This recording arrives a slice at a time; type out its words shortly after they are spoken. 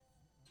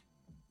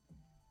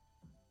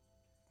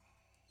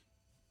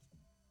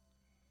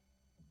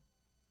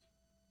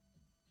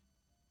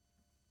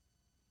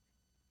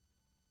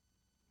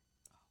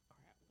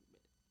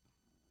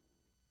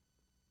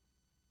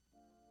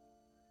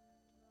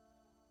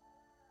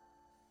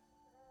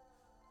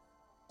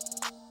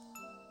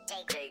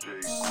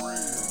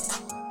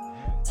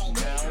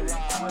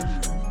Now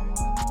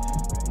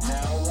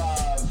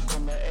live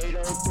from the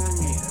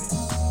 803,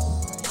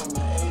 from the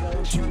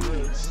 803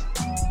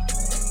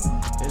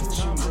 It's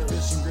time for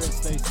Fish and Grits,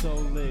 stay so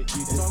lit.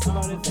 You talk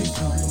about it, they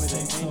come with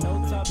it. Ain't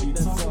no topic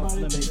that's off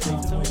limits. Stay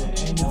tuned in,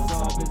 ain't no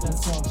topic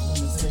that's off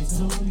limits. Stay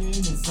tuned in,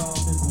 it's all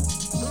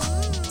business.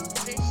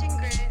 Fish and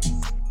grits.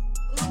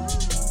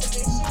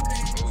 Fish and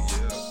grits. Oh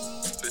yeah,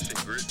 fish and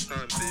grits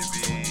time,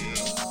 baby.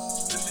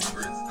 Fish and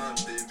grits time,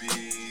 baby.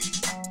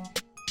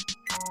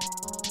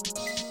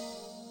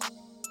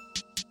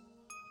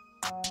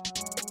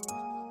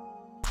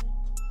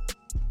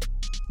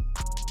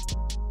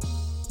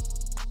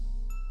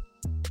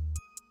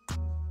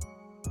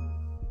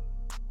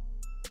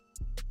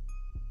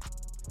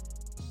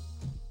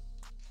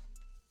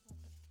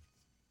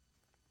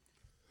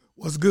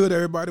 What's good,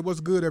 everybody? What's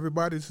good,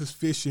 everybody? This is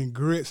Fish and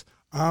Grits.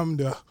 I'm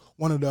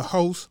one of the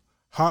hosts,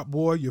 Hot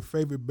Boy, your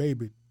favorite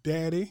baby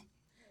daddy.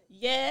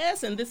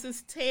 Yes, and this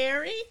is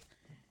Terry.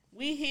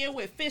 We here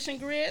with Fish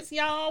and Grits,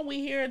 y'all. We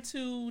here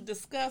to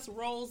discuss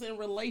roles in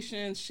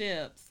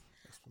relationships.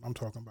 That's what I'm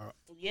talking about.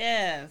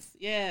 Yes.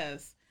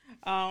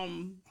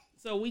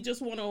 So we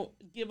just want to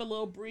give a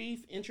little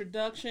brief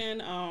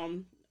introduction.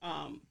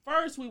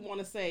 First, we want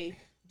to say,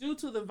 due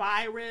to the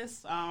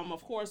virus,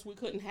 of course, we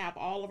couldn't have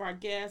all of our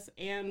guests,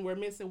 and we're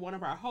missing one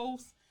of our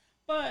hosts.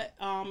 But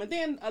and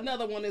then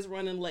another one is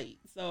running late.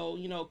 So,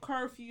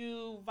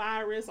 curfew,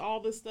 virus,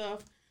 all this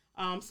stuff.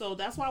 So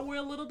that's why we're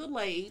a little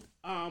delayed.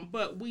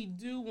 But we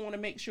do want to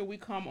make sure we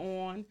come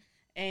on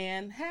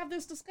and have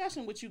this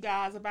discussion with you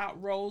guys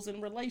about roles in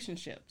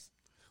relationships.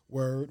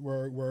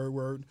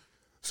 Word.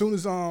 Soon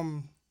as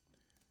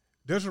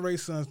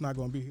Desiree's son's not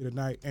going to be here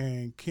tonight,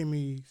 and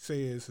Kimmy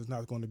says is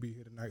not going to be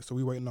here tonight, so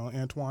we waiting on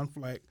Antoine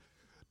Flack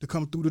to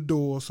come through the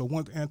door. So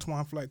once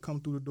Antoine Flack come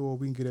through the door,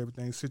 we can get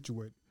everything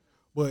situated.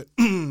 But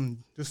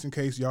just in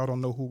case y'all don't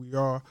know who we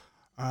are,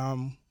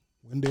 I'm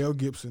Wendell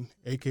Gibson,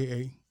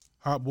 a.k.a.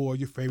 Hot Boy,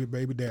 your favorite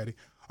baby daddy.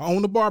 I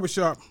own the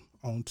barbershop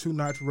on Two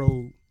Notch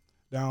Road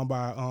down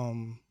by,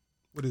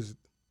 what is it?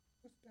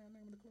 What's the damn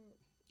name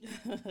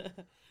of the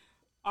club?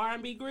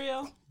 R&B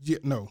Grill? Yeah,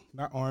 no,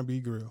 not R&B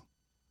Grill.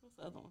 What's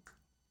the other one?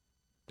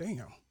 Damn,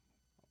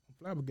 I'm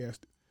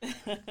flabbergasted.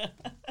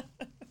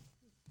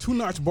 Two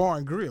Notch Bar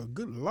and Grill.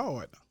 Good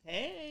Lord.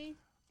 Hey.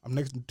 I'm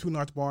next to Two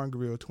Notch Bar and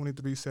Grill,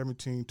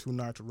 2317 Two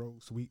Notch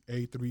Road, Suite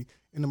A3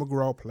 in the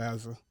McGraw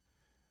Plaza.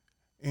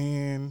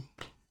 And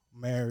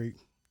married,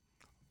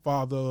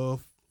 father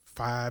of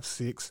 5,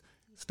 6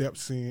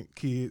 stepson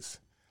kids.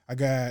 I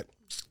got,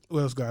 what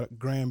else got?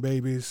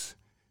 Grandbabies,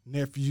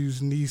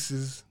 nephews,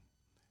 nieces.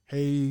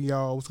 Hey,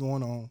 y'all, what's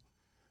going on?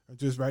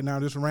 Just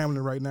rambling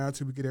right now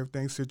until we get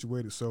everything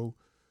situated. So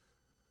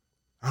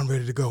I'm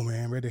ready to go,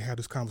 man. Ready to have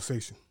this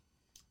conversation.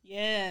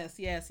 Yes.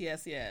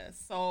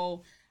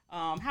 So,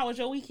 how was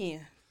your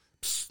weekend?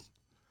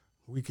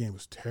 Weekend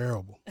was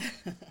terrible.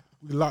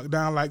 We locked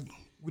down like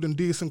we done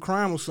did some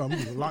crime or something.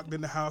 We were locked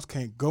in the house,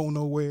 can't go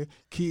nowhere.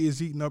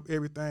 Kids eating up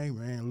everything.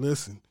 Man,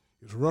 listen,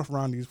 it's rough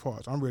around these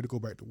parts. I'm ready to go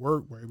back to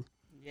work, baby.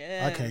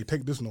 Yeah. I can't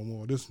take this no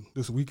more.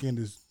 This weekend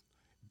is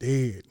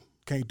dead.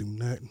 Can't do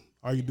nothing.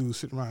 All you do is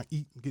sit around,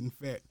 eat, and getting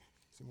fat.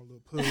 See my little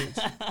pugs.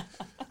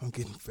 I'm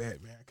getting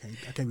fat, man.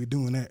 I can't be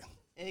doing that.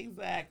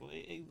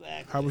 Exactly.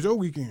 How was your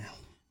weekend?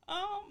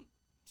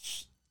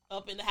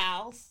 Up in the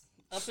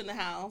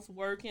house,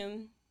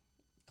 working,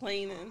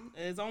 cleaning.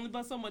 There's only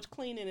but so much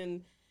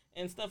cleaning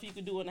and stuff you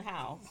can do in the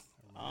house.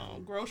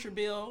 Grocery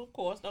bill, of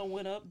course, done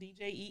went up.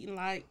 DJ eating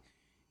like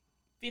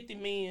 50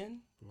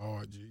 men.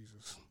 Lord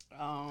Jesus.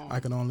 I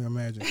can only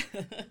imagine.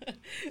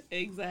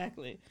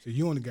 Exactly. So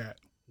you only got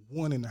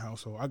one in the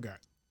household. I got,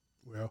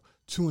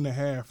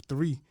 2.5,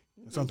 3.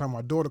 And sometimes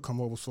my daughter come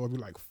over, so it'll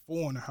be like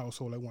 4 in the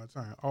household at one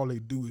time. All they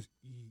do is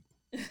eat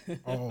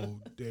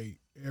all day,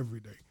 every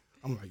day.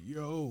 I'm like,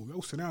 yo,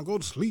 sit down, go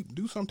to sleep,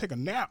 do something, take a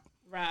nap.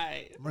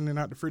 Right. Running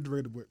out the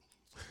refrigerator, but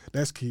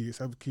that's kids.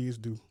 That's what kids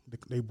do.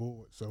 They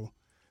bored, so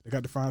they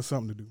got to find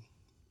something to do.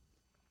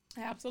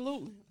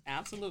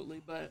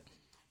 Absolutely. But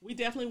we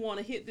definitely want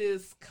to hit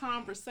this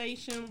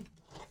conversation.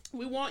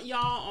 We want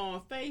y'all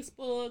on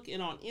Facebook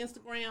and on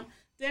Instagram.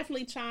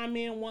 Definitely chime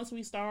in once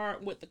we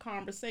start with the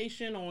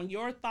conversation on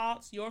your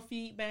thoughts, your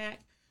feedback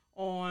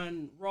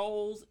on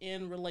roles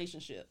in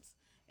relationships.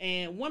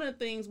 And one of the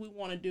things we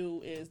want to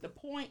do is the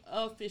point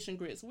of Fish and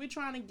Grits. We're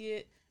trying to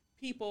get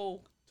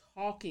people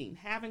talking,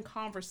 having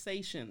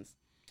conversations.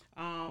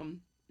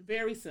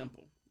 Very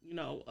simple.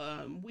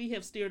 We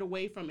have steered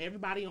away from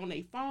everybody on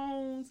their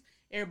phones,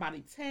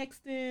 everybody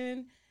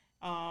texting,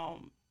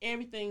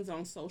 everything's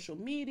on social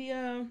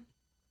media.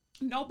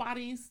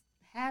 Nobody's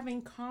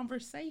having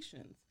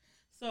conversations.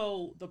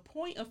 So the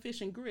point of Fish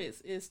and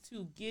Grits is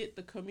to get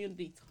the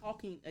community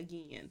talking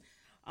again.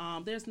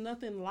 There's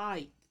nothing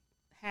like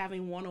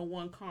having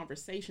one-on-one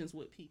conversations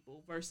with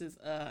people versus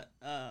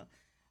a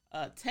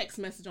text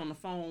message on the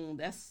phone.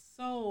 That's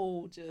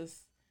so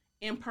just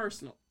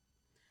impersonal.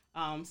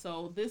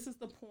 So this is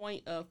the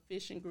point of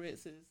Fish and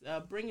Grits, is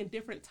bringing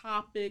different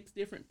topics,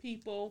 different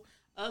people,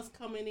 us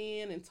coming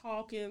in and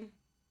talking,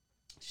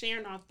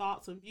 sharing our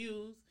thoughts and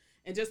views.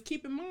 And just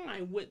keep in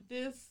mind with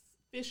this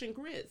Fish and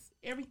Grits,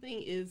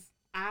 everything is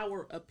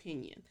our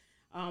opinion.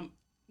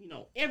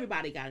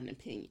 Everybody got an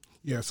opinion.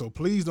 Yeah, so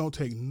please don't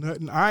take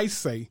nothing I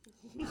say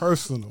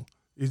personal.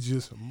 It's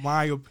just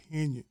my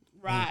opinion.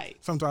 Right.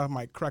 And sometimes I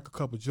might crack a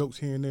couple jokes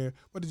here and there,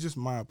 but it's just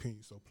my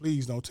opinion. So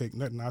please don't take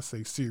nothing I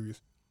say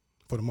serious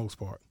for the most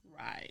part.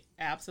 Right.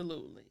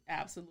 Absolutely.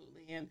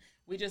 Absolutely. And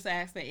we just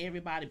ask that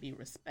everybody be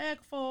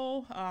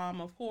respectful,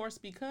 of course,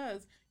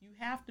 because you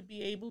have to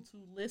be able to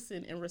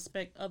listen and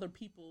respect other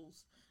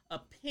people's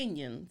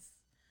opinions.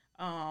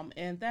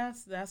 And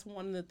that's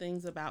one of the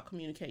things about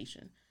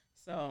communication.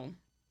 So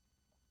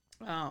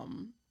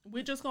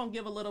we're just going to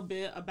give a little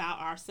bit about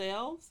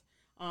ourselves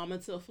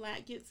until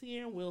Flat gets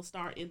here. We'll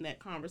start in that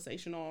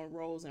conversation on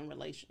roles and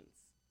relations.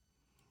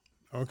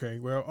 Okay,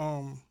 well,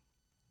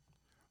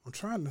 I'm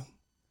trying to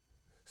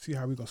see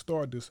how we're going to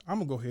start this. I'm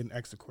going to go ahead and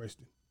ask the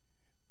question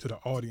to the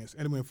audience.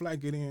 And when Flat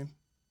get in,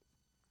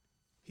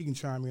 he can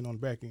chime in on the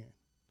back end.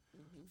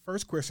 Mm-hmm.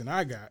 First question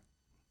I got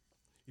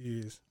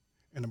is,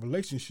 in a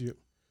relationship,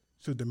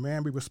 should the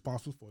man be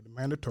responsible for the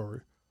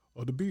mandatory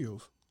or the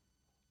bills?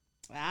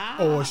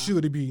 Or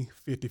should it be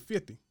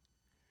 50-50?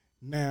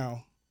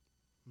 Now,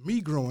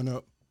 me growing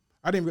up,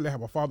 I didn't really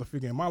have a father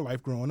figure in my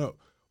life growing up,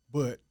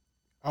 but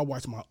I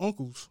watched my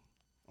uncles,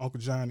 Uncle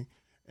Johnny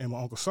and my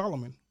Uncle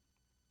Solomon,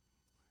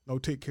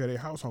 take care of their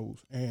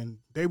households. And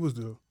they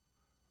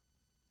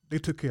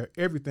took care of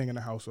everything in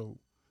the household.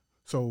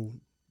 So,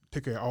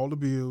 took care of all the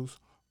bills,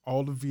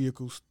 all the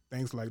vehicles,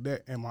 things like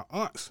that. And my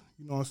aunts,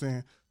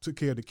 took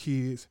care of the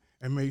kids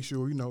and made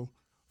sure,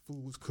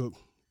 food was cooked,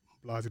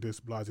 blase this,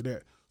 blase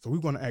that. So we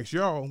want to ask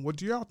y'all, what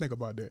do y'all think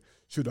about that?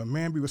 Should a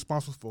man be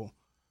responsible for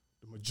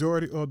the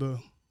majority of the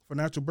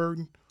financial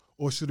burden,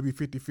 or should it be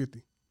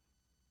 50-50?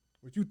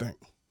 What you think?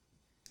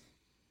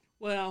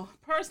 Well,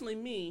 personally,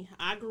 me,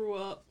 I grew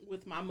up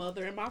with my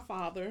mother and my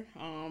father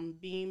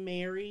being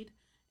married,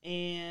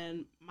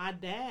 and my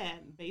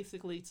dad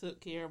basically took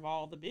care of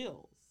all the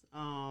bills.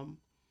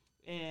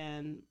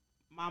 And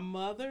my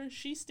mother,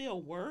 she still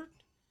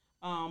worked,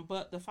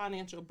 but the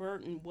financial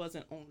burden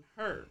wasn't on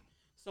her.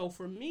 So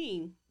for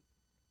me,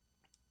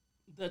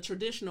 the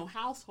traditional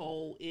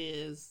household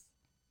is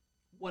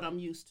what I'm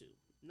used to.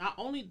 Not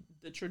only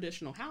the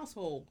traditional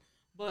household,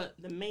 but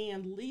the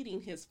man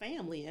leading his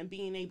family and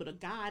being able to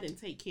guide and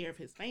take care of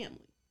his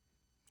family.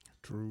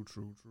 True.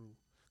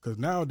 Because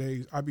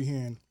nowadays, I be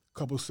hearing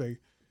couples say,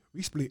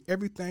 we split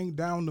everything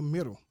down the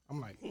middle.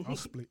 I'm like, I'll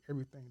split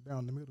everything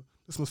down the middle.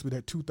 This must be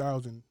that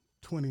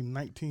 2020,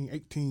 19,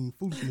 18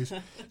 foolishness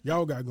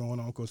y'all got going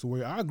on. Because the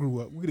way I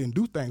grew up, we didn't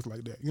do things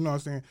like that. You know what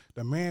I'm saying?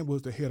 The man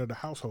was the head of the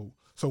household.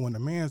 So when the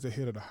man's the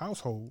head of the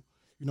household,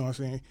 you know what I'm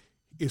saying,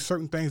 it's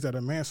certain things that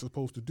a man's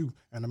supposed to do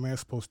and a man's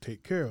supposed to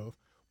take care of.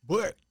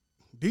 But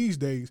these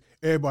days,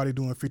 everybody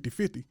doing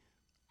 50-50.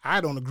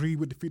 I don't agree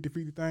with the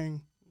 50-50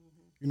 thing,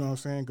 you know what I'm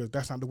saying, because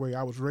that's not the way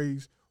I was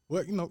raised.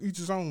 But, each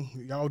his own.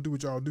 Y'all do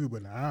what y'all do,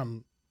 but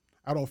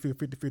I don't feel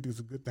 50-50 is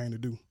a good thing to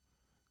do,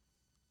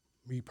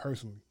 me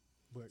personally.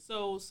 But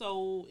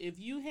So if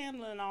you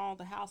handling all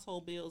the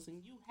household bills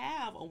and you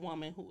have a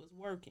woman who is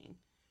working,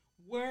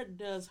 where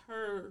does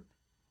her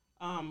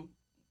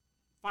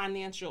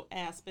financial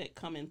aspect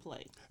come in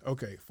play?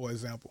 Okay, for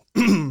example,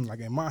 like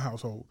in my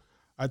household,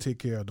 I take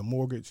care of the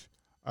mortgage,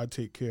 I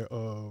take care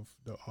of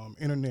the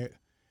internet,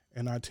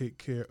 and I take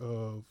care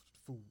of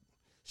food.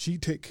 She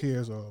take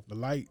care of the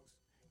lights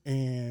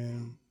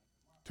and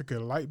take care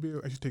of the light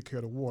bill, and she take care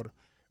of the water.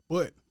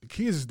 But the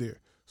kids is there,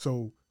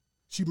 so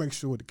she makes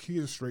sure the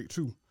kids are straight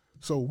too.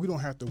 So we don't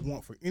have to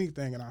want for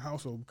anything in our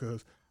household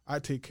because I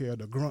take care of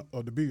the grunt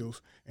of the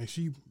bills, and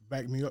she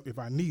back me up if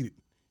I need it.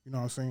 You know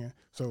what I'm saying?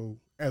 So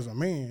as a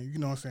man, you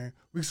know what I'm saying,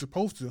 we're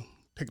supposed to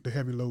take the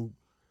heavy load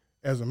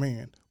as a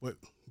man. But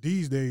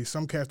these days,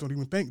 some cats don't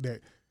even think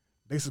that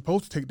they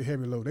supposed to take the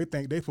heavy load. They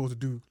think they supposed to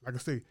do, like I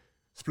say,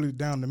 split it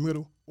down the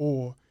middle.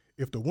 Or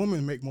if the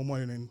woman make more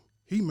money than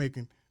he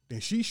making, then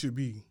she should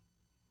be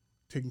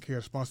taking care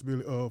of the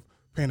responsibility of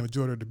paying the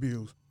majority of the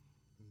bills.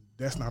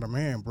 That's not a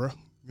man, bruh.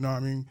 You know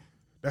what I mean?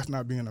 That's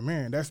not being a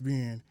man. That's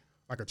being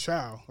like a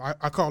child.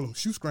 I call them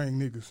shoestring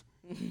niggas.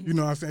 You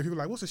know what I'm saying? People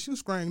are like, what's a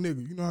shoestring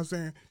nigga? You know what I'm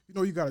saying?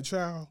 You got a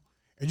child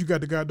and you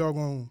got the guy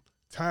doggone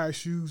tie his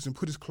shoes and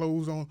put his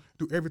clothes on,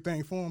 do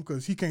everything for him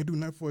because he can't do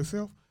nothing for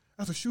himself.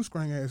 That's a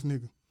shoestring ass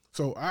nigga.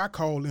 So I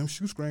call them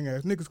shoestring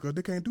ass niggas because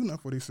they can't do nothing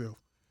for themselves.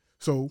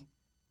 So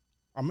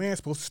a man's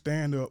supposed to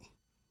stand up,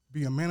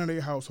 be a man of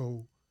their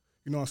household,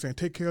 you know what I'm saying,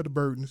 take care of the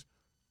burdens.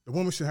 The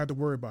woman shouldn't have to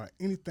worry about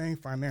anything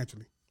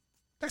financially.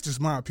 That's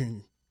just my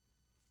opinion.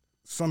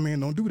 Some men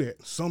don't do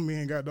that. Some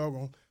men got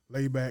doggone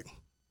lay back,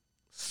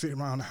 sit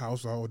around the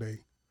house all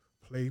day,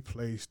 play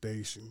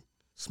PlayStation,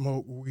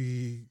 smoke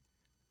weed,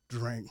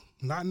 drink.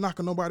 Not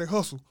knocking nobody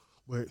hustle,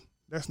 but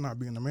that's not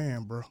being a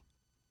man, bro.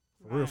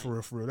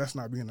 For real. That's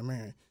not being a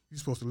man. You're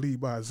supposed to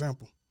lead by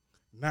example,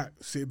 not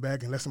sit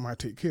back and let somebody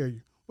take care of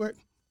you. But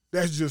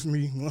that's just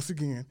me. Once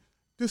again,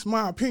 this is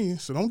my opinion,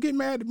 so don't get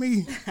mad at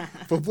me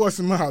for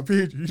voicing my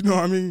opinion. You know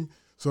what I mean?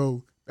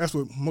 So That's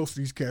what most of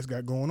these cats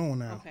got going on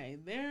now. Okay,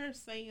 they're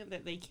saying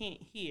that they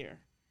can't hear.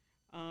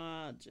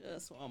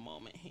 Just one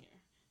moment here.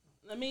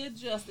 Let me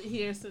adjust it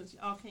here since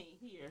y'all can't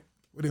hear.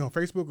 What, they on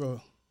Facebook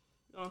or?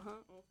 On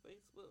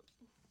Facebook.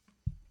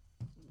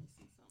 Let me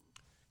see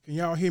something. Can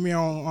y'all hear me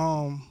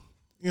on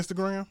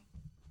Instagram?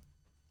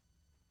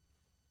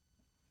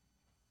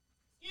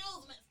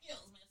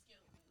 Excuse me.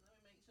 Let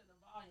me make sure the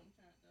volume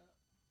turned up.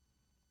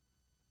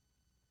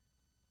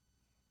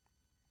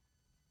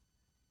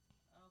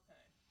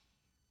 Okay.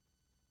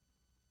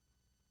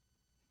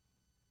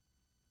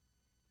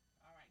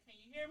 All right. Can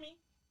you hear me?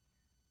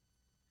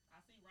 I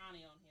see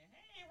Ronnie on here.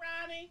 Hey,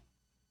 Ronnie.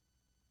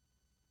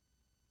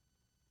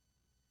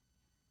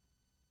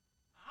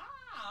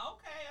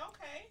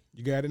 Okay.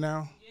 You got it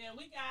now? Yeah,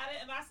 we got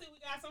it. And I see we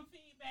got some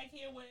feedback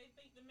here where they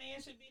think the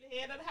man should be the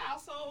head of the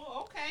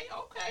household. Okay.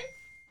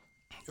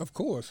 Of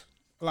course.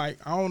 Like,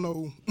 I don't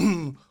know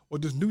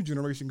what this new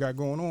generation got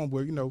going on,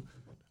 but, you know,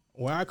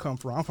 where I come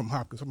from, I'm from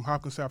Hopkins. I'm from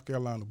Hopkins, South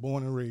Carolina,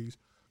 born and raised,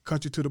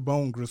 country to the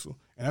bone gristle.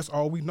 And that's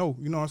all we know,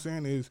 you know what I'm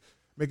saying, is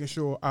making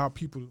sure our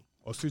people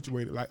are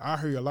situated. Like, I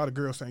hear a lot of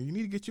girls saying, you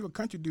need to get you a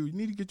country dude. You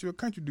need to get you a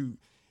country dude.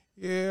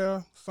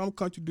 Yeah, some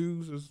country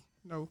dudes is,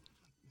 you know,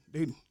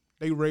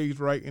 they raised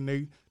right and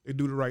they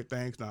do the right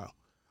things now.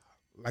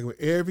 Like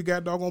with every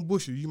goddamn doggone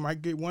bushel, you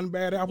might get one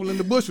bad apple in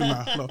the bushel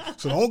now. No,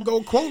 so don't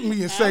go quote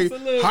me and say,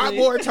 Absolutely. Hot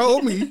Boy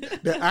told me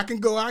that I can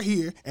go out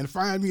here and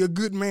find me a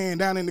good man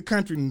down in the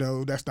country.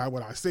 No, that's not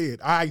what I said.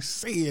 I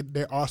said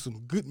there are some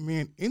good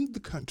men in the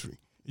country.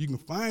 You can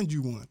find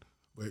you one.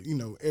 But, you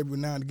know, every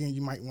now and again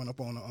you might run up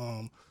on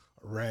a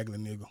regular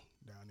nigga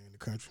down there in the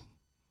country.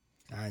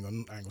 I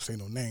ain't gonna say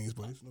no names,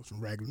 but there's some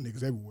regular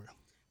niggas everywhere.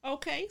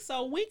 Okay,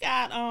 so we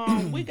got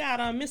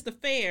Mr.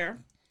 Fair,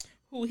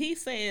 who he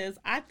says,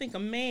 I think a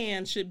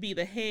man should be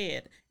the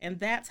head, and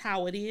that's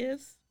how it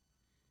is,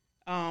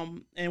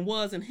 and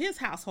was in his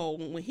household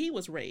when he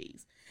was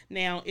raised.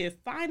 Now, if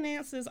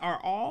finances are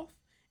off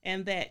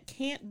and that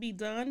can't be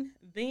done,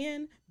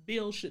 then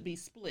bills should be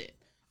split.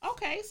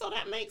 Okay, so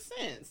that makes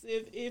sense.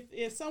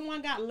 If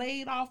someone got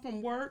laid off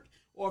from work,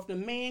 or if the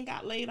man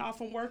got laid off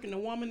from work and the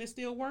woman is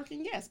still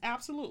working, yes,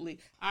 absolutely.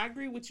 I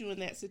agree with you in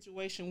that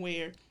situation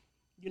where,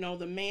 you know,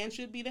 the man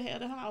should be the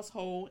head of the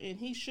household and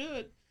he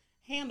should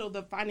handle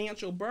the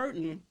financial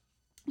burden.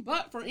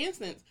 But for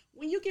instance,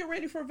 when you get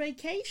ready for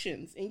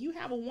vacations and you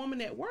have a woman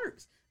that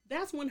works,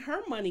 that's when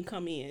her money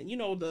come in. You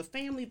know, the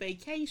family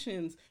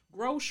vacations,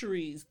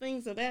 groceries,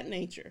 things of that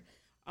nature.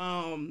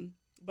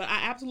 But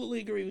I absolutely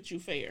agree with you,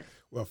 Fair.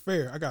 Well,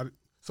 Fair, I got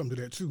something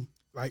to that too.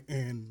 Like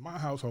in my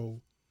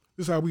household,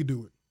 this is how we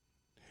do it.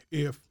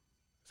 If,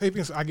 say for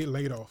instance, I get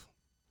laid off.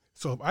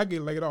 So if I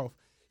get laid off,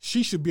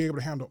 she should be able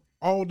to handle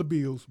all the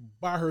bills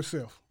by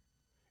herself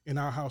in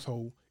our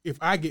household. If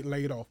I get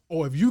laid off,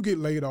 or if you get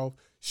laid off,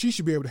 she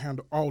should be able to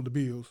handle all the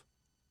bills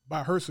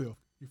by herself.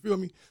 You feel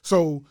me?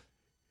 So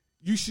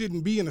you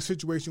shouldn't be in a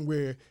situation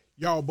where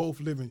y'all both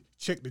living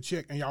check to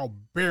check and y'all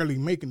barely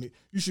making it.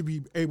 You should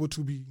be able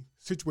to be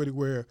situated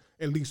where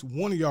at least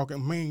one of y'all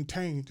can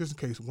maintain, just in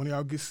case one of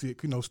y'all gets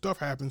sick. You know, stuff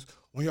happens.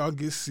 When y'all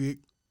get sick,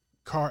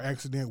 car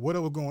accident,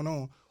 whatever going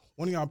on,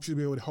 one of y'all should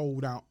be able to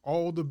hold down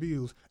all the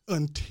bills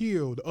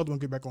until the other one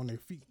get back on their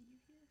feet.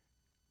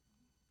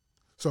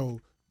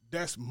 So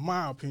that's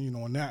my opinion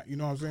on that. You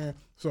know what I'm saying?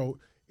 So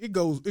it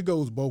goes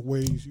both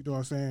ways. You know what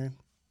I'm saying?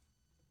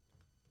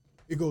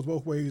 It goes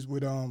both ways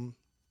with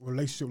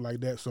relationship like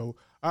that. So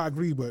I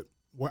agree, but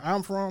where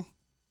I'm from,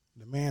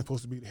 the man's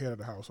supposed to be the head of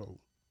the household.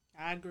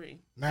 I agree.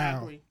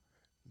 Now,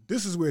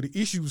 this is where the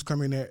issues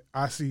come in at.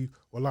 I see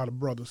a lot of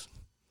brothers.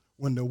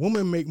 When the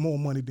woman make more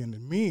money than the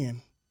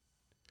men,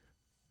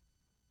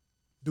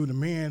 do the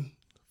men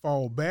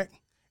fall back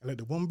and let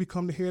the woman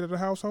become the head of the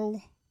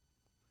household?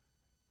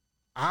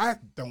 I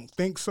don't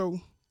think so,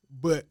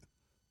 but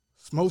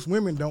most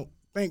women don't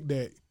think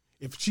that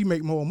if she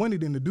make more money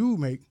than the dude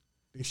make,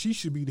 then she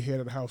should be the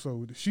head of the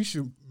household. She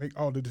should make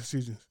all the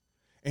decisions.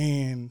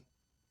 And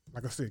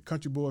like I said,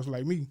 country boys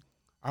like me,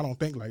 I don't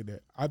think like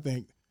that. I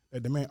think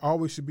that the man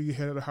always should be the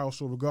head of the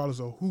household regardless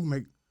of who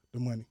make the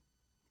money.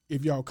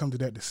 If y'all come to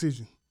that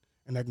decision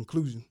and that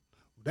conclusion,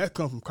 that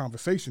comes from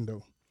conversation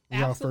though.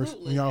 When y'all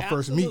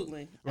first meet.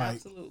 Like,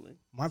 absolutely.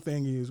 My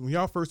thing is when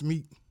y'all first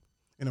meet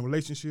in a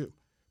relationship,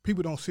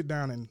 people don't sit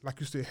down and, like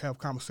you said, have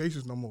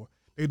conversations no more.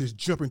 They just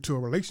jump into a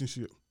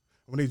relationship.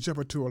 When they jump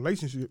into a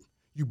relationship,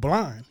 you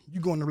blind. You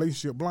go in the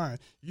relationship blind.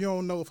 You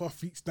don't know if her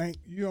feet stink.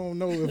 You don't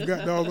know if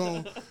got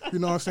doggone, you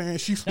know what I'm saying?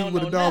 She sleep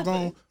with a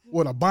doggone,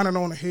 with a bonnet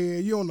on her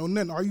head. You don't know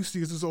nothing. All you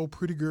see is this old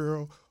pretty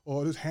girl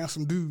or this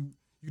handsome dude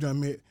you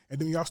done met.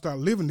 And then y'all start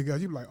living together.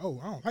 You be like,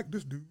 oh, I don't like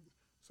this dude.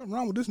 Something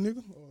wrong with this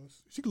nigga. Or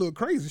she look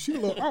crazy. She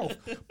look off.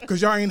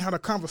 Because y'all ain't had a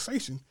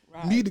conversation.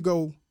 Right. You need to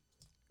go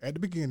at the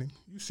beginning.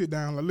 You sit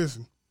down and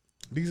listen.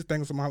 These are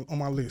things on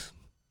my list.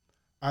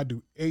 I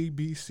do A,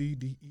 B, C,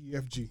 D, E,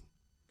 F, G.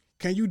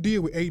 Can you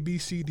deal with A, B,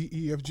 C, D,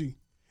 E, F, G?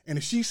 And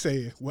if she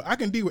said, well, I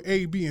can deal with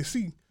A, B, and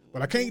C,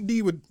 but I can't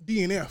deal with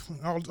D and F and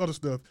all this other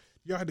stuff,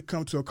 y'all had to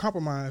come to a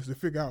compromise to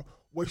figure out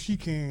what she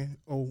can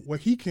or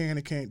what he can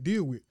and can't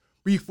deal with.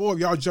 before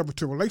y'all jump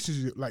into a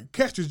relationship. Like,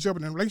 Cash is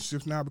jumping in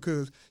relationships now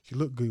because she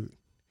look good.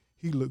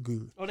 He look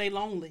good. Or they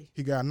lonely.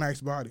 He got a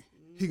nice body.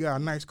 He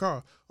got a nice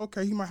car.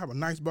 Okay, he might have a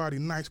nice body,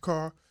 nice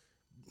car,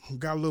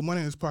 got a little money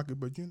in his pocket,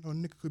 but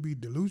nigga could be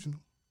delusional.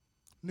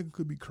 Nigga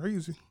could be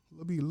crazy.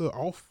 Be a little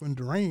off and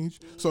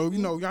deranged. So,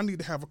 y'all need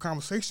to have a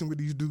conversation with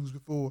these dudes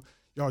before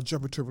y'all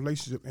jump into a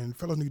relationship. And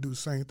fellas need to do the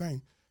same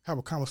thing. Have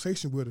a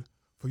conversation with her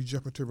before you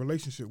jump into a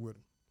relationship with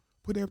her.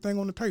 Put everything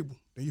on the table.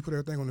 Then you put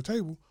everything on the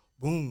table,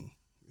 boom.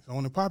 It's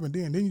on and popping.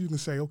 Then you can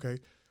say, okay,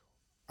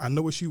 I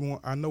know what she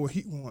wants. I know what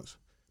he wants.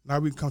 Now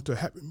we can come to a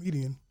happy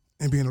median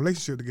and be in a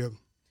relationship together.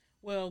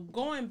 Well,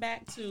 going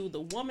back to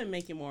the woman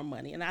making more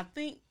money, and I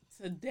think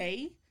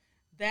today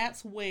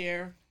that's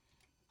where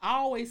I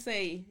always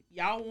say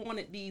y'all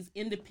wanted these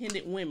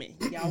independent women.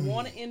 Y'all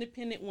wanted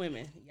independent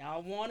women.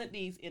 Y'all wanted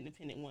these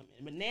independent women.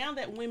 But now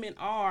that women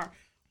are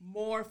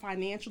more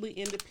financially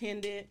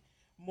independent,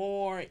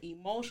 more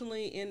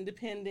emotionally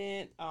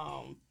independent,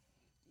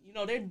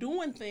 they're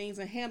doing things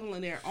and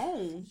handling their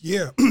own.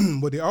 Yeah,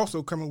 but they're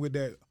also coming with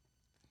that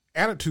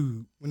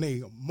attitude when they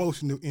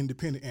emotionally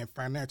independent and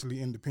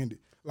financially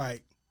independent.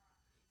 Like,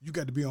 you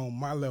got to be on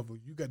my level.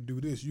 You got to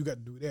do this. You got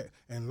to do that.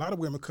 And a lot of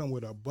women come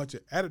with a bunch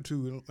of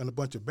attitude and a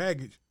bunch of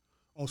baggage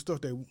on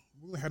stuff that we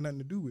don't have nothing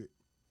to do with.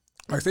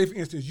 Like, say, for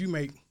instance, you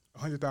make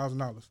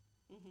 $100,000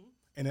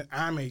 and then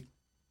I make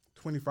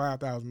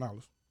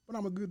 $25,000. But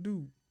I'm a good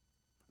dude.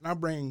 And I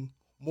bring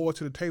more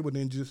to the table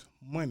than just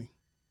money.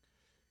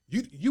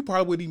 You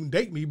probably wouldn't even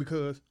date me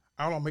because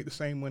I don't make the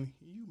same money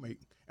you make.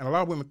 And a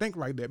lot of women think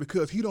like that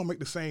because he don't make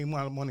the same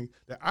amount of money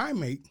that I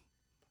make.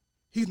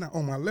 He's not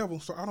on my level,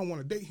 so I don't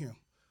want to date him.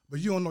 But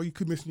you don't know you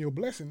could miss your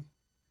blessing.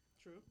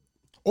 True.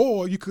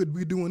 Or you could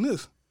be doing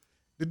this.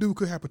 The dude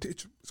could have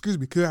potential.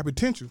 Could have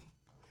potential.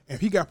 And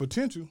if he got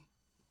potential,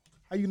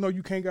 how you know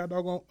you can't got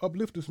doggone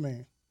uplift this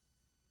man?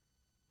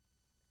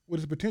 What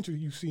is the potential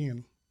you see in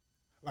him?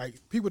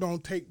 Like, people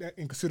don't take that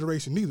in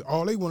consideration neither.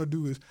 All they want to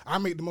do is, I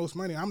make the most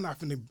money. I'm not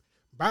finna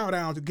bow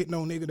down to get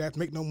no nigga that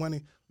make no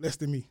money less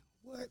than me.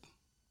 What?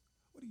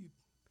 What are you,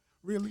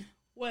 really?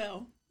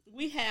 Well,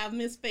 we have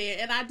Miss Fair,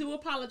 and I do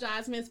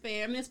apologize, Miss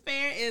Fair. Miss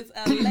Fair is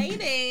a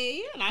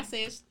lady, and I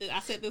said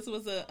this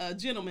was a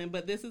gentleman,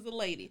 but this is a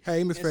lady.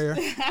 Hey, Miss Fair.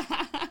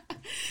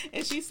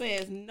 And she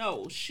says,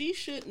 no, she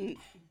shouldn't,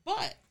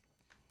 but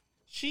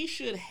she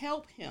should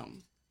help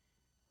him,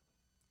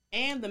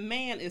 and the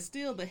man is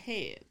still the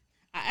head.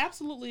 I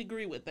absolutely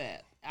agree with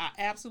that.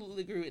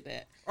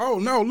 Oh,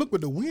 no, look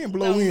what the wind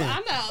blow in. I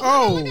know.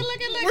 Oh, look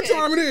at what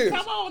time it is?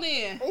 Come on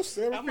in. Oh,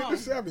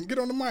 7:57. Get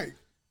on the mic.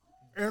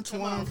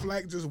 Antoine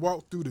Flack just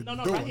walked through the door.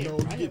 Right here, No,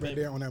 right you here, get right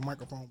there on that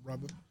microphone,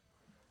 brother.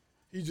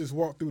 He just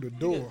walked through the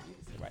door.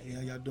 Right Hey,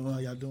 how y'all doing? How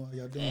y'all doing? How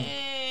y'all doing?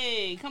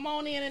 Hey, come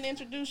on in and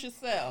introduce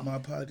yourself. My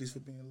apologies for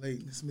being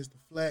late. This is Mr.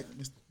 Flack,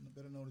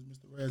 better known as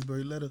Mr.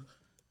 Raspberry Letter.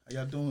 How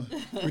y'all doing?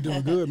 We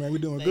doing good, man. We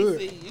doing They good.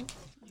 see you.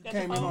 You got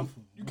Came the in phone?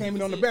 you came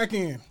in on the back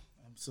end.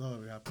 I'm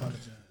sorry. I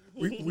apologize.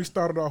 We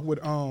started off with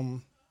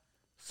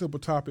simple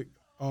topic.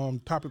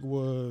 Topic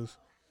was,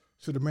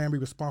 should a man be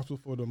responsible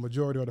for the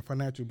majority of the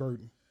financial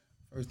burden?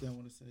 First thing I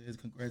want to say is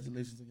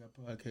congratulations on your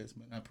podcast,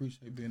 man. I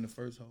appreciate being the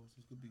first host.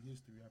 This could be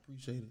history. I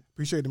appreciate it.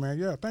 Appreciate it, man.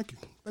 Yeah, thank you.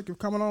 Thank you for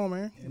coming on,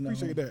 man. And,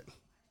 Appreciate that.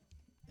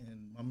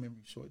 And my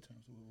memory's short term,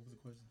 so what was the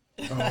question?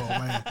 Oh,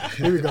 man.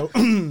 Here we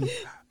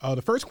go.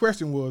 The first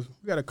question was,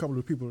 we got a couple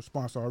of people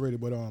response already,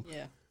 but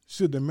Yeah.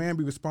 should the man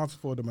be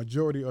responsible for the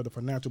majority of the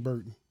financial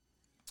burden?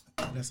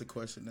 That's a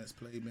question that's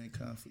plagued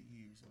mankind for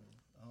years.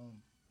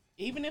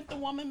 Even if the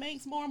woman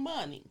makes more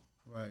money,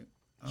 Right.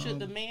 should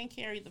the man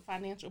carry the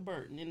financial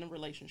burden in the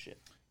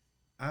relationship?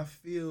 I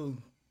feel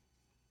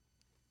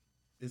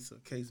it's a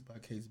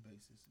case-by-case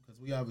basis because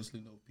we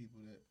obviously know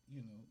people that,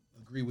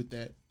 agree with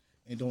that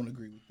and don't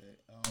agree with that.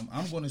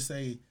 I'm going to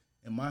say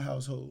in my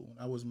household, when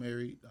I was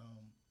married,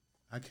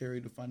 I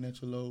carried the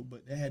financial load,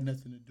 but that had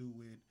nothing to do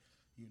with,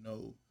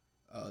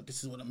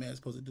 this is what a man's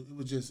supposed to do.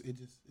 It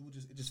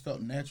just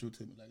felt natural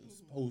to me, like it's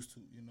supposed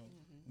to, When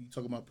you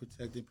talk about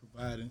protecting,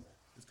 providing,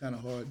 it's kind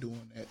of hard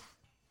doing that,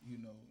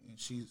 and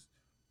she's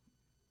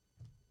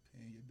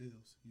paying your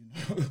bills,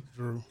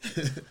 True.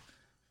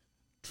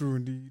 True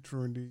indeed.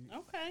 True indeed.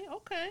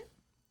 Okay.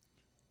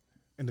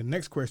 And the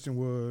next question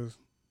was,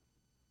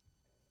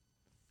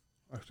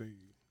 actually,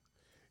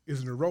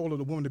 is it the role of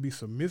the woman to be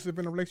submissive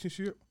in a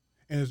relationship?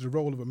 And is the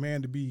role of a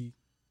man to be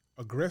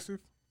aggressive?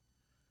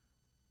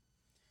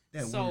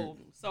 So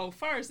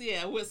first,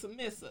 with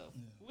submissive,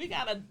 we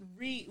gotta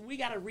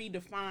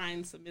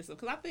redefine submissive,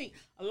 because I think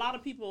a lot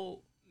of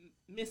people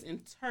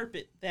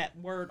misinterpret that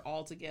word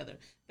altogether.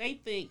 They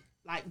think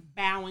like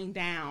bowing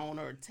down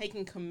or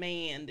taking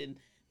command and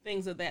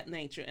things of that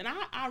nature, and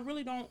I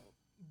really don't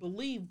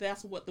believe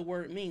that's what the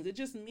word means. It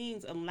just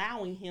means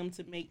allowing him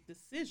to make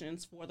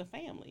decisions for the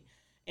family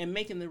and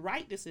making the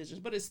right decisions,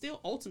 but it's still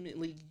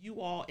ultimately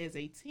you all as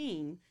a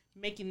team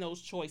making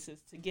those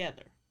choices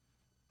together.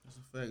 It's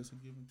a fact. It's a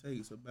give and take.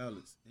 It's a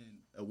balance. And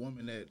a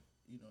woman that,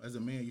 as a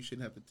man, you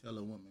shouldn't have to tell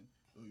a woman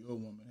or your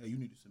woman, hey, you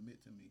need to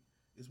submit to me.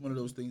 It's one of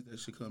those things that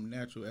should come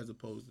natural as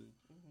opposed to,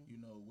 you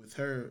know, with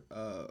her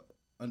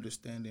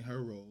understanding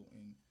her role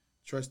and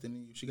trusting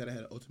in you, she gotta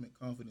have the ultimate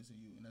confidence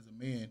in you. And as a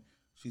man,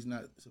 she's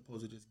not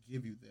supposed to just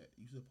give you that.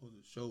 You're supposed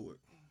to show her.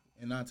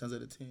 And 9 times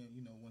out of 10,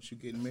 you know, once you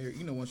get married,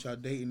 you know, once y'all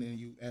dating and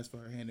you ask for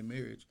her hand in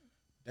marriage,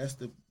 that's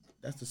the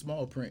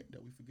small print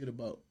that we forget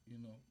about.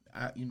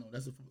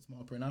 That's a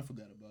small print I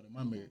forgot about in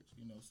my marriage.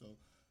 You know, so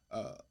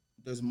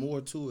there's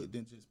more to it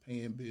than just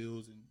paying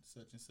bills and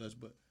such.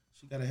 But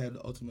she gotta have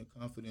the ultimate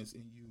confidence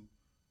in you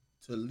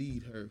to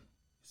lead her,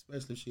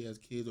 especially if she has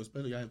kids, or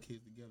especially if y'all have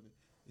kids together.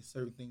 There's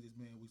certain things as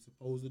men we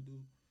supposed to do,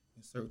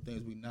 and certain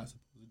things we not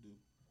supposed to do.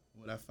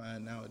 What I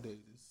find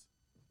nowadays is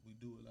we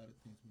do a lot of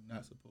things we're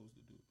not supposed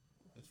to do,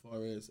 as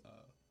far as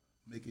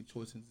making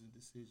choices and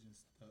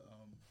decisions to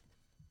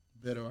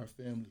better our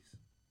families.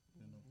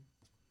 You know.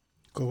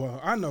 Cause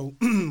I know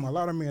a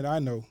lot of men I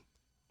know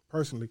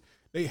personally,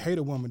 they hate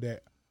a woman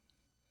that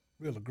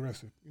real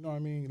aggressive. You know what I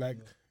mean? Like,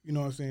 you know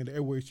what I'm saying?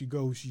 Everywhere she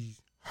goes,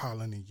 she's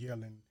hollering and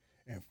yelling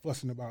and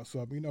fussing about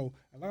something. You know,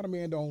 a lot of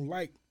men don't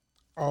like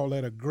all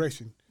that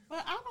aggression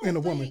But I don't in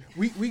a think, woman.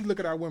 We look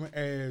at our women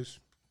as,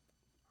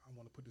 I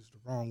want to put this the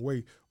wrong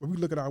way, but we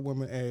look at our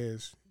women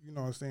as, you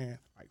know what I'm saying,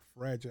 like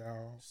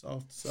fragile,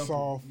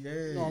 soft. Yeah.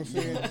 You know what I'm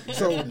saying?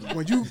 So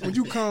when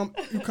you come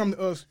to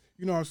us,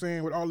 you know what I'm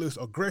saying, with all this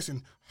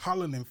aggression,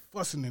 hollering and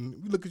fussing,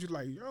 and we look at you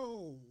like,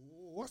 yo,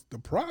 what's the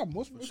problem?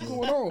 What's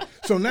going on?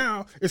 So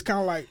now it's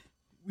kind of like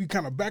we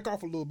kind of back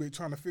off a little bit,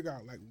 trying to figure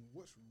out like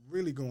what's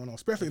really going on,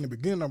 especially in the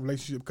beginning of a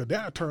relationship, because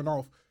that'll turn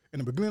off. In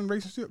the beginning of the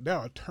relationship,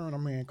 that'll turn a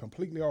man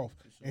completely off,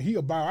 and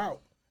he'll bow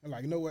out and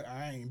like, you know what,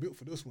 I ain't built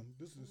for this one.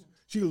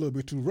 She a little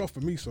bit too rough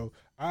for me, so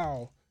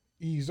I'll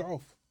ease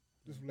off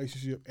this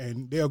relationship,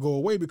 and they'll go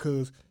away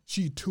because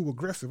she too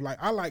aggressive. Like,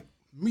 I like,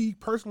 me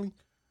personally,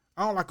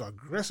 I don't like an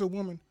aggressive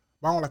woman,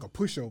 but I don't like a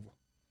pushover.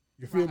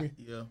 You feel me?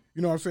 Yeah.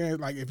 You know what I'm saying?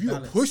 Like, if you a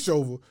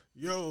pushover,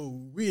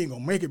 yo, we ain't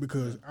gonna make it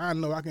because I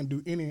know I can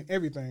do any and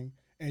everything,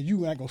 and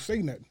you ain't gonna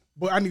say nothing.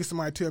 But I need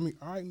somebody to tell me,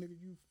 all right, nigga,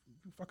 you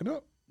fucking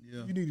up.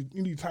 Yeah. You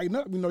need to tighten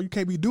up. You know, you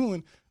can't be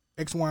doing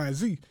X, Y, and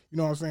Z. You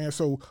know what I'm saying?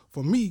 So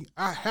for me,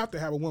 I have to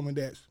have a woman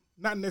that's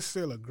not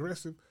necessarily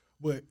aggressive,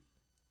 but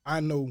I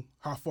know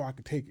how far I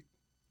can take it.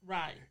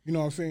 right. You know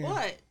what I'm saying?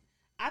 But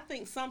I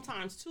think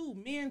sometimes too,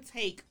 men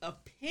take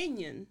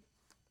opinion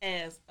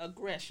as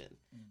aggression.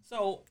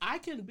 So I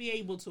can be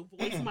able to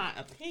voice my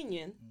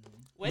opinion.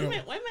 Wait a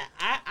minute.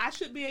 I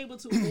should be able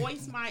to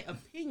voice my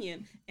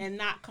opinion and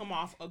not come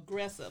off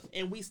aggressive,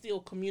 and we still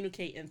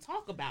communicate and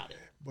talk about it.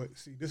 But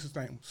see, this is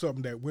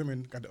something that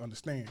women got to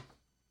understand.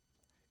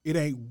 It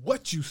ain't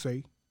what you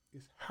say,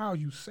 it's how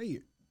you say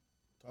it.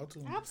 Talk to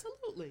him.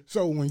 Absolutely.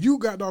 So when you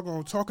got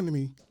doggone talking to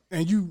me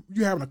and you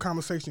having a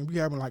conversation, we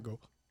having like a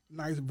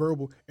nice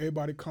verbal,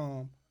 everybody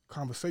calm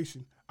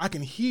conversation, I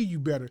can hear you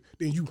better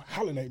than you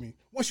hollering at me.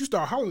 Once you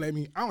start hollering at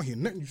me, I don't hear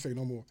nothing you say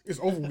no more. It's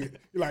over with.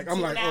 You're like, I'm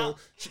like, oh,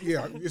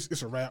 yeah,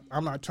 it's a wrap.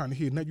 I'm not trying to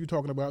hear nothing you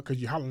talking about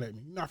because you're hollering at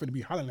me. You're not going to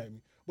be hollering at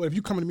me. But if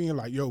you coming to me and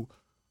like, yo,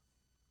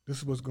 this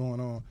is what's going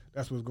on.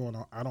 That's what's going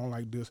on. I don't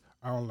like this.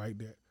 I don't like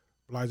that.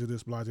 Blase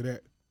this, blase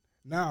that.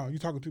 Now you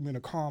talking to me in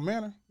a calm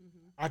manner.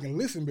 I can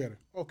listen better.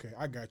 Okay,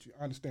 I got you.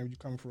 I understand where you're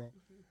coming from.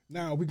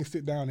 Now we can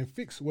sit down and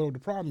fix whatever the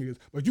problem is.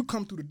 But you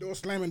come through the door,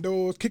 slamming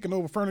doors, kicking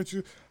over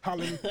furniture,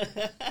 hollering,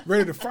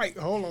 ready to fight.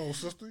 Hold on,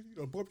 sister. You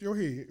don't bump your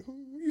head.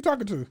 Who you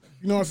talking to?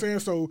 You know what I'm saying?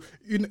 So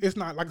it's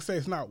not, like I say,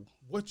 it's not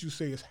what you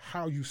say, it's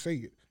how you say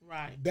it.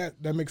 Right.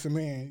 That makes a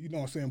man, you know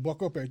what I'm saying,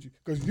 buck up at you.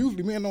 Because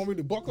usually men don't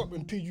really buck up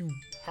until you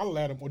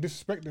holler at them or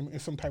disrespect them in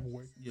some type of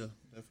way. Yeah,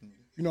 definitely.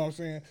 You know what I'm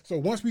saying? So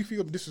once we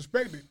feel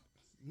disrespected,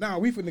 now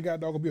we finna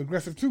got dog gonna be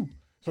aggressive too.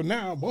 So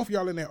now both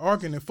y'all in there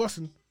arguing and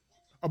fussing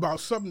about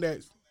something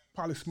that's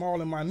probably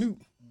small and minute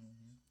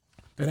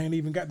that ain't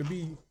even got to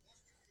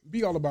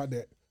be all about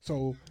that.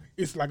 So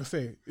it's like I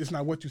said, it's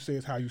not what you say,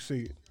 it's how you say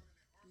it.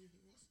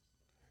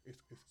 It's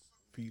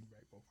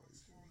feedback both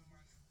ways.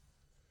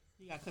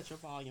 You gotta cut your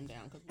volume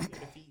down because we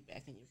hear the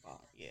feedback in your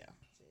volume. Yeah.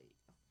 There you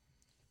go.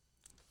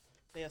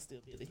 They'll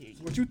still be able to hear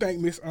you. What you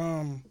think, Miss?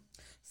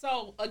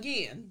 So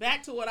again,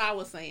 back to what I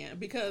was saying,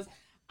 because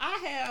I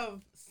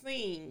have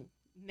seen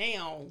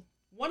now,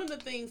 one of the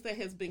things that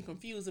has been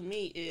confusing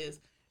me is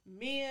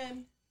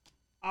men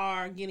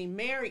are getting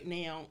married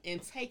now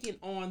and taking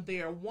on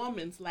their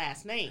woman's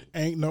last name.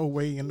 Ain't no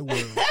way in the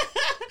world.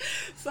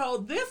 So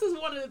this is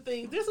one of the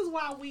things, this is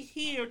why we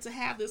here to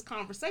have this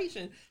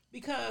conversation,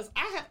 because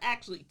I have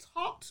actually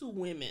talked to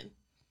women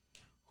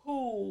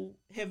who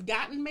have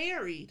gotten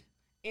married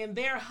and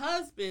their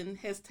husband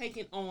has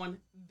taken on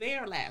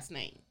their last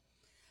name.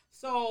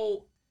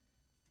 So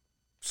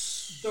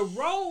the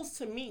roles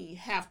to me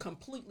have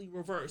completely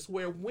reversed,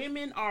 where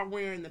women are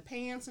wearing the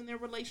pants in their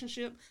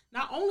relationship.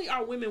 Not only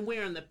are women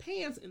wearing the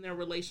pants in their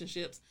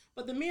relationships,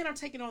 but the men are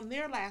taking on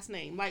their last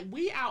name. Like,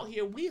 we out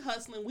here, we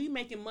hustling, we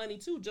making money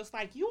too, just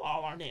like you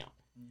all are now.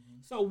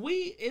 So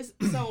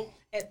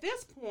at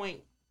this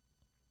point,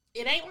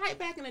 it ain't like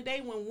back in the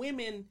day when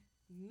women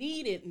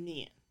needed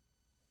men.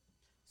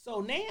 So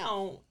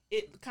now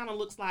it kind of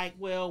looks like,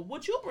 well,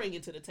 what you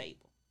bringing to the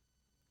table?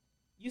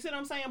 You see what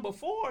I'm saying?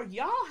 Before,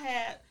 y'all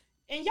had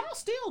And y'all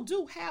still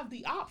do have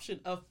the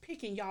option of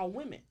picking y'all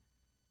women.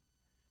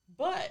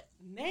 But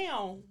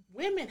now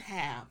women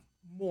have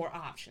more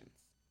options.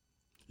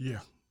 Yeah.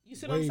 You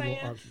see what I'm Way more saying?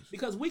 options.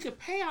 Because we could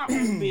pay our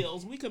own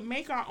bills. We could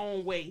make our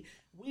own way.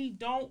 We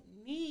don't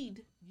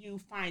need you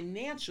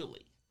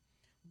financially.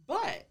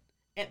 But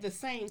at the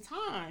same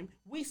time,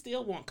 we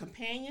still want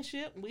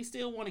companionship. We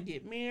still want to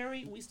get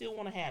married. We still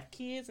want to have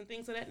kids and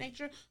things of that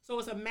nature. So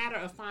it's a matter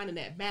of finding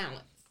that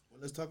balance. Well,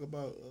 let's talk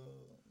about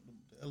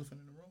the elephant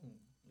in the room.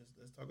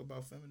 Let's talk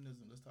about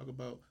feminism. Let's talk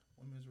about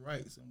women's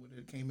rights and where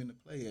it came into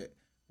play at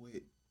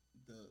with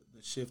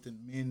the shift in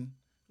men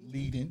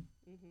leading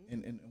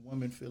and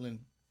women feeling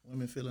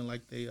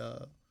like they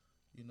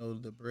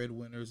the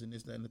breadwinners and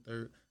this, that, and the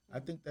third. I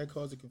think that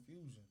caused a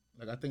confusion.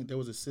 Like, I think there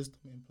was a system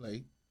in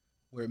play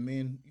where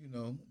men,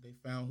 they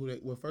found who they.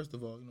 Well, first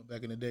of all,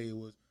 back in the day, it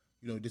was,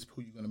 this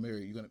who you're gonna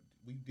marry.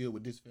 We deal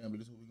with this family.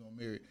 This is who we're gonna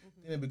marry.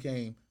 Then it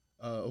became,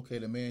 okay,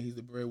 the man, he's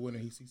the breadwinner.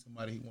 He sees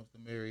somebody he wants to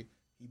marry.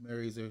 He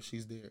marries her.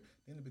 She's there.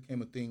 Then it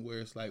became a thing where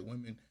it's like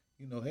women,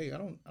 hey, I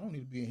don't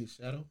need to be in his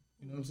shadow.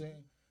 You know what I'm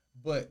saying?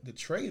 But the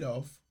trade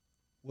off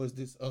was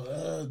this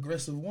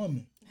aggressive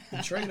woman.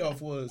 The trade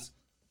off was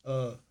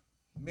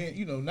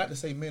men. Not to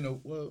say men are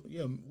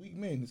weak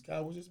men. It's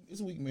cowards.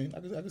 It's weak men.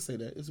 I can say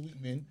that it's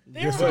weak men.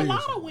 There are a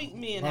lot of weak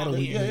men out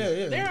here.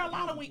 Yeah. There are a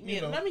lot of weak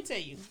men. Let me tell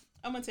you.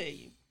 I'm gonna tell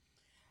you.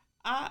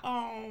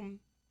 I'm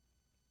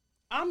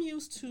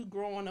used to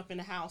growing up in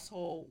a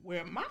household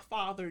where my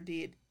father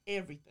did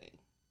everything.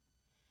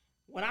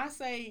 When I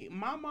say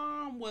my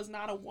mom was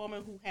not a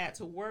woman who had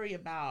to worry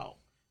about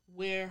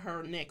where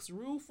her next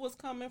roof was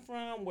coming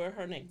from, where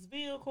her next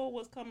vehicle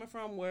was coming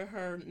from, where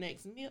her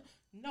next meal.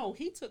 No,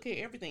 he took care of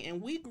everything.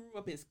 And we grew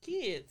up as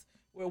kids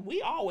where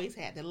we always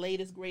had the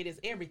latest, greatest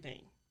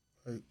everything.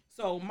 Right.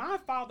 So my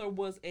father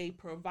was a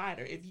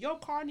provider. If your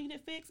car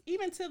needed fixed,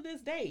 even to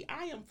this day,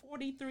 I am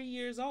 43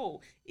 years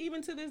old.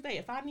 Even to this day,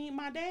 if I need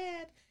my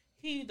dad,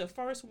 he's the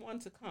first one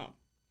to come.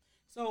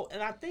 So,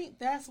 and I think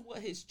that's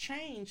what has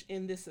changed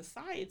in this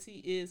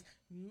society is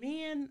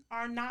men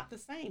are not the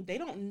same. They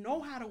don't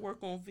know how to work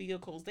on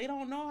vehicles. They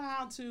don't know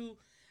how to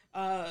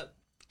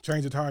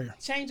change a tire.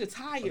 Change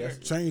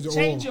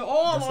your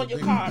oil on your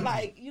car. One.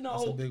 Like,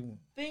 that's a big one.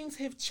 Things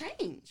have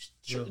changed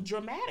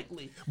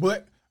dramatically.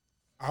 But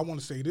I want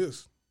to say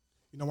this.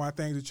 You know why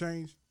things have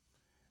changed?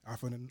 I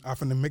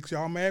finna mix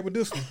y'all mad with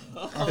this one.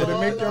 I finna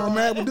make y'all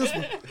mad with this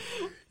one.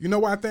 You know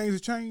why things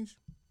have changed?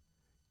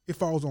 It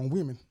falls on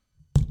women.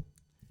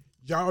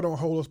 Y'all don't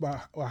hold us by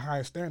a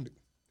higher standard.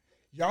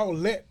 Y'all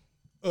let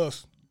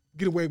us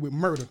get away with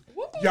murder.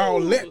 Woo!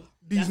 Y'all let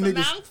these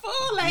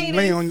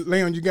niggas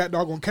lay on your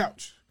goddamn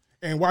couch.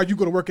 And while you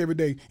go to work every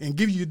day and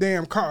give you your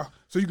damn car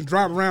so you can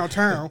drive around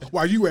town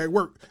while you at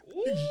work.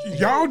 Ooh.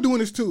 Y'all doing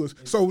this to us.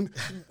 So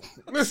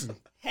listen.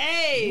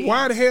 Hey.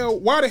 Why the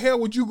hell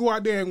would you go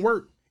out there and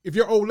work if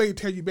your old lady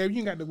tell you, baby, you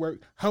ain't got to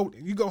work. Hold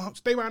it. You go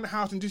stay around the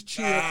house and just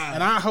chill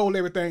and I hold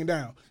everything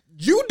down.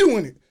 You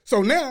doing it.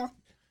 So now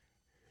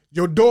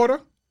your daughter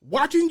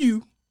watching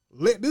you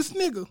let this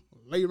nigga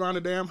lay around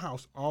the damn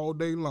house all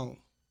day long.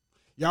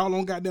 Y'all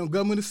don't got them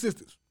government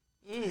assistance.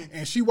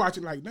 And she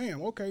watching like,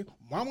 damn, okay,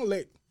 mama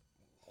let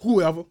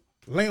whoever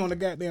lay on the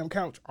goddamn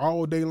couch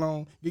all day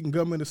long, getting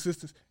government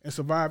assistance and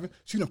surviving.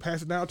 She done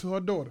pass it down to her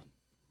daughter.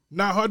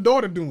 Now her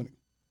daughter doing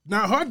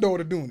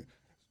it.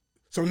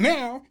 So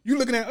now you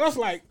looking at us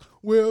like,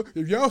 well,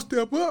 if y'all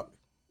step up,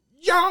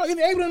 y'all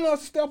enabling us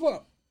to step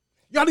up.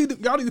 Y'all need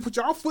to put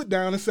y'all foot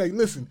down and say,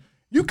 listen,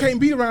 you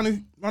can't be around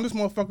this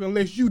motherfucker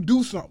unless you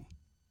do something.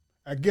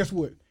 And guess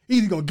what?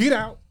 He's gonna get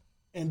out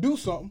and do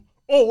something,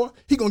 or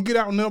he gonna get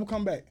out and never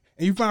come back.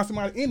 And you find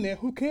somebody in there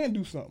who can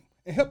do something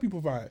and help you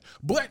provide.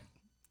 But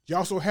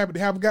y'all so happy to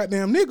have a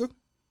goddamn nigga.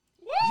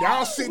 Woo!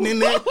 Y'all sitting in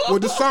there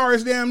with the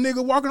sorriest damn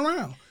nigga walking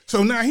around.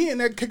 So now he in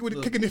there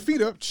kicking his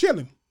feet up,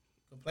 chilling.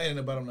 Complaining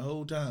about him the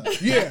whole time.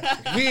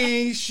 Yeah,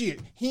 he ain't shit.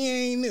 He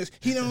ain't this.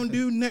 He don't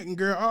do nothing,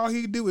 girl. All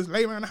he do is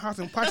lay around the house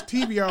and watch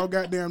TV all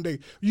goddamn day.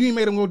 You ain't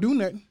made him go do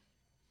nothing.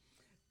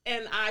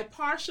 And I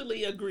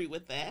partially agree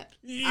with that.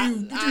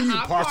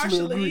 I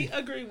partially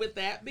agree with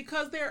that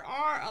because there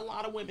are a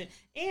lot of women.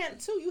 And,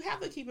 too, you have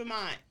to keep in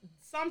mind,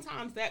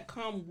 sometimes that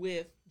come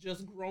with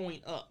just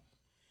growing up.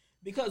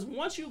 Because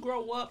once you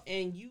grow up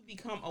and you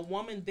become a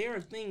woman, there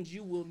are things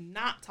you will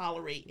not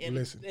tolerate.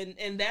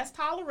 And that's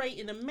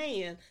tolerating a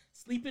man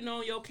sleeping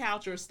on your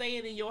couch or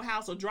staying in your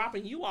house or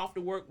dropping you off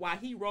to work while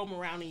he roam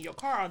around in your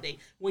car all day.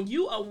 When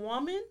you a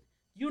woman,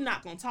 you're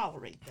not going to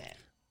tolerate that.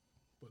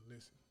 But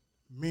listen,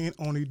 men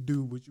only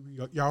do what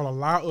y'all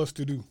allow us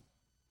to do.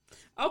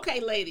 Okay,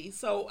 ladies.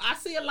 So I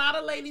see a lot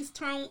of ladies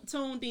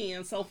tuned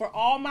in. So for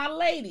all my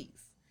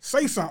ladies,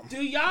 say something.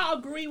 Do y'all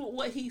agree with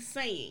what he's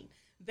saying?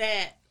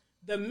 That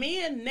the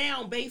men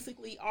now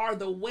basically are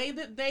the way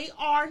that they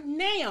are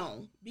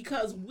now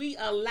because we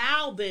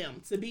allow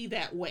them to be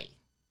that way.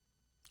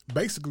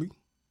 Basically.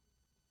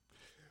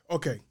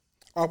 Okay.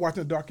 I was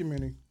watching a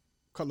documentary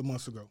a couple of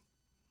months ago.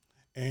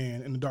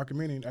 And in the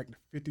documentary, like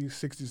the 50s,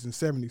 60s, and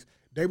 70s,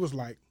 they was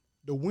like,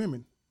 the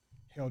women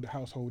held the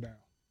household down.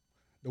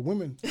 The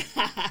women,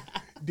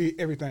 did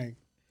everything.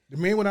 The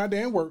men went out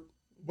there and worked,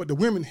 but the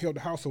women held the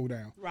household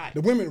down. Right.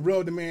 The women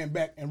rubbed the man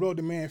back and rubbed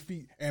the man's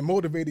feet and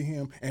motivated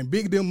him and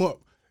bigged them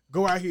up.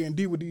 Go out here and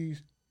deal with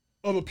these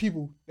other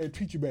people that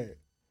treat you bad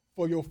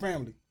for your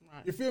family.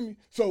 Right. You feel me?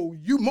 So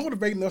you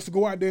motivating us to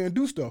go out there and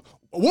do stuff.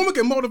 A woman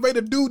can motivate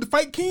a dude to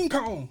fight King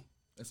Kong.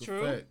 That's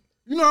True. a fact.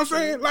 You know what I'm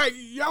saying? Like,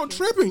 y'all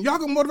tripping. Y'all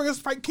can motivate us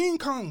to fight King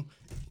Kong.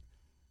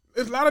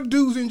 There's a lot of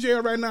dudes in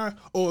jail right now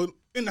or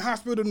in the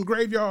hospital in the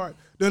graveyard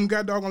done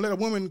got dog gonna let a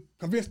woman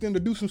convince them to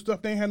do some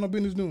stuff they ain't had no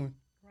business doing.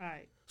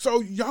 Right.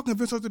 So y'all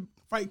convince us to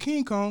fight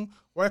King Kong,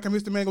 or I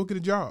convince the man go get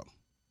a job,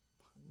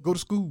 go to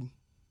school,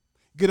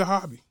 get a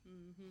hobby,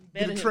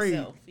 get Better a trade,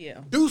 himself.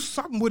 Yeah. do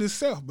something with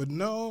himself. But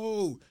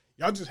no,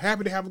 y'all just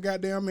happy to have a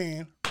goddamn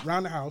man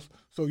around the house,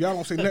 so y'all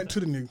don't say nothing to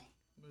the nigga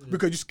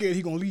because you're scared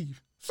he gonna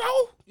leave. So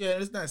Yeah,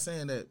 it's not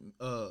saying that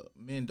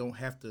men don't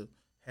have to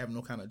have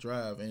no kind of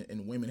drive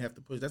and women have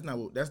to push. That's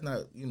not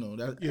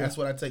that's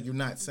what I take. You're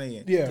not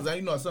saying. Yeah.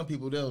 Because some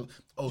people so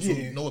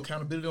Yeah. no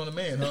accountability on the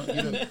man,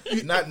 huh?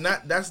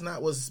 Not that's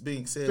not what's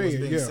being said. What's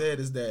being said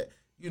is that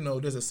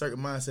there's a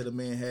certain mindset a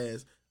man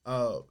has.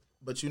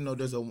 But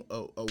there's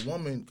a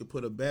woman could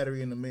put a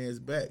battery in a man's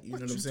back. You know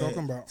what I'm saying?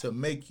 Talking about? To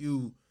make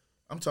you,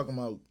 I'm talking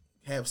about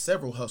have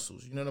several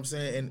hustles. You know what I'm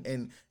saying?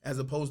 And as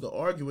opposed to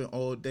arguing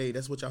all day,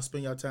 that's what y'all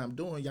spend your time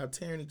doing. Y'all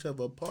tearing each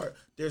other apart.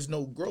 There's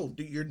no growth.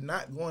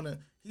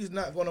 He's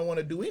not gonna want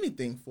to do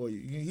anything for you.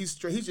 He's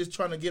just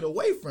trying to get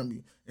away from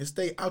you and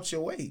stay out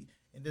your way.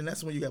 And then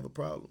that's when you have a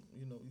problem.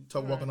 You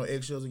talk walking on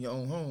eggshells in your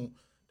own home.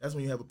 That's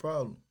when you have a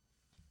problem.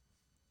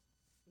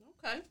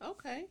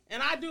 Okay.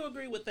 And I do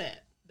agree with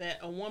that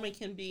a woman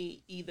can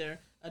be either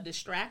a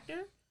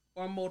distractor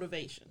or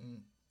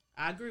motivation.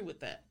 I agree with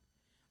that.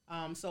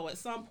 So at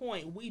some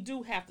point, we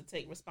do have to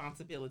take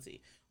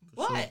responsibility.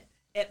 But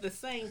at the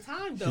same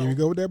time, though. Here we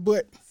go with that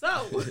butt. So,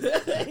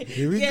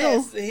 Here we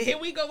yes, go. here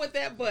we go with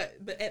that but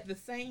at the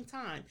same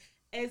time,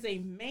 as a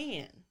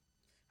man,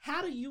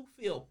 how do you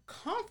feel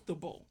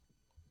comfortable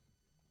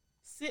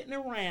sitting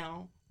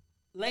around,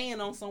 laying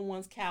on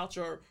someone's couch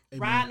or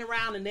riding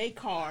around in their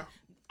car,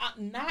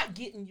 not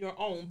getting your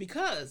own?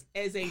 Because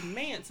as a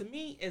man, to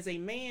me, as a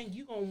man,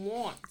 you're going to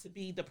want to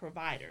be the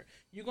provider.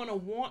 You're going to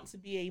want to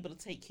be able to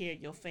take care of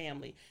your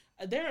family.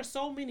 There are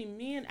so many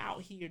men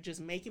out here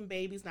just making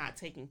babies, not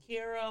taking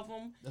care of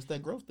them. That's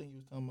that growth thing you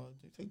was talking about.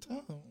 It take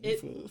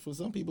time. For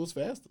some people, it's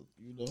faster,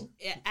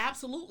 Yeah,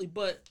 absolutely,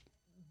 but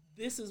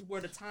this is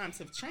where the times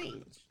have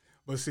changed.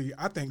 But see,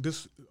 I think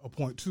this is a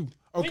point too.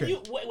 Okay.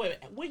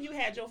 When you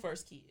had your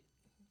first kid?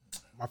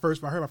 I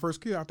heard my first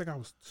kid, I think I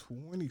was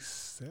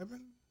 27.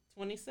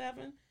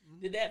 27?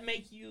 Did that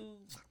make you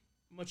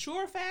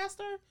mature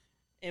faster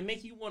and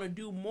make you want to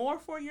do more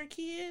for your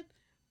kid,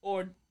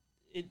 or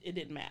it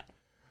didn't matter?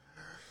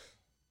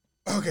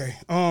 Okay.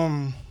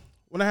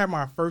 When I had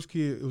my first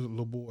kid, it was a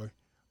little boy.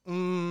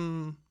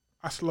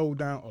 I slowed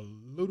down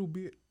a little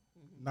bit,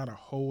 not a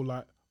whole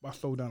lot, but I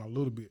slowed down a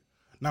little bit.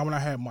 Now, when I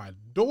had my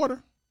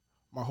daughter,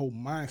 my whole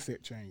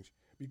mindset changed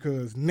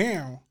because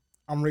now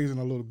I'm raising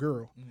a little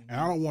girl, and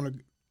I don't want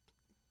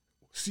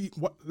to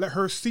let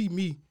her see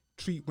me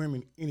treat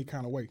women any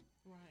kind of way.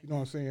 Right. You know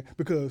what I'm saying?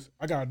 Because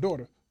I got a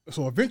daughter,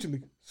 so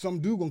eventually some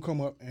dude gonna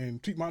come up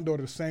and treat my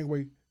daughter the same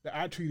way that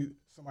I treated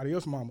somebody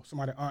else's mama,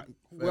 somebody aunt,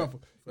 whoever.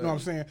 You know what I'm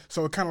saying?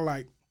 So it kind of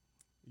like,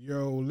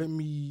 let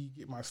me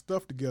get my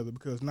stuff together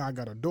because now I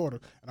got a daughter,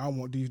 and I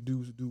want these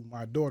dudes to do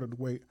my daughter the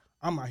way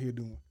I'm out here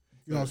doing.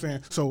 You know what I'm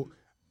saying? So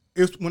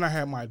it's when I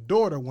had my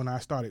daughter when I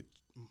started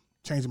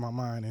changing my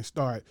mind and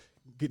start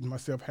getting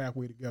myself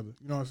halfway together.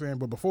 You know what I'm saying?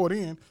 But before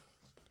then,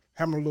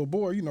 having a little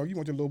boy, you want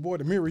your little boy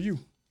to mirror you.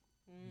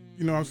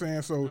 You know what I'm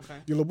saying? So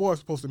your little boy is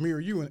supposed to mirror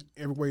you in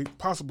every way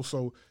possible.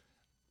 So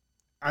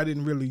I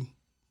didn't really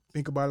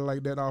think about it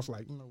like that. I was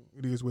like,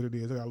 it is what it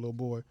is. I got a little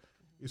boy.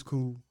 It's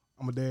cool.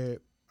 I'm a dad.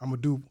 I'm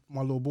going to do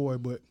my little boy,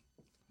 but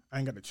I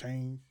ain't got to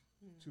change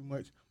too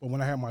much. But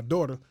when I had my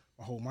daughter,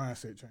 my whole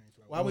mindset changed.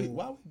 Like, why we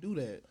do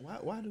that?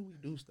 Why do we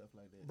do stuff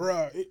like that?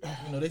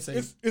 Bruh, they say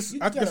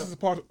I think this is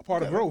part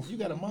of growth. You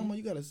got a mama,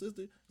 you got a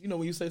sister.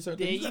 When you say certain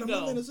there things, you got go. a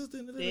mama and a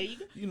sister. There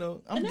you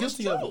go. I'm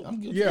guilty of it.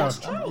 I'm guilty. Yeah, That's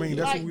true. I mean,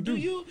 that's what we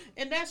do.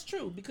 And that's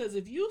true because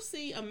if you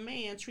see a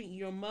man treating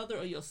your mother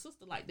or your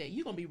sister like that,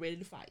 you're gonna be ready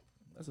to fight.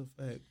 That's a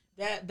fact.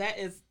 That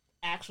is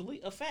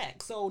actually a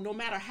fact. So no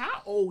matter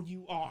how old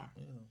you are,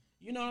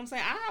 you know what I'm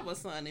saying. I have a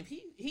son. If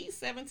he's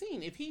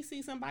 17, if he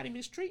sees somebody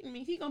mistreating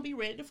me, he gonna be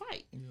ready to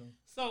fight. Yeah.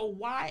 So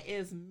why,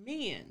 as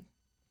men,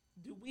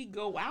 do we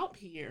go out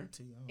here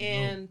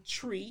and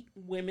treat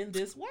women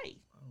this way?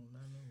 I don't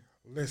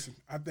know. Listen,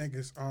 I think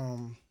it's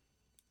oh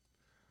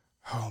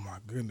my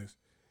goodness.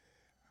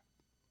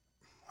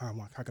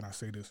 How can I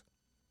say this?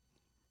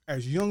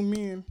 As young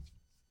men,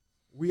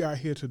 we are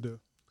here to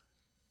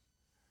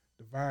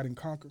divide and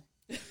conquer.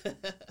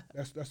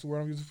 That's the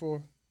word I'm using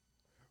for.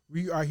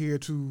 We are here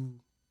to.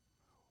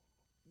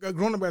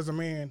 Growing up as a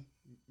man,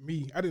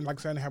 I didn't like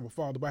saying I have a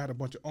father, but I had a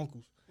bunch of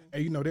uncles,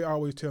 and they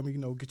always tell me,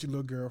 get your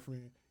little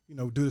girlfriend,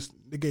 do this.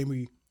 They gave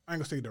me, I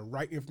ain't gonna say the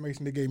right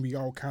information. They gave me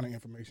all kind of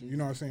information. You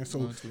know what I'm saying?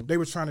 So they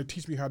were trying to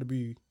teach me how to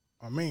be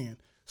a man.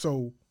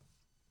 So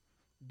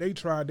they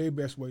tried their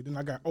best way. Then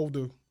I got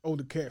older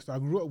cats I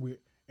grew up with,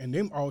 and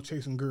them all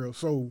chasing girls.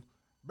 So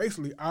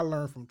basically, I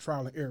learned from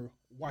trial and error,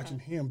 watching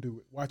him do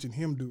it, watching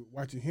him do it,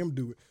 watching him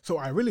do it. So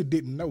I really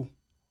didn't know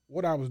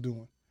what I was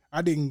doing.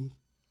 I didn't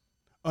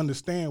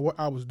understand what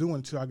I was doing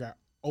until I got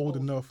old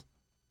enough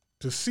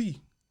to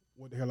see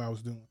what the hell I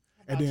was doing.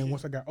 And then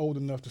once I got old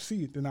enough to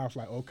see it, then I was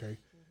like, okay,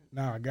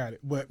 now I got it.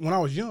 But when I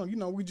was young, you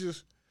know,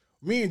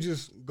 men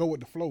just go with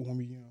the flow when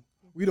we young.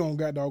 We don't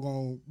got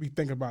doggone be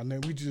thinking about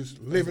nothing. We just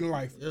living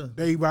life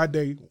day by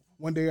day,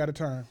 one day at a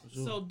time.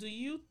 So do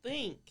you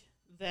think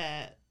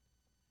that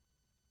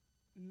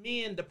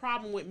the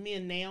problem with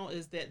men now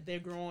is that they're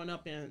growing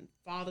up in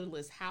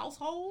fatherless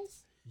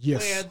households?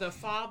 Yes. Where the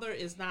father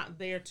is not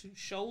there to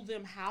show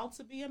them how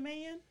to be a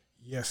man?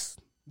 Yes.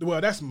 Well,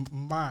 that's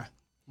my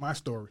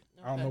story.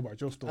 Okay. I don't know about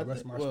your story.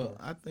 That's my story.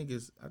 I think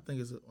it's. I'm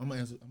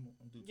gonna answer. I'm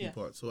gonna do two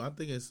parts. So I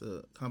think it's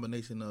a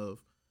combination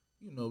of,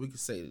 you know, we could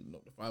say, you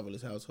know, the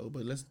fatherless household,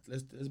 but let's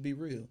be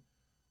real.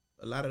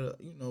 A lot of,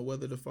 you know,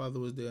 whether the father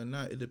was there or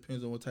not, it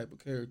depends on what type of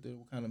character,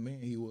 what kind of man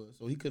he was.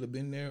 So he could have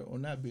been there or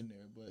not been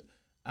there. But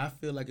I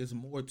feel like it's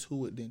more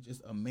to it than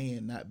just a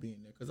man not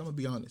being there. Because I'm gonna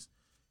be honest,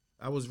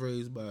 I was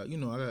raised by, you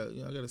know,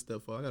 I got a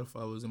stepfather, I got a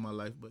father who was in my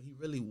life, but he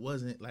really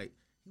wasn't like,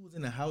 he was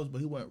in the house,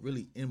 but he wasn't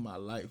really in my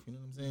life. You know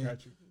what I'm saying?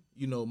 Got you.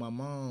 You know, my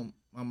mom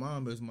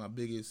is my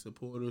biggest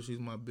supporter. She's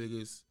my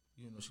biggest,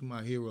 you know, she's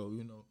my hero.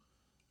 You know,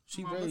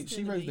 she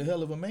raised the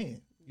hell of a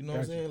man. You know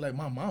what I'm saying? Like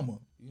my mama,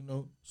 you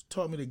know, she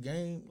taught me the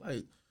game.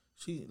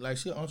 She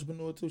an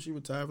entrepreneur too. She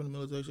retired from the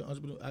military. She an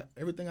entrepreneur.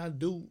 Everything I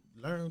do,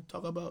 learn,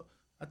 talk about.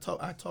 I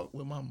talk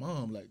with my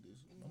mom like this.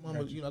 My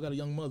mama, you know, I got a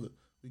young mother.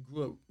 We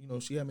grew up. You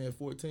know, she had me at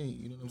 14.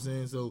 You know what I'm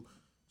saying? So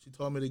she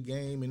taught me the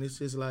game, and it's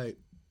just like,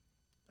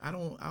 I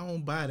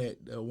don't buy that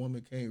a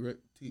woman can't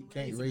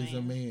raise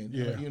a man.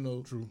 Yeah, you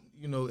know, true.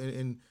 You know,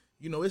 and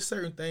you know, it's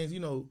certain things.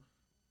 You know,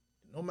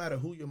 no matter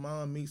who your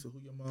mom meets or who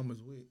your mom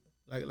is with,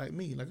 like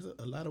me, like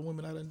a lot of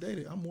women I done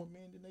dated, I'm more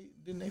man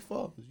than they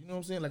fathers. You know what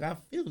I'm saying? Like I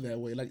feel that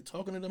way. Like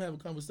talking to them, having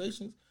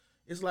conversations.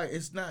 It's like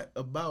it's not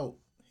about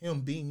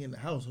him being in the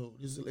household.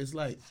 It's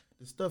like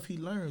the stuff he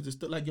learns. It's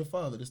stuff like your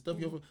father. The stuff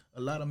a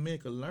lot of men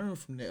can learn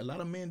from that. A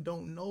lot of men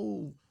don't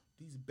know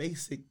these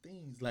basic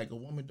things, like a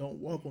woman don't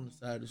walk on the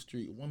side of the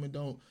street. A woman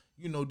don't,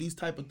 you know, these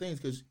type of things,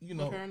 because, you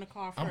know, Put her in the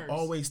car I'm first.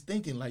 always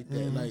thinking like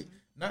that. Like,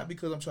 not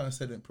because I'm trying to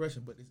set an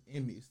impression, but it's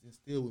in me. It's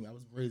instilled with me. I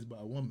was raised by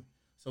a woman.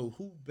 So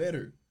who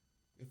better,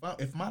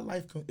 if my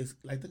life is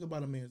like, think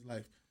about a man's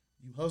life.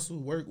 You hustle,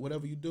 work,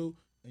 whatever you do,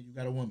 and you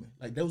got a woman.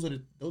 Like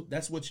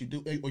that's what you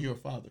do, or you're a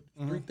father.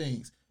 3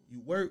 things. You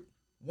work,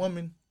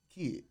 woman,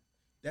 kid.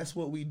 That's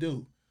what we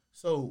do.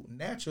 So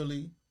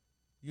naturally,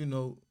 you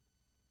know,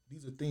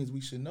 these are things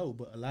we should know,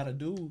 but a lot of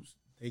dudes,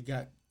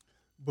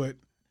 But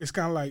it's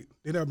kind of like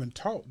they never been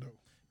taught, though.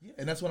 Yeah,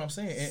 and that's what I'm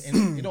saying.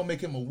 And it don't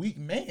make him a weak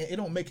man. It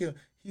don't make him,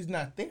 he's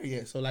not there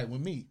yet. So, like,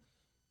 with me,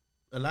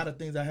 a lot of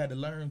things I had to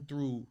learn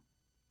through,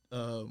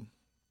 through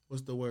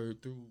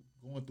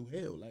going through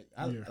hell.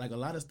 Like a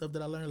lot of stuff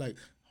that I learned, like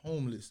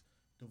homeless,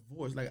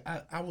 divorce. Like,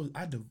 I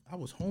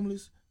was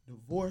homeless,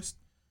 divorced,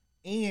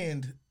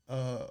 and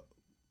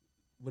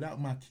without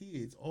my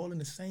kids, all in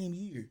the same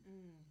year.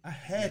 I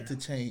had to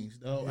change,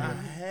 though. Yeah. I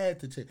had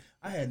to change.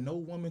 I had no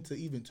woman to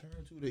even turn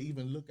to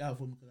even look out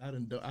for me, because I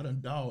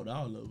done dogged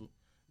all of them.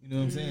 You know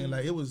what I'm saying?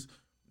 Like, it was,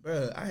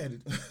 bruh, I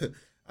had to,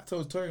 I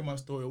told Terry my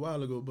story a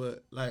while ago,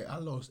 but, like, I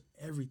lost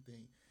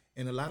everything.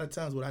 And a lot of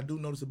times, what I do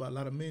notice about a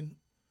lot of men,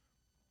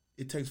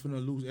 it takes for them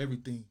to lose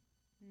everything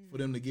for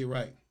them to get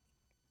right.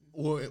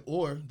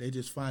 Or they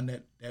just find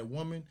that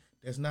woman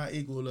that's not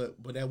equal,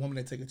 but that woman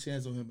that take a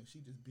chance on him, and she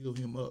just build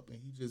him up,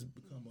 and he just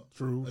become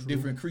a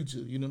different creature.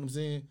 You know what I'm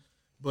saying?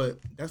 But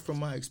that's from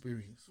my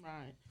experience.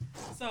 Right.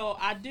 So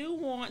I do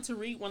want to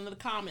read one of the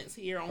comments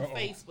here on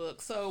Facebook.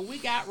 So we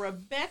got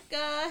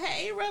Rebecca.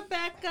 Hey,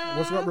 Rebecca.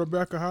 What's up,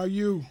 Rebecca? How are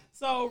you?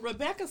 So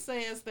Rebecca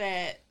says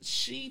that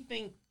she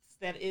thinks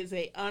that is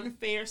an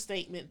unfair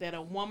statement that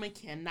a woman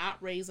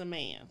cannot raise a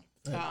man.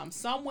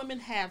 Some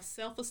women have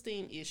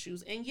self-esteem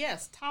issues and,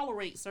 yes,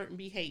 tolerate certain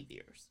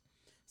behaviors.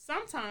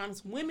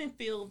 Sometimes women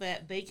feel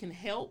that they can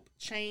help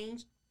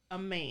change a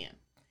man.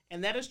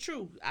 And that is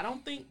true. I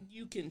don't think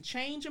you can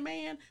change a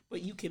man,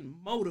 but you can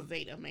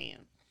motivate a man.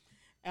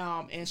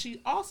 And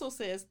she also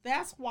says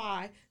that's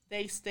why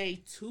they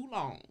stay too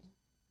long.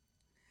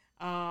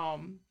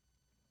 And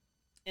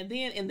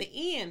then in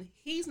the end,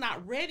 he's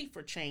not ready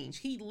for change.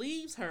 He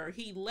leaves her.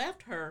 He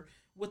left her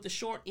with the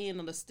short end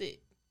of the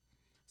stick.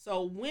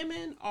 So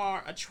women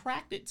are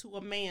attracted to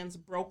a man's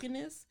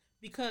brokenness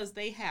because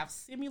they have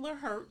similar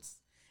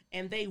hurts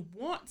and they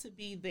want to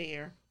be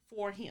there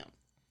for him.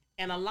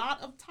 And a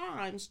lot of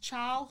times,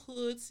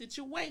 childhood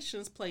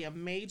situations play a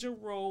major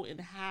role in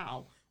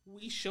how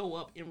we show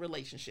up in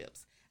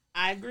relationships.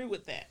 I agree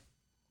with that.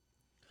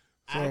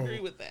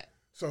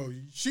 So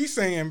she's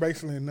saying,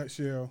 basically, in a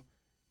nutshell,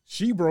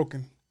 she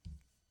broken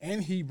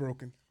and he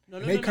broken. No,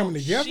 coming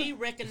together? She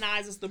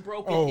recognizes the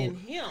broken in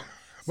him.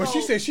 But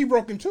she So- said she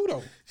broken too,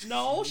 though.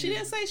 No, she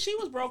didn't say she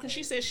was broken.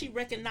 She said she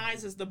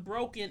recognizes the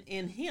broken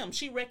in him.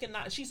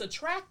 She's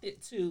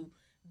attracted to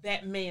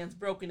that man's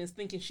brokenness,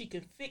 thinking she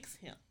can fix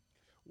him.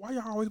 Why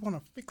y'all always want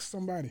to fix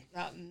somebody?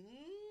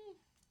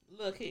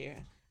 Look here.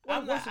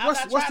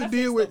 What's the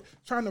deal with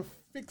trying to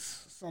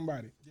fix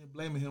somebody? Just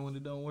blaming him when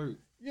it don't work.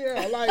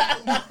 Yeah, like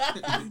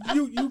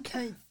you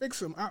can't fix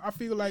them. I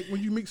feel like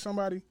when you meet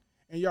somebody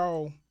and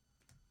y'all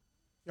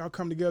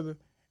come together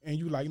and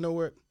you like, you know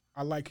what?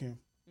 I like him.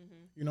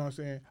 You know what I'm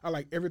saying? I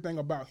like everything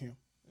about him.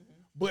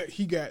 But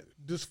he got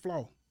this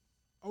flaw.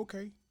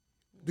 Okay.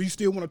 Do you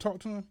still want to talk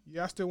to him?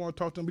 Yeah, I still want to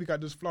talk to him, but he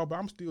got this flaw, but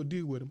I'm still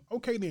deal with him.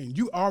 Okay, then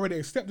you already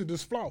accepted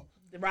this flaw.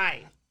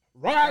 Right.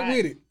 Ride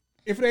with it.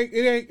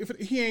 If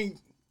he ain't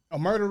a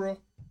murderer,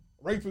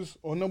 rapist,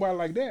 or nobody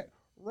like that,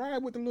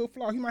 ride with the little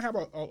flaw. He might have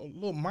a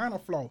little minor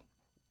flaw.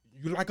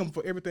 You like him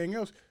for everything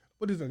else.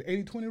 What is it,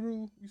 80-20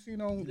 rule? You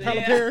seen on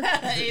Tyler Perry?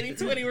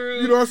 80-20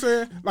 rule. You know what I'm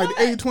saying? Like the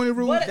 80-20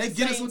 rule. But- They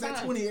get us Same with that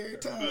time. 20 every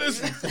time.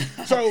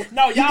 Listen, so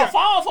No, he y'all got-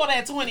 fall for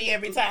that 20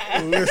 every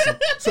time. Listen,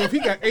 so if he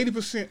got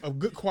 80% of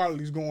good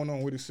qualities going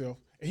on with himself,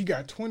 and he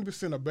got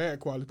 20% of bad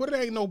qualities, but it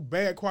ain't no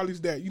bad qualities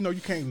that you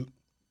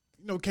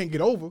can't get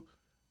over.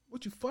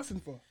 What you fussing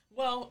for?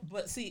 Well,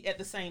 but see, at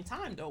the same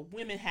time, though,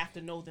 women have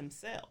to know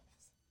themselves.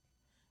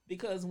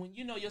 Because when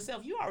you know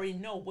yourself, you already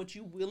know what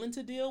you're willing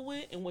to deal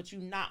with and what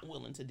you're not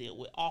willing to deal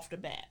with off the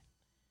bat.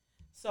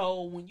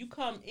 So when you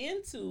come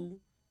into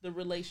the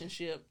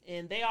relationship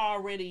and they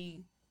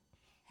already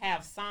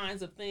have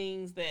signs of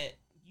things that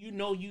you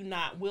know you're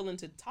not willing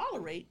to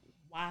tolerate,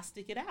 why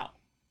stick it out?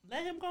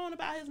 Let him go on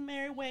about his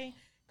merry way.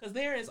 Because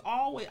there is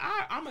always,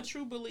 I'm a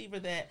true believer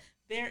that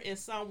there is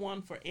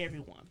someone for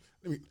everyone.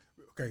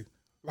 Okay,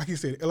 like you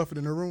said, elephant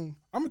in the room.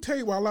 I'm gonna tell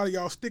you why a lot of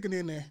y'all sticking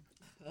in there.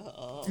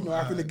 You know,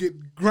 I'm finna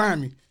get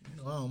grimy.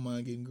 You know, I don't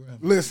mind getting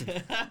grabbed. Listen,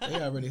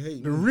 They already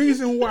hate the me.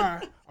 reason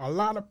why a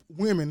lot of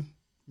women,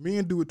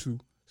 men do it too,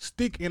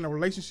 stick in a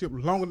relationship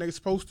longer than they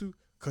supposed to,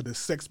 cause the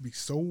sex be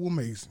so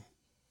amazing.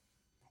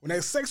 When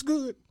that sex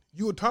good,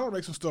 you will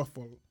tolerate some stuff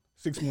for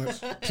 6 months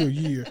to a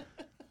year,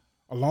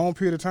 a long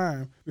period of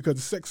time, because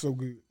the sex so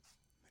good.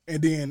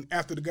 And then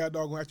after the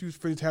goddamn, after you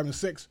finish having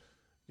sex,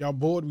 y'all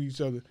bored with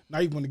each other. Now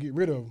you want to get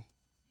rid of them.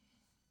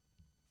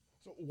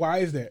 So why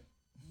is that?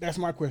 That's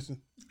my question.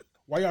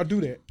 Why y'all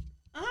do that?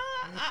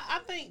 I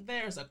think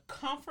there's a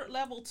comfort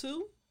level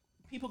too.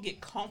 People get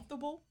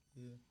comfortable.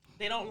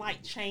 They don't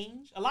like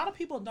change. A lot of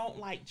people don't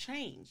like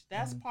change.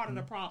 That's part of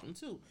the problem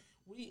too.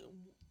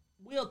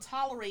 We'll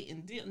tolerate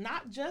and deal,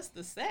 not just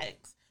the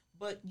sex,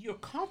 but you're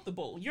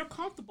comfortable. You're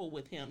comfortable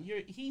with him.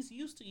 He's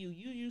used to you.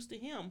 You're used to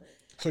him.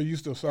 So you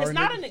still sorry? It's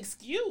not nigga? an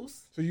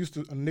excuse. So you used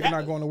to a nigga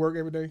not going to work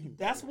every day,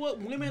 That's what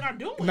women are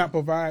doing. not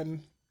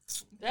providing.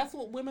 That's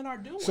what women are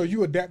doing. So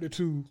you adapted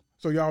to.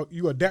 So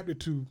you adapted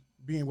to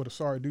being with a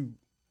sorry dude,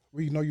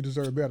 where you know you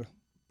deserve better.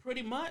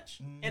 Pretty much.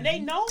 And they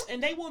know,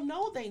 and they will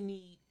know they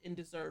need and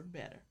deserve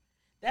better.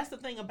 That's the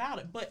thing about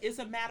it. But it's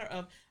a matter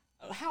of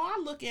how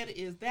I look at it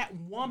is that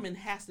woman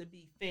has to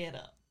be fed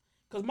up.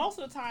 Because most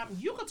of the time,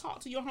 you can talk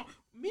to your home.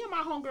 Me and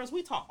my homegirls,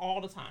 we talk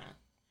all the time.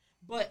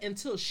 But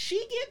until she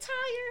get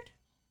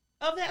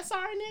tired of that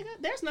sorry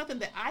nigga, there's nothing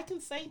that I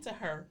can say to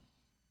her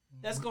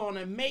that's going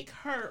to make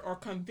her or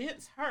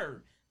convince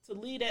her to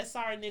leave that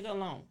sorry nigga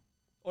alone.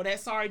 Or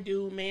that sorry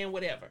dude, man,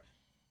 whatever.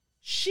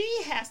 She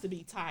has to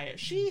be tired.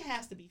 She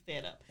has to be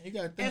fed up. You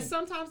gotta think. And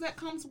sometimes that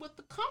comes with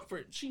the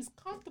comfort. She's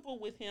comfortable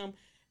with him,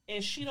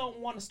 and she don't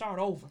want to start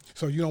over.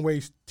 So you don't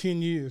waste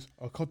 10 years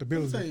of I'll tell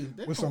comfortability you,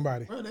 they with don't-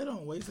 somebody. Bro, they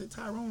don't waste it.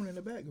 Tyrone in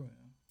the background.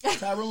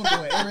 Tyrone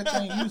doing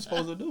everything you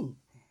supposed to do.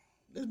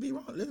 Let's be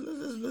wrong.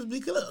 Let's be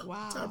clear.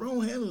 Wow.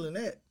 Tyrone handling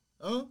that.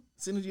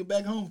 Sending you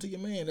back home to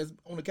your man that's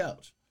on the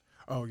couch.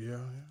 Oh yeah,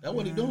 That's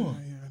what he doing.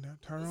 Yeah,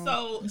 that Tyrone.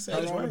 So, He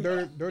said it's Tyrone,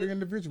 right. dirty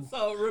individual.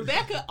 so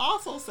Rebecca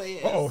also says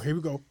Oh, here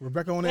we go.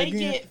 Rebecca on that they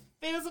again. get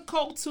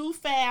physical too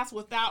fast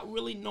without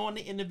really knowing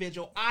the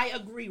individual. I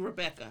agree,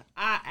 Rebecca.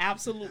 I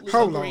absolutely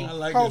Hold agree. on. I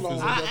like Hold that on.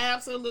 physical. I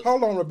absolutely.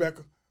 Hold on,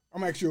 Rebecca. I'm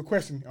gonna ask you a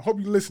question. I hope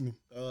you're listening.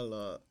 Oh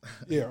Lord.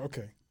 Yeah,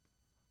 okay.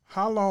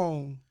 How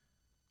long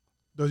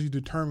does you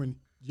determine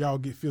y'all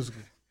get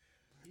physical?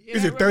 Yeah,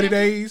 Is it 30 Rebecca?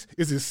 days?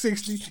 Is it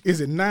 60?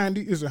 Is it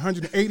 90? Is it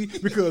 180?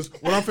 Because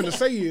what I'm finna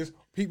say is,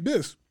 peep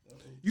this.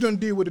 You done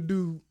deal with a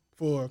dude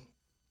for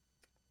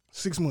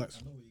 6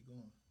 months.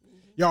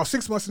 Y'all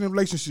 6 months in a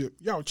relationship.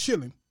 Y'all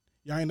chilling.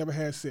 Y'all ain't never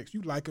had sex.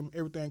 You like him.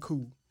 Everything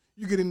cool.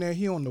 You get in there.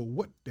 He don't know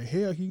what the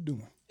hell he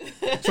doing.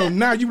 So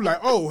now you like,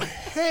 oh,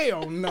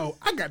 hell no.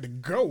 I got to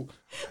go.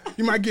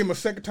 You might give him a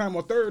second time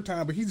or third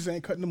time, but he just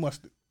ain't cutting the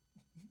mustard.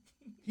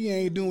 He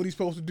ain't doing what he's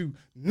supposed to do.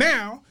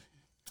 Now,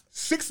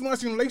 6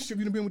 months in a relationship,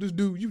 you done been with this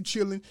dude. You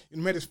chilling. You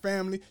done met his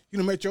family. You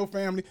done met your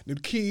family, the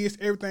kids,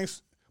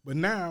 everything's. But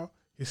now,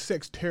 his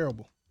sex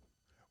terrible.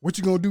 What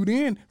you gonna do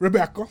then,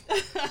 Rebecca?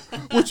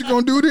 What you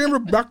gonna do then,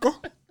 Rebecca?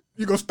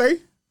 You gonna stay?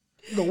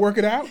 You gonna work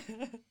it out?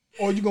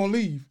 Or you gonna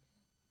leave?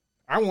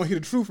 I want to hear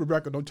the truth,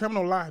 Rebecca. Don't tell me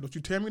no lie. Don't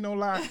you tell me no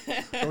lie.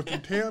 Don't you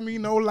tell me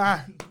no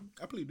lie.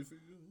 I plead the fifth.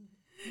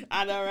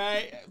 I know,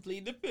 right?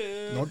 Plead the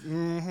fifth.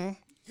 Don't,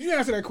 You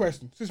answer that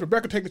question. Since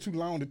Rebecca taking too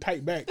long to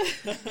type back,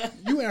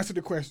 you answer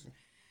the question.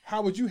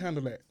 How would you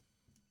handle that?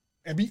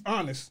 And be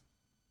honest.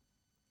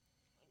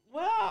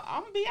 Well,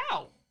 I'm gonna be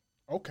out.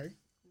 Okay.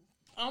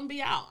 I'm gonna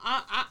be out.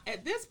 I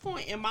at this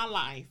point in my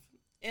life,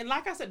 and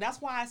like I said, that's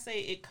why I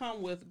say it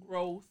come with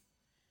growth.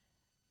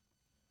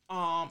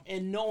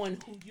 And knowing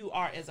who you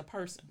are as a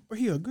person. But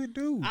he a good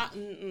dude.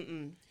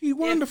 Mm-mm. He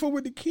wonderful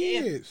with the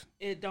kids.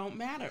 It don't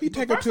matter. He But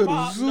take her first to of the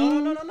all,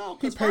 zoo. No.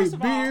 He 'Cause pay first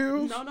of all,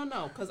 bills.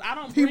 No. Because I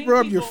don't. He Bring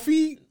rub people, your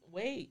feet.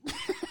 Wait.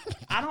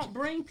 I don't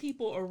bring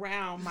people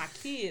around my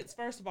kids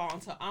first of all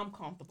until I'm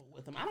comfortable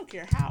with them. I don't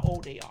care how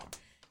old they are.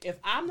 If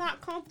I'm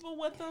not comfortable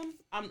with them,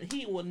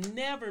 he will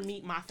never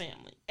meet my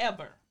family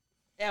ever.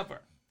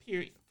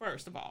 Period.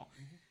 First of all.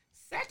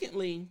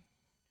 Secondly,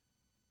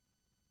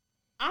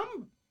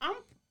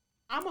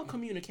 I'm a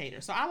communicator,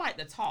 so I like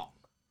to talk.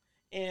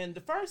 And the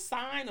first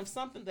sign of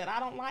something that I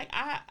don't like,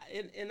 I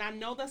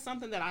know that's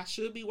something that I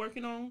should be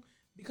working on,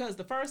 because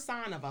the first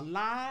sign of a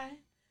lie,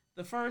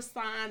 the first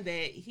sign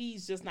that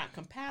he's just not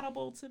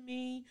compatible to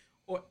me,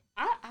 or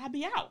I'll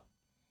be out.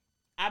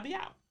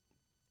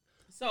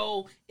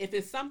 So if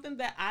it's something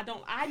that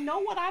I know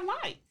what I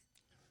like.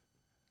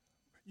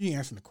 You ain't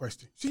answering the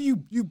question. See,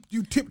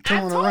 you tiptoeing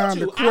I told around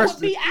you, the question. I would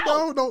be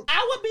out. No.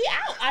 I would be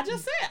out. I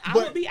just said I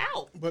would be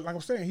out. But like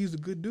I'm saying, he's a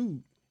good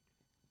dude.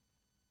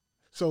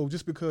 So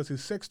just because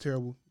his sex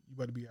terrible, you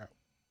better be out.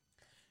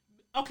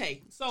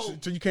 Okay, so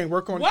you can't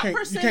work on what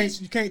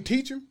it. You can't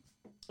teach him.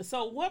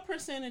 So what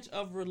percentage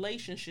of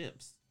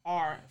relationships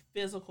are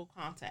physical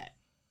contact?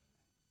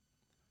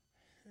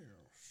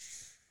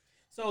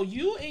 So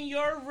you in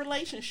your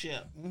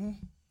relationship,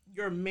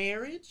 your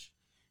marriage,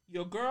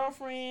 your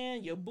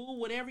girlfriend, your boo,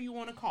 whatever you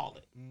want to call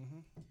it,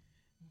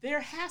 there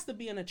has to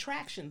be an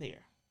attraction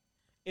there.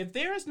 If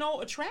there is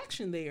no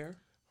attraction there,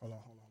 hold on.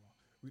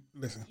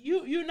 Listen,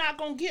 you're not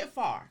gonna get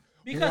far,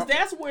 because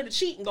that's where the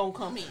cheating gonna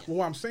come in. Well,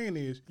 what I'm saying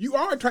is, you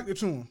are attracted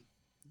to him.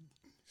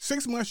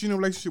 6 months you're in a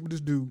relationship with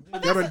this dude.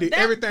 But Y'all done did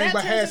everything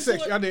but had sex.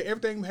 into Y'all did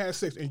everything but had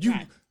sex, and you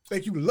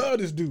think you love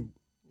this dude,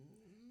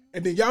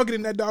 and then y'all get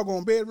in that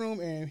doggone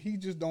bedroom, and he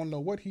just don't know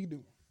what he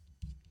do.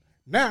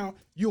 Now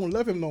you don't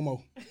love him no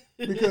more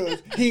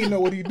because he ain't know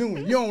what he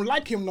doing. You don't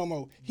like him no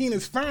more. He ain't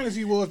as fine as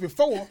he was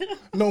before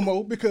no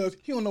more because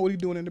he don't know what he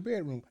doing in the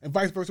bedroom, and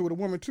vice versa with a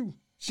woman too.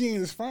 She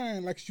ain't as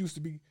fine like she used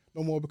to be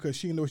no more because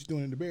she ain't know what she's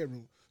doing in the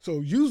bedroom.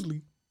 So you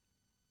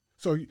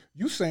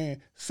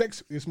saying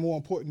sex is more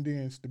important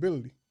than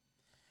stability?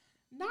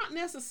 Not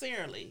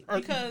necessarily,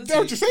 because that's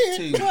what you're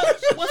saying.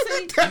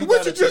 That's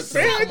what you just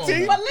said,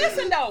 T. But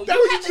listen though, That's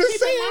what you just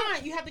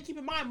said. You have to keep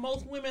in mind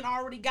most women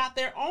already got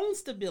their own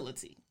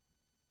stability.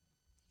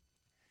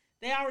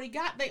 They already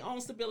got their own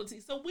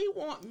stability. So we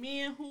want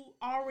men who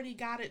already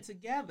got it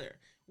together.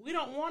 We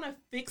don't want a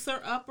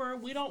fixer-upper.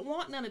 We don't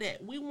want none of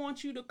that. We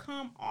want you to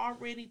come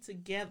already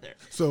together.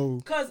 So,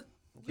 because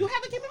you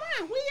have to keep in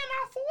mind, we in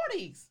our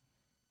 40s.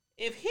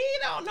 If he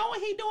don't know what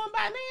he doing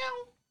by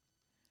now,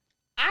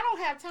 I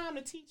don't have time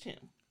to teach him.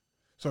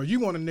 So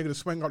you want a nigga to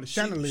swing out the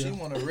chandelier. She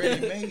want a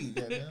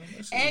ready-made.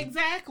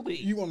 Exactly.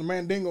 You want a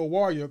Mandingo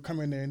warrior come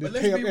in there and just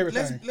pay up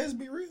everything. Let's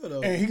be real,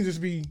 though. And he can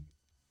just be...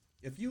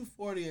 If you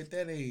 40 at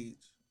that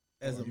age,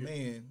 as a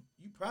man,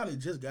 you probably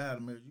just got out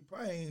of marriage. You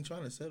probably ain't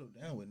trying to settle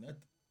down with nothing.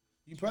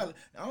 You probably...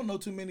 I don't know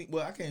too many...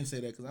 Well, I can't say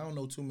that because I don't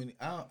know too many...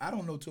 I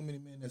don't know too many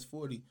men that's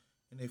 40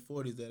 in their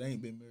 40s that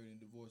ain't been married and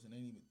divorced and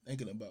ain't even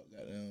thinking about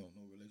goddamn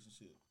no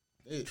relationship.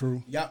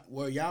 True.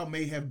 Y'all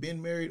may have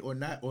been married or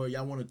not, or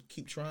y'all want to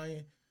keep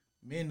trying.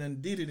 Men done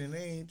did it and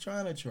they ain't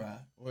trying to try.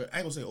 Or I ain't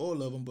gonna say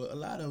all of them, but a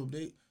lot of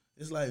them,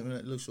 it's like,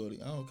 man, look,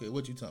 shorty, I don't care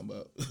what you talking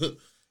about.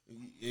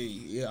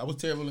 yeah, I was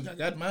terrible. I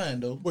got mine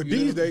though. But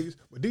these days,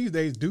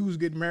 dudes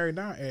get married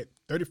now at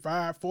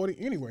 35, 40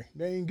 anyway.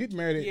 They ain't getting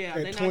married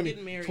at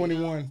 20,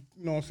 21.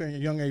 You know what I'm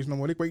saying? Young age no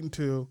more. They wait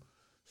until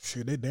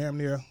they damn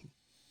near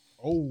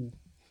old.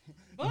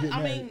 But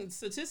I mean,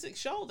 statistics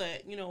show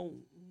that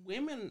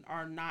women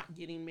are not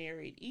getting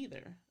married either,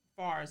 as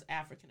far as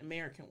African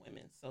American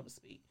women, so to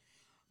speak.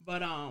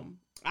 But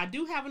I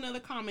do have another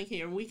comment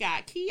here. We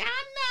got Kiana.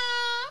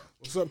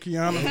 What's up,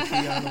 Kiana?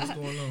 Kiana, what's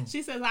going on?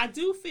 She says, I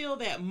do feel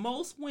that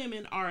most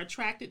women are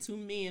attracted to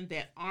men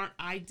that aren't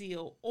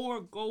ideal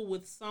or go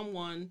with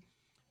someone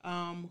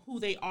who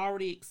they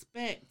already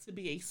expect to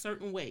be a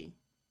certain way.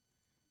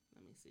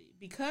 Let me see.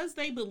 Because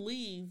they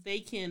believe they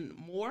can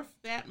morph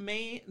that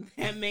man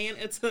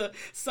into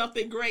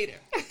something greater.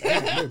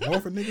 Damn, they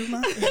morphing niggas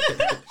now?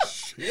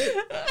 Shit.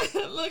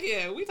 Look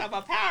here, we talk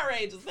about Power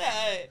Rangers.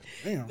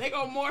 Damn. They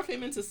gonna morph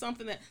him into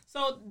something that.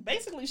 So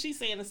basically, she's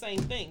saying the same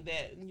thing,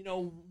 that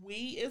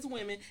we as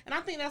women, and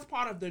I think that's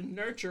part of the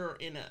nurturer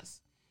in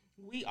us.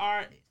 We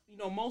are,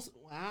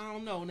 I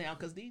don't know now,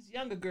 because these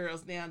younger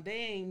girls now, they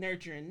ain't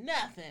nurturing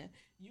nothing.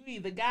 You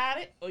either got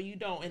it or you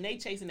don't, and they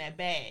chasing that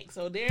bag.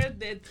 So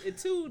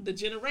the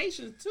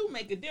generations too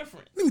make a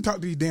difference. Let me talk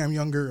to these damn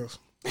young girls.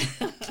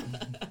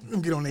 Let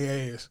me get on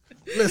their ass.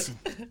 Listen.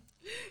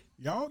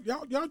 Y'all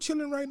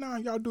chilling right now.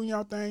 Y'all doing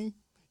y'all thing.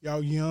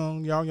 y'all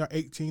young, y'all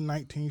 18,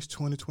 19,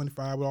 20,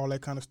 25, with all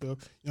that kind of stuff.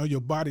 You know,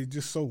 your body is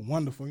just so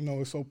wonderful. You know,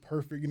 it's so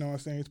perfect. You know what I'm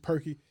saying? It's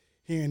perky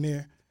here and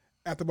there.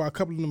 After about a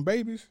couple of them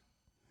babies,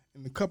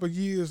 in a couple of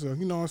years of,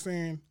 you know what I'm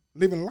saying,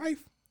 living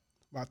life,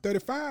 about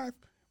 35,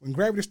 when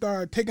gravity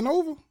started taking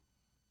over,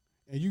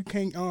 and you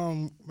can't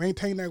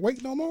maintain that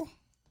weight no more,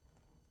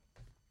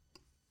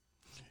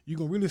 you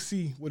can really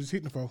see what it's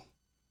hitting for.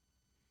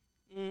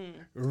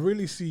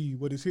 Really see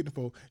what it's hitting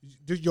for.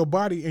 Just your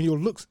body and your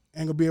looks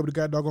ain't gonna be able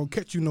to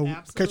catch you no dude.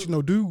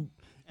 Absolutely.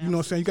 You know what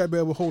I'm saying? You gotta be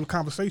able to hold a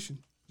conversation.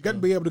 You got to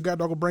be able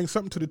to bring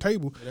something to the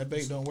table. That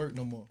bait don't work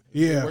no more.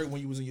 Yeah. It worked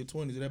when you was in your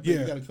 20s. That bait,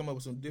 you got to come up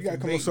with some different. You got to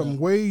come up with bait something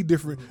now. way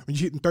different. When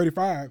you're hitting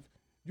 35,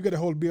 you got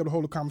to be able to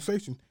hold a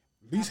conversation.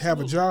 At least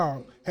have a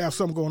job, have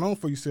something going on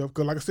for yourself.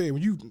 Because like I said,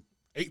 when you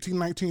 18,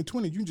 19,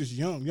 20, you just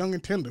young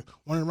and tender,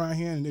 running around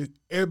here, and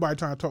everybody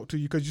trying to talk to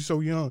you because you're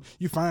so young.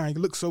 You fine.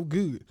 You look so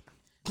good.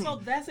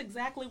 So that's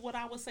exactly what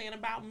I was saying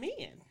about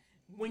men.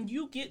 When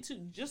you get to,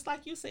 just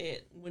like you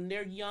said, when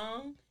they're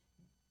young,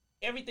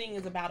 everything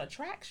is about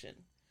attraction.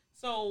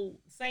 So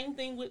same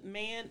thing with the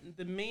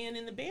man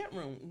in the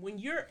bedroom. When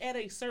you're at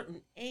a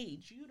certain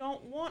age, you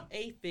don't want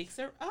a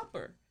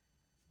fixer-upper.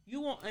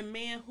 You want a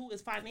man who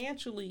is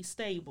financially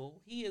stable.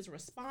 He is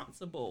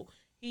responsible.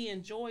 He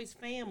enjoys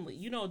family.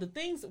 You know, the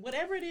things,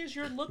 whatever it is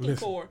you're looking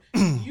for,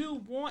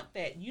 you want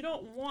that. You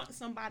don't want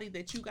somebody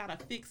that you got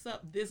to fix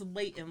up this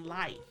late in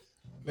life.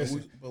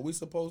 But we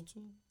supposed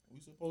to? We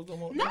supposed to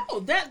want No,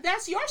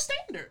 that's your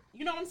standard.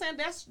 You know what I'm saying?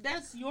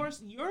 That's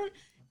yours.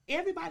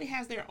 Everybody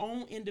has their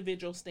own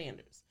individual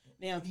standards.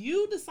 Now, if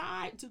you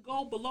decide to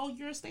go below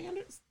your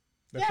standards,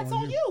 that's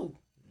on you.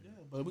 Yeah,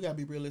 but we gotta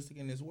be realistic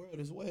in this world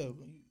as well.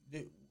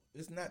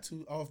 It's not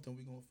too often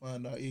we're gonna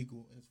find our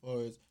equal as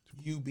far as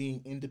you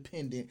being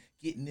independent,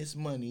 getting this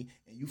money,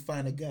 and you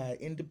find a guy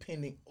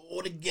independent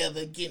all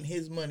together getting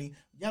his money.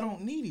 Y'all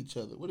don't need each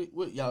other.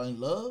 What y'all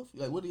in love?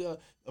 Like what do y'all?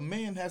 A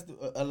man has to.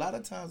 A lot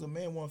of times, a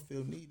man won't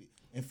feel needed.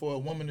 And for a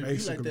woman to be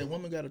like that,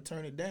 woman got to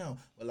turn it down.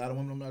 But a lot of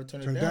women don't know how to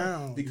turn it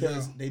down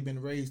because they've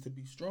been raised to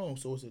be strong.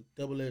 So it's a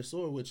double-edged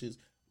sword, which is,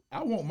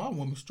 I want my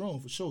woman strong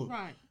for sure.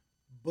 Right.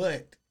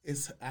 But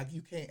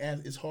you can't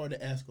ask. It's hard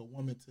to ask a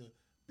woman to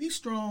be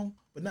strong,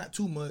 but not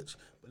too much.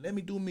 But let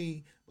me do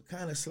me, but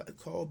kind of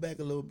call back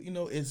a little bit. You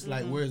know, it's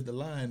like, where's the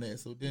line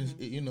at? So then,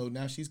 you know,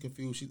 now she's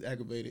confused, she's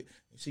aggravated,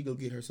 and she go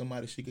get her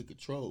somebody she could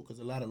control. Because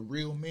a lot of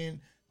real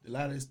men, a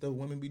lot of this stuff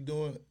women be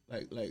doing,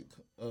 like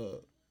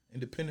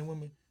independent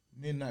women,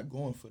 men not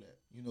going for that.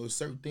 You know,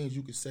 certain things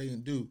you can say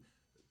and do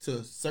to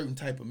a certain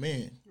type of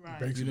man.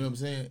 Right. You know what I'm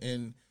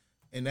saying?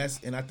 And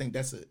I think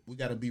we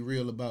got to be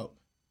real about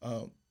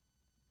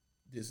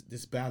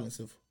this balance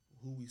of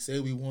who we say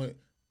we want,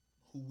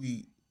 who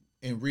we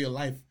in real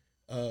life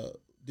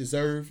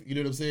deserve. You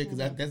know what I'm saying?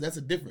 Because that's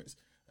a difference.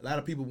 A lot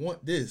of people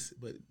want this,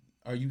 but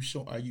are you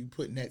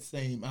putting that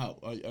same out?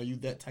 Are you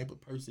that type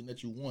of person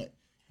that you want?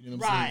 You know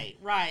what I'm saying?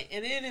 Right.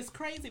 And then it's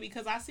crazy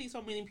because I see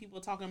so many people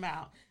talking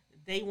about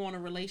they want a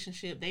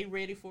relationship, they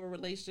ready for a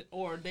relationship,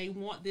 or they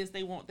want this,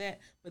 they want that,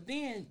 but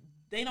then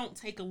they don't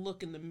take a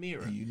look in the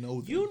mirror. You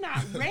know them. You're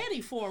not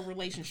ready for a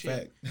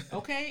relationship.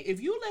 Okay?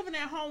 If you living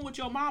at home with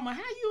your mama,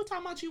 how you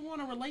talking about you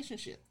want a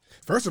relationship?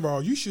 First of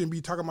all, you shouldn't be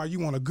talking about you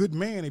want a good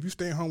man if you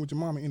staying home with your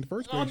mama in the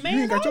first place. Man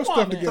you ain't got your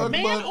woman. stuff together.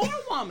 Man or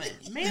woman.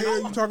 Man or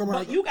woman. talking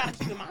about? But you got to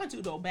keep in mind,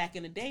 too, though, back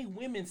in the day,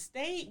 women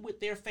stayed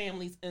with their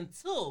families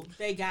until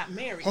they got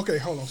married. Okay,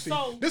 hold on. See,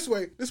 So- this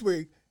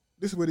way,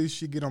 this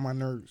shit get on my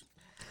nerves.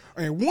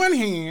 On one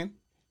hand,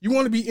 you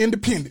want to be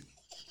independent.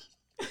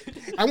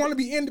 I want to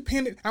be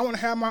independent. I want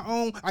to have my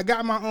own. I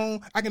got my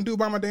own. I can do it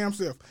by my damn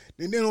self.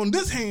 And then on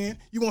this hand,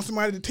 you want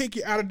somebody to take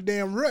you out of the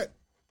damn rut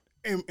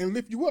and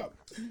lift you up.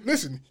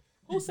 Listen,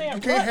 Who said you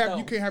can't rut, though?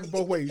 you can't have it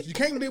both ways. You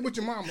can't live with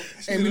your mama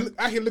and be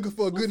out here looking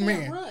for a good Who said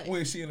man. rut?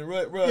 When she in the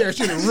rut, Yeah,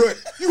 she in a rut.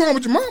 You home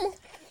with your mama?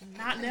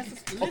 Not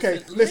necessarily.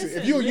 Okay, listen.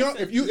 If you young,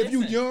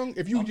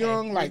 if you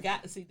young, like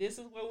see, this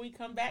is where we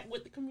come back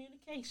with the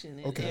communication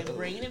and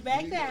bringing it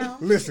back down.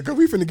 listen, cause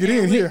we finna get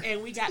in here.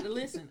 And we got to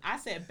listen. I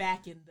said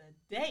back in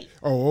the day,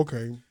 Oh,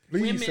 okay.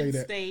 Please women say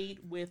that. stayed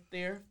with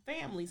their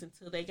families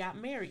until they got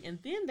married, and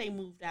then they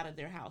moved out of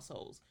their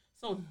households.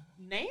 So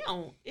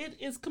now it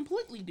is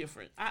completely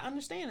different. I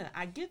understand that.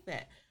 I get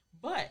that.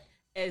 But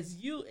as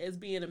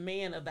being a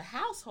man of the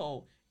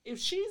household, if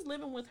she's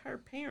living with her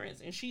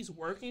parents and she's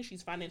working,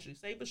 she's financially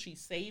stable, she's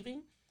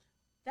saving,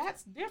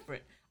 that's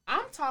different.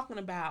 I'm talking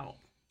about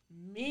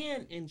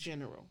men in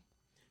general,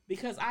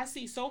 because I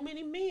see so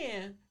many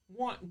men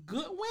want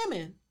good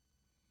women,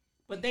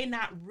 but they're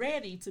not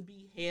ready to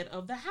be head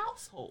of the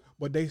household.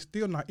 But they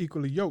still not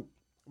equally yoked.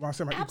 What I'm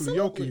saying about equally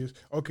Absolutely. yoked is,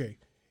 okay,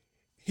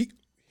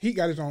 he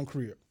got his own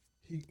crib.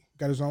 He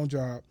got his own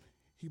job.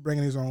 He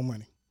bringing his own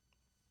money.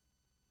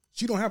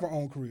 She don't have her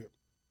own crib.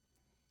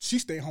 She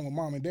stay home with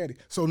mom and daddy.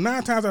 So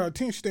 9 times out of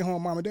 10, she stay home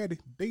with mom and daddy.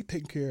 They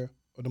take care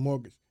of the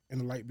mortgage and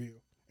the light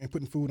bill and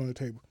putting food on the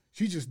table.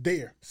 She's just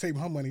there saving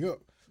her money up.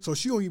 So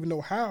she don't even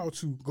know how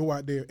to go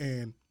out there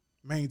and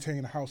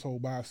maintain a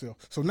household by herself.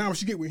 So now when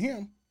she get with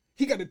him,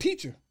 he got to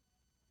teach her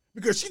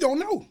because she don't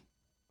know.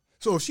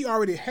 So if she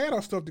already had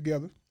her stuff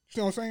together,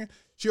 you know what I'm saying?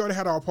 She already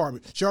had her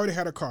apartment. She already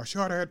had a car. She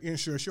already had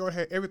insurance. She already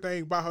had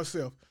everything by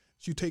herself.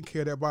 She take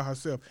care of that by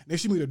herself. And then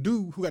she meet a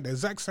dude who got the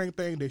exact same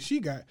thing that she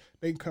got.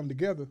 They can come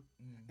together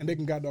and they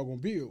can got doggone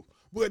bills.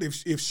 But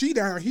if she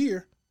down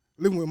here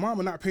living with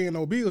mama not paying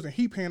no bills and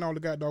he paying all the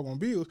goddamn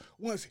bills,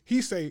 once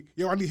he say,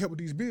 yo, I need help with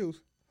these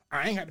bills,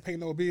 I ain't got to pay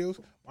no bills.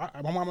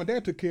 My mom and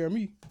dad took care of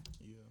me.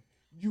 Yeah.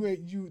 You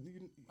ain't you.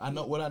 I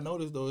know what I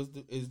noticed though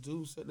is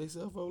dudes set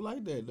themselves up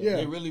like that. Though. Yeah.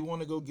 They really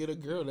want to go get a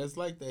girl that's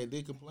like that.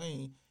 They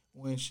complain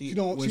when she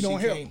don't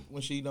help.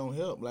 When she don't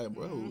help, like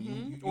bro,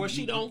 Or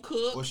she don't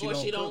cook, or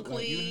she don't cook.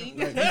 Like, clean.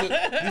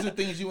 these are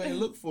things you ain't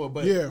look for.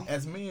 But Yeah.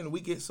 as men,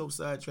 we get so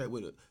sidetracked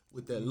with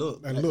that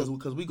look. That look.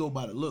 Because we go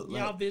by the look.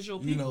 Y'all like,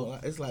 visual you people. know,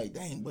 it's like,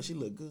 dang, but she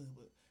look good.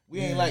 But we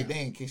ain't like,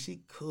 dang, can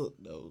she cook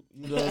though?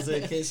 You know what I'm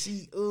saying?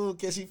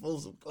 Can she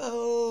fold some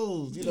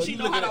clothes? You know, She you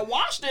know look how at- to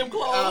wash them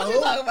clothes. What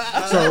you talking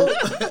about? So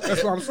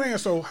that's what I'm saying.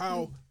 So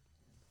how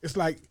it's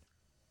like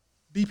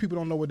these people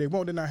don't know what they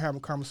want. They're not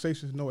having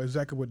conversations, know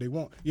exactly what they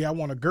want. Yeah, I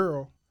want a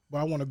girl, but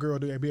I want a girl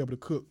to be able to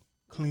cook,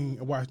 clean,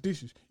 and wash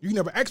dishes. You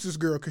never ask this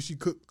girl because she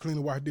cook, clean,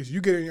 and wash dishes.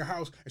 You get in your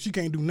house and she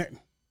can't do nothing.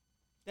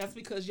 That's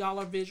because y'all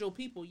are visual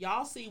people.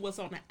 Y'all see what's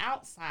on the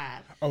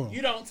outside. Oh.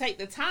 You don't take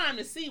the time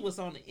to see what's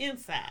on the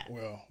inside.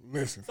 Well,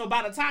 listen. So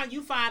by the time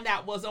you find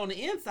out what's on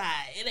the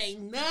inside, it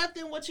ain't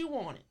nothing what you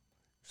wanted.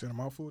 Send them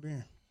out food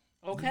in.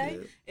 Okay?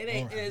 It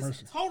ain't. Lord have It's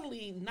mercy.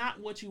 totally not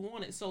what you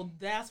wanted. So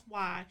that's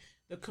why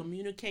the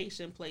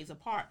communication plays a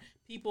part.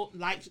 People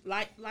like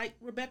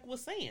Rebecca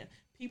was saying,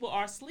 people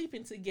are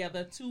sleeping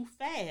together too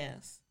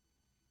fast,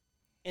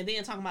 and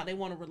then talking about they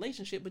want a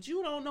relationship, but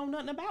you don't know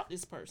nothing about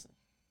this person.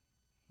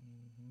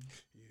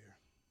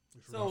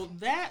 So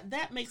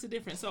that makes a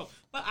difference. So,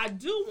 but I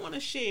do want to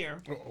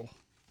share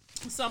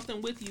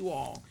something with you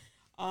all.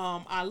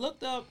 I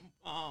looked up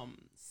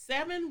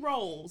 7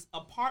 roles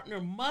a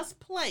partner must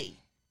play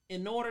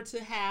in order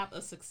to have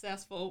a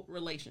successful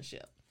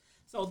relationship.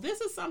 So this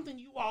is something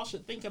you all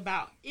should think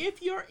about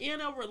if you're in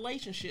a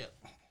relationship,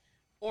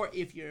 or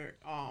if you're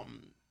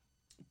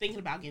thinking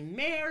about getting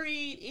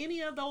married,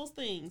 any of those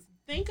things.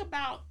 Think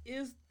about,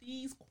 is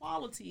these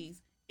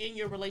qualities in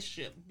your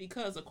relationship?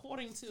 Because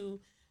according to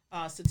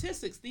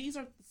statistics, these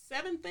are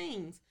 7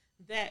 things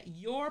that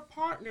your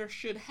partner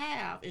should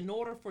have in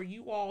order for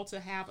you all to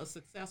have a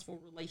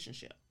successful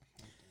relationship.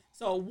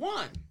 So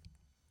 1,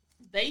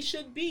 they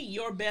should be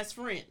your best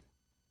friend.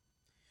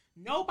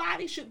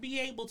 Nobody should be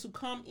able to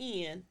come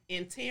in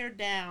and tear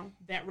down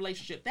that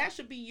relationship. That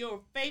should be your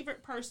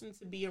favorite person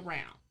to be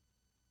around.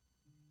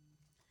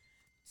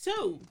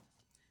 2,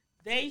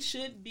 they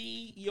should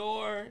be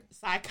your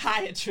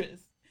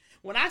psychiatrist.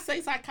 When I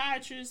say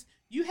psychiatrist,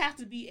 you have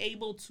to be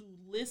able to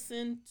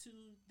listen to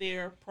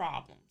their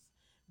problems,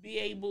 be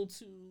able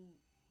to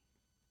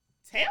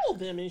tell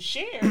them and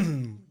share,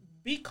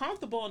 be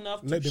comfortable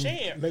enough to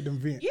share. Let them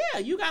vent. Yeah,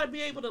 you got to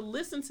be able to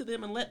listen to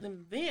them and let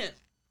them vent,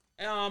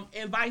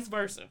 and vice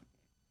versa.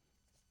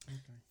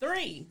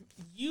 3,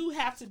 you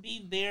have to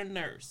be their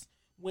nurse.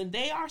 When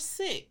they are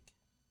sick,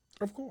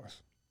 Of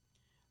course.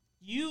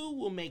 you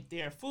will make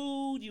their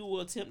food, you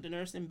will attempt to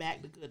nurse them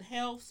back to good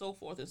health, so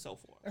forth and so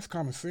forth. That's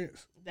common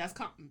sense. That's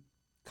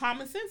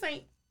common sense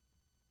ain't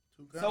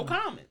Too so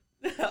common.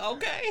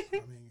 Okay.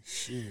 I mean,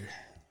 shit.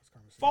 That's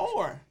common sense.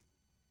 4,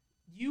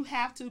 you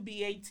have to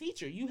be a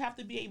teacher. You have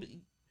to be able,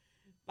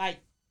 like,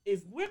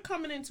 if we're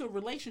coming into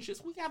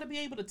relationships, we got to be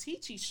able to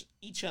teach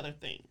each other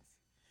things.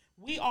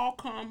 We all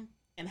come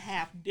and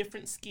have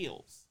different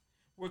skills.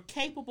 We're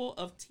capable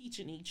of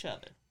teaching each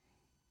other.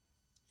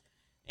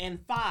 And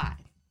 5,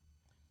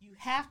 you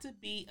have to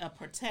be a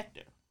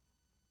protector.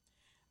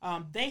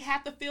 They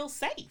have to feel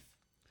safe.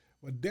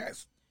 But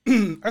that's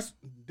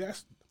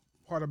that's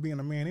part of being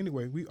a man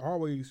anyway. We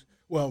always,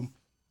 well,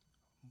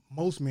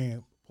 most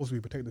men supposed to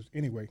be protectors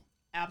anyway.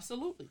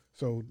 Absolutely.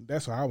 So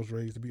that's how I was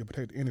raised, to be a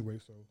protector anyway.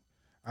 So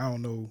I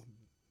don't know.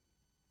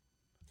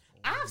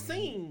 I've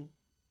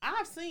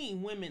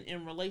seen women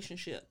in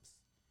relationships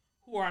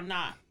who are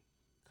not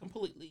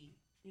completely,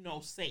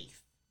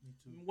 safe.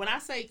 When I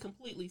say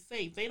completely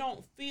safe, they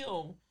don't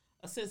feel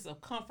a sense of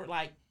comfort,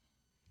 like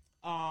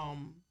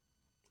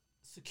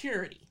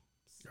security.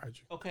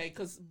 Gotcha. Okay,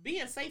 because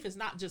being safe is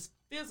not just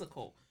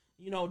physical,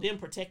 them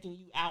protecting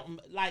you out,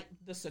 like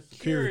the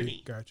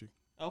security. Gotcha.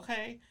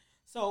 Okay,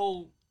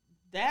 so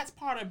that's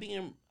part of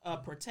being a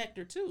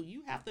protector too.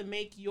 You have to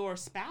make your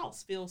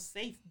spouse feel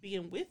safe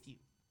being with you.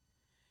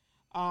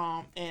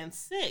 And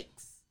 6,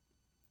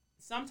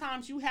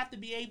 sometimes you have to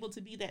be able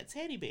to be that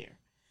teddy bear.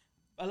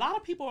 A lot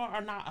of people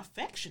are not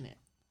affectionate.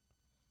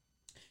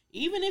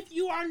 Even if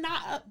you are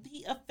not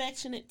the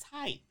affectionate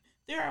type,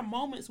 there are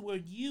moments where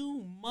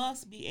you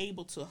must be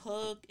able to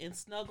hug and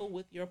snuggle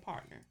with your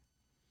partner.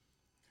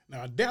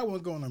 Now that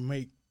one's gonna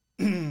make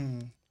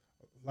a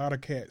lot of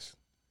cats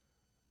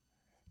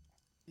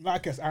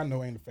I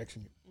know ain't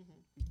affectionate.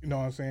 Mm-hmm. You know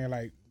what I'm saying?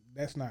 Like,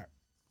 that's not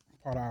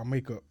part of our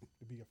makeup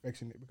to be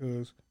affectionate,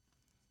 because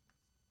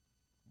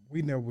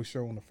we never was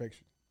shown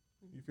affection.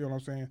 You feel what I'm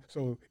saying?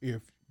 So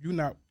if you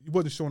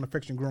wasn't showing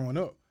affection growing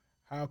up,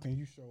 how can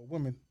you show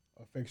women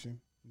affection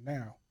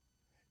now?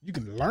 You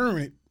can learn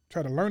it,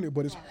 try to learn it,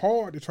 but it's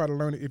hard to try to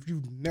learn it if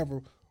you've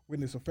never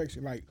witnessed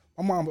affection. Like,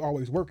 my mom was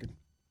always working,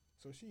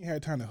 so she ain't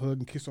had time to hug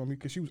and kiss on me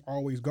because she was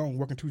always gone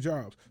working 2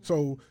 jobs.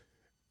 So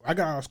I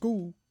got out of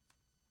school,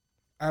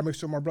 I make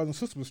sure my brother and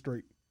sister was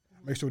straight,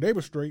 make sure they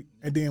were straight,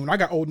 and then when I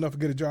got old enough to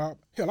get a job,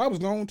 hell, I was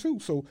gone too.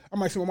 So I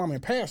might see my mom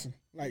in passing.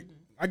 Like,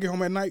 I get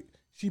home at night,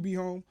 she be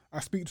home,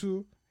 I speak to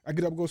her, I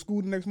get up and go to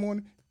school the next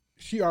morning,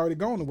 she already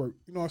gone to work.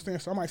 You know what I'm saying?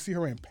 So I might see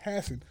her in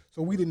passing.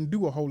 So we didn't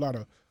do a whole lot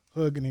of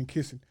hugging and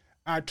kissing.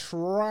 I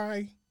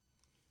try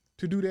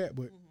to do that,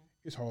 but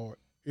it's hard.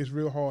 It's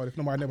real hard if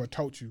nobody never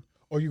taught you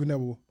or you've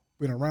never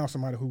been around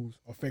somebody who's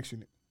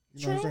affectionate.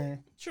 You know what I'm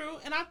saying? True.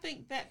 And I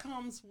think that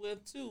comes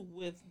with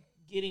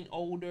getting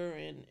older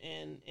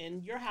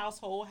and your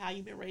household, how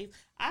you've been raised.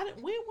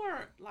 We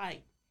weren't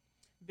like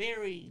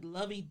very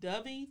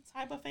lovey-dovey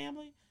type of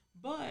family,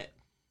 but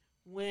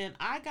when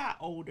I got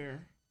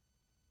older,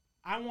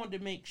 I wanted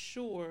to make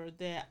sure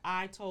that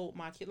I told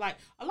my kid, like,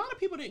 a lot of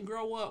people didn't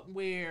grow up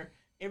where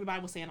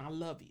everybody was saying, I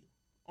love you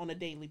on a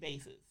daily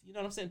basis. You know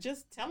what I'm saying?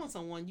 Just telling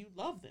someone you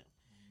love them.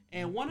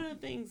 And one of the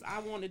things I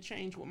want to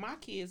change with my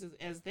kids is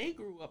as they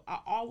grew up, I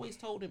always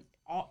told them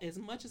as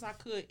much as I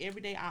could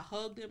every day. I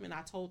hugged them and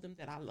I told them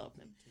that I loved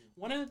them.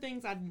 One of the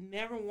things I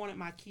never wanted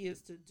my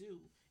kids to do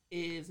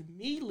is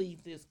me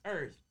leave this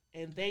earth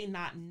and they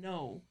not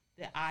know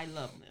that I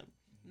love them.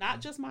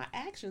 Not just my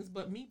actions,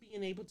 but me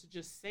being able to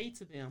just say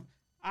to them,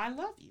 I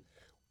love you.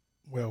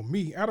 Well,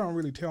 me, I don't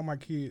really tell my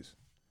kids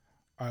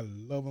I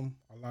love them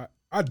a lot.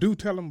 I do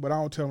tell them, but I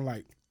don't tell them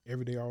like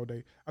every day, all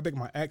day. I think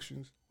my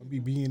actions of me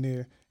being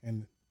there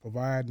and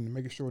providing and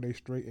making sure they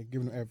straight and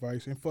giving them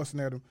advice and fussing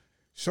at them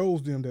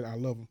shows them that I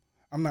love them.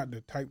 I'm not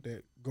the type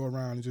that go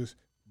around and just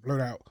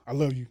blurt out, I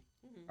love you,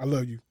 I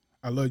love you,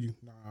 I love you.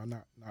 Nah, I'm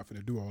not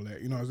finna do all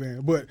that. You know what I'm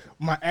saying? But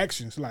my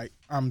actions, like,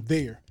 I'm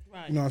there.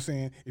 Right. You know what I'm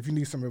saying? If you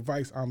need some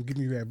advice, I'm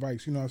giving you the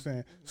advice. You know what I'm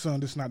saying? Son,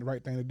 this is not the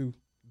right thing to do.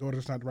 Daughter,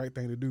 this is not the right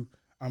thing to do.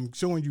 I'm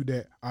showing you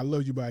that I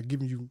love you by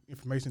giving you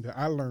information that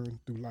I learned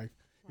through life.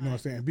 You know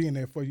what I'm saying? Being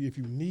there for you if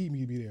you need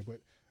me to be there.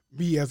 But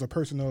me as a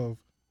person of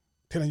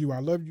telling you I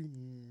love you,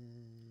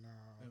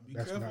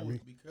 that's not me.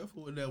 Be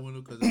careful with that one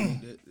because I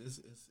mean,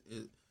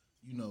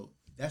 you know,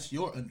 that's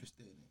your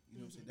understanding. You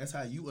know what I'm saying? That's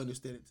how you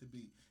understand it to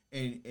be.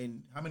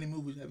 And how many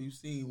movies have you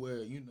seen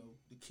where, you know,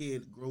 the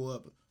kid grow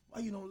up,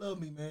 why you don't love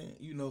me, man?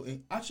 You know,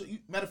 and I show you,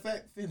 matter of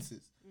fact,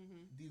 Fences.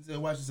 Denzel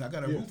Washington, I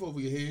got a roof over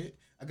your head.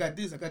 I got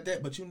this, I got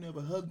that, but you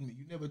never hugged me.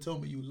 You never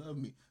told me you love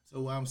me.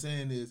 So what I'm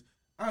saying is,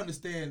 I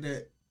understand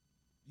that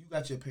you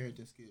got your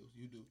parenting skills.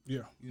 You do.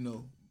 Yeah. You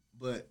know,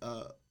 but,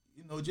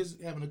 you know,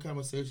 just having a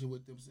conversation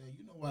with them saying,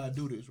 you know why I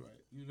do this, right?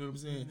 You know what I'm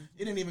saying?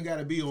 It ain't even got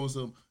to be on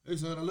some, hey,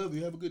 son, I love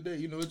you. Have a good day.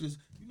 You know, it's just,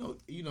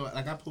 you know,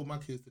 like I pull my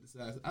kids to the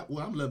side.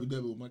 I'm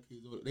lovey-dovey with my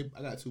kids.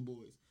 I got 2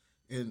 boys.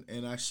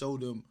 And I show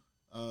them,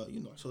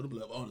 you know, I show them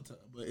love all the time.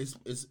 But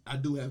it's I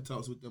do have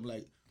talks with them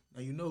like,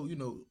 now, you know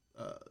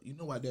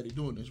why daddy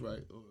doing this,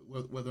 right?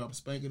 Or whether I'm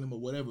spanking them or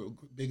whatever, or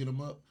bigging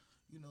them up,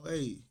 you know,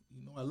 hey,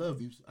 you know, I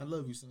love you,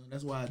 son.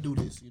 That's why I do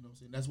this, you know what I'm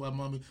saying? That's why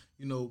mommy,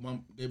 you know,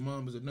 their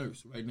mom is a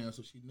nurse right now,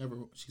 so she's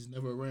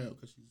never around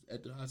because she's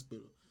at the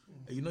hospital.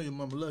 Hey, you know your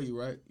mama love you,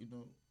 right? You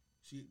know,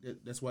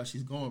 that's why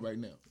she's gone right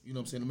now. You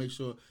know what I'm saying? To make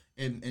sure,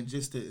 and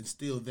just to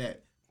instill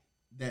that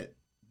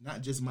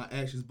not just my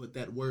actions, but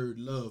that word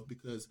love,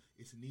 because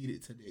it's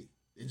needed today.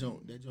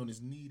 That joint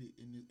is needed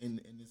in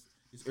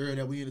this era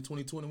that we in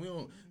 2020. We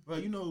don't, bro.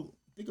 You know,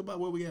 think about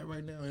where we at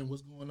right now and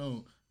what's going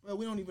on, bro.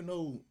 We don't even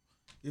know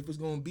if it's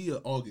gonna be a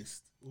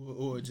August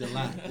or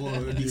July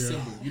or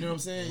December. You know what I'm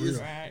saying?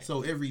 Right.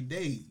 So every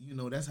day, you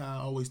know, that's how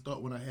I always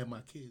thought when I had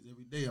my kids.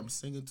 Every day I'm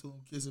singing to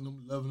them, kissing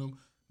them, loving them,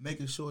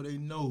 making sure they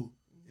know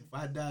if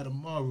I die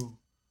tomorrow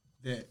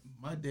that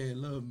my dad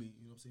loved me.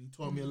 You know what I'm saying? He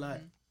taught me a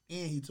lot,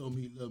 and he told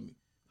me he loved me.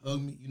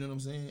 Hug me, you know what I'm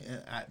saying?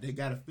 And they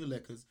gotta feel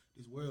that because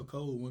this world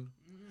cold one.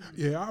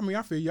 Yeah, I mean,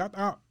 I feel you.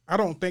 I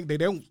don't think they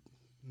don't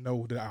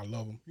know that I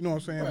love them. You know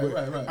what I'm saying?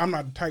 Right. I'm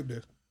not the type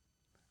that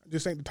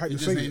just ain't the type to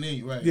say it.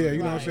 Ain't, right, yeah, you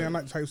know what I'm saying? I'm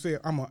not the type to say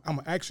it. I'm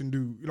an action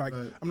dude. Like,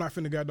 I'm not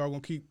finna God dog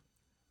gonna keep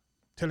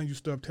telling you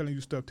stuff.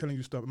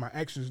 My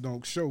actions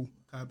don't show.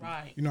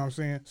 Right. You know what I'm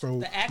saying? So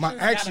the actions my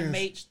actions,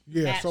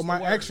 match so my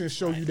the actions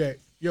show you that,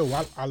 yo,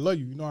 I love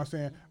you. You know what I'm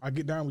saying? I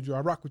get down with you.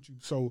 I rock with you.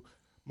 So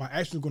my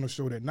actions are gonna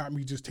show that, not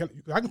me just telling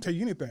you. I can tell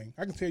you anything.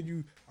 I can tell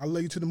you I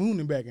love you to the moon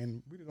and back,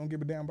 and really don't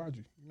give a damn about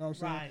you. You know what I'm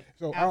saying? Right.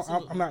 So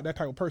I'm not that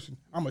type of person.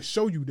 I'm gonna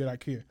show you that I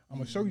care. I'm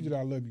gonna show you that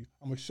I love you.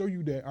 I'm gonna show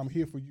you that I'm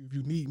here for you if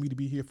you need me to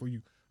be here for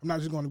you. I'm not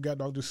just gonna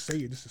just say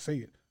it just to say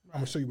it. Right.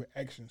 I'm gonna show you with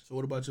actions. So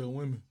what about your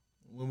women?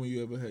 Women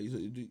you ever heard?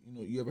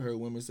 You ever heard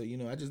women say, you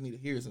know, I just need to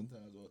hear it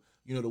sometimes, or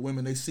you know, the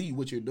women, they see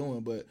what you're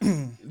doing, but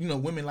you know,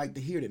 women like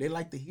to hear that. They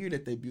like to hear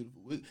that they're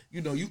beautiful.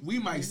 You know, we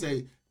might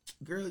say,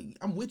 girl,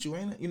 I'm with you,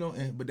 ain't it? You know,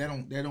 but that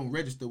don't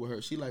register with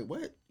her. She like,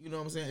 what? You know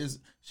what I'm saying?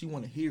 She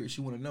want to hear it.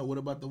 She want to know. What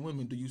about the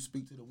women? Do you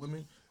speak to the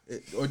women,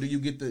 or do you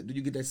get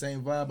that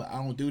same vibe? But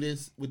I don't do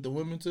this with the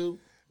women too.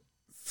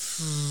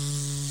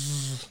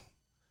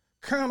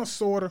 Kind of,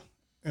 sorta.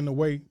 in a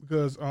way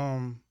because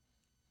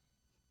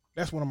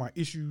that's one of my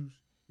issues.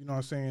 You know what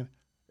I'm saying?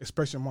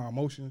 Expressing my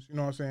emotions. You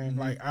know what I'm saying?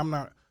 Like I'm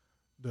not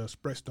the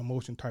express the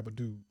emotion type of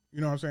dude.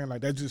 You know what I'm saying?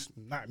 Like that's just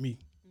not me.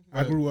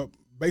 I grew up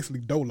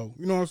basically dolo.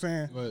 You know what I'm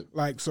saying? Right.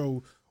 Like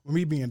so, with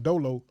me being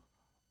dolo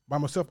by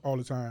myself all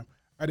the time,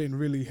 I didn't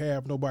really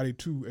have nobody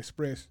to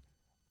express,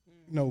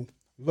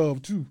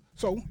 love to.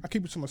 So I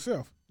keep it to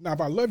myself. Now,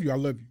 if I love you, I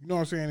love you. You know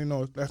what I'm saying? You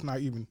know, that's not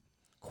even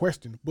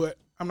questioned. But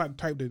I'm not the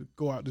type to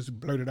go out just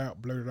blurt it out.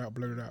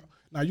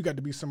 Now, you got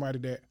to be somebody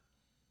that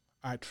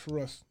I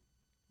trust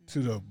to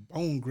the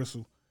bone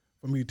gristle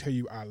for me to tell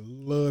you I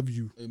love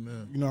you.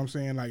 Amen. You know what I'm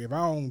saying? Like, if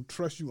I don't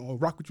trust you or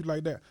rock with you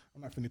like that,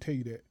 I'm not finna tell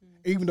you that.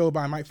 Even though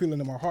I might feel it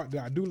in my heart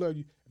that I do love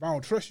you, if I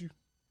don't trust you,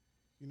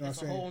 you know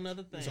That's what I'm saying? a whole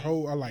nother thing. It's a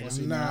whole, I'm like,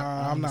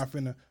 I'm not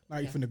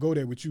finna go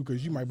there with you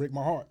because you might break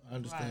my heart. I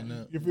understand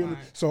that. You feel me?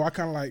 Right. So I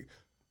kind of like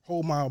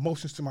hold my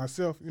emotions to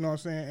myself, you know what I'm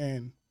saying?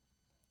 And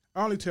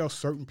I only tell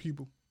certain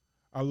people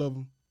I love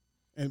them.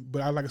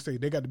 But like I say,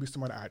 they got to be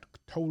somebody I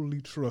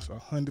totally trust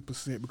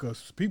 100%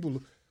 because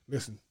people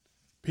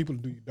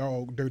do your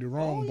dog dirty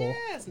wrong, boy.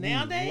 Yes, Ooh,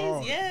 nowadays,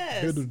 Lord.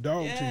 yes. They'll do the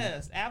dog to you.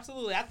 Yes,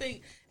 absolutely. I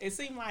think it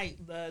seems like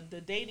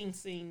the dating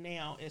scene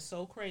now is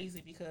so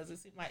crazy because it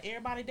seems like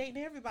everybody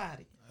dating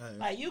everybody. Right.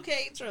 Like you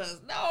can't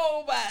trust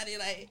nobody.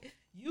 Like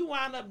you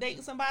wind up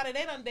dating somebody,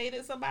 they done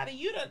dated somebody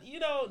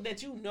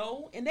that you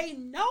know, and they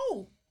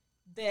know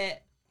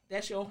that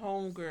that's your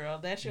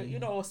homegirl, that's your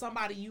or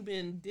somebody you've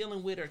been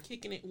dealing with or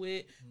kicking it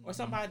with, or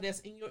somebody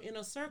that's in your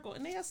inner circle,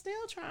 and they're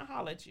still trying to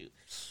holler at you.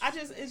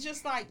 It's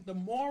just like the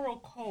moral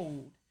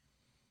code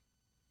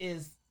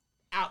is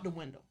out the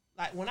window.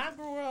 Like when I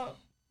grew up,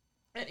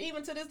 and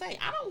even to this day,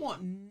 I don't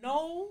want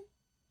no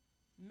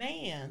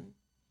man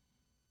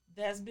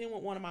that's been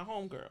with one of my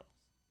homegirls.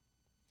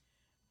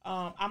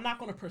 I'm not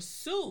going to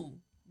pursue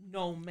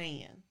no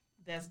man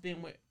that's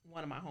been with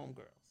one of my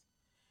homegirls.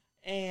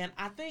 And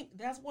I think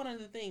that's one of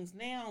the things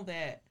now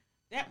that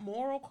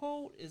moral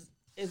code is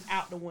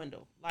out the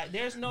window. Like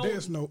there's no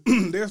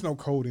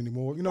code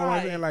anymore. You know what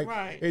I'm saying?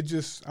 Like it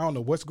just I don't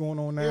know what's going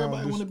on now.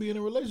 Everybody want to be in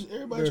a relationship.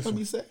 Everybody trying to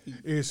be saved.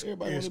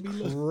 Everybody want to be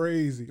loved.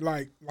 Crazy.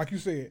 Like you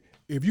said,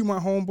 if you my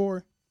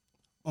homeboy,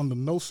 under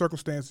no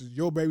circumstances,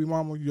 your baby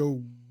mama,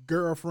 your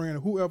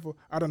girlfriend, whoever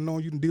I done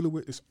known you done dealing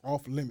with is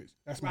off limits.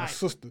 That's my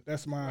sister.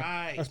 That's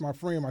my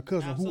friend, my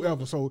cousin,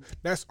 whoever. So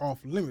that's off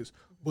limits.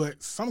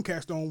 But some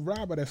cats don't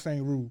ride by that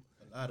same rule.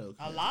 A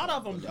lot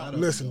of them don't.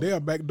 Listen,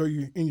 they'll backdoor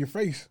you in your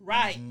face.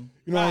 Right.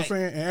 You know what I'm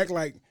saying? And act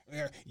like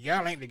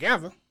y'all ain't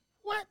together.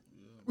 What?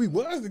 We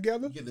was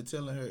together. You get to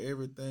telling her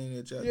everything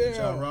that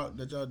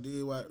y'all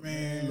did.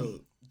 Man,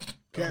 look.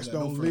 Cats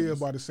don't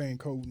live by the same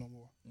code no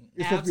more.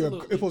 It's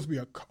supposed to be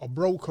a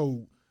bro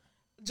code.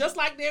 Just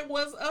like there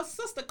was a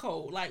sister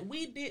code. Like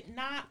we did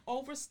not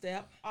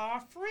overstep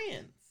our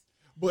friends.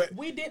 But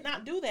we did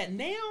not do that.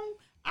 Now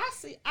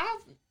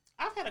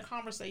I've had a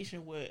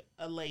conversation with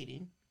a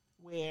lady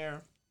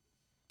where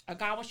a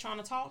guy was trying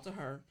to talk to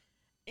her,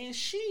 and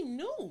she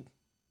knew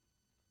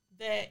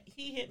that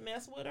he had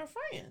messed with her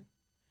friend.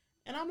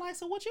 And I'm like,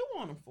 so what you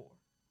want him for?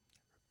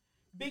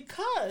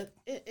 Because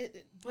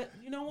but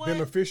you know what?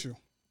 Beneficial.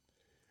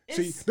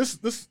 See, this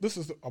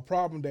is a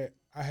problem that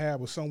I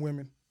have with some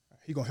women.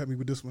 He gonna help me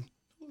with this one.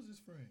 Who's his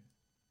friend?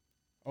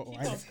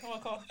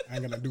 I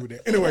ain't gonna do with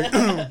that. Anyway,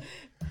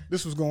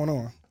 this was going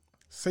on.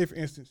 Say for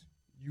instance,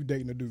 you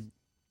dating a dude.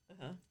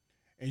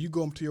 And you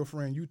go up to your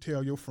friend, you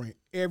tell your friend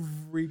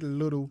every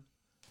little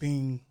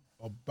thing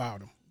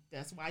about him.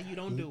 That's why you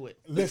don't do it.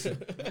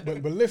 Listen,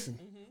 but listen,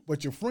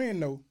 but your friend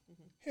know,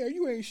 hell,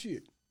 you ain't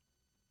shit.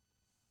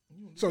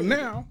 So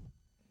now,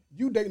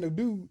 you dating a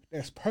dude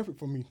that's perfect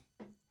for me,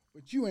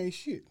 but you ain't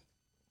shit.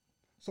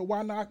 So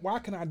why not? Why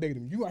can I date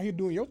him? You out here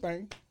doing your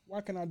thing.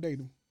 Why can I date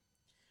him?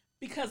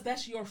 Because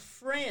that's your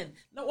friend.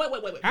 No, wait.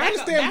 I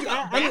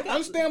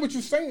understand what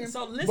you're saying.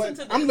 So listen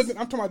to this. I'm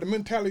talking about the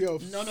mentality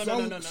of no.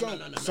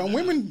 Some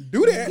women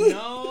do that.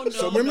 No.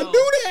 Some women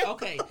do that.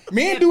 Okay.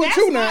 Men do it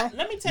too now.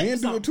 Let me tell you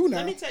something.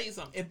 Let me tell you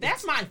something. If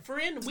that's my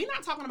friend, we're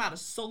not talking about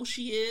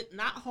associate,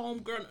 not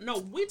homegirl. No,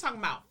 we're talking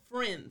about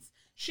friends.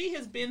 She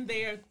has been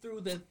there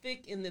through the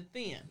thick and the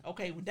thin.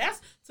 Okay,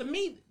 to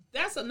me,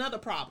 that's another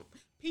problem.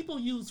 People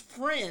use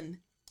friend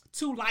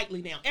too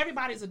lightly now.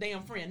 Everybody's a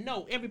damn friend.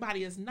 No,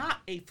 everybody is not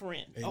a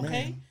friend. Amen.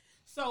 Okay?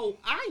 So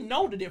I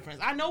know the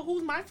difference. I know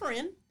who's my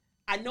friend.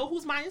 I know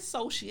who's my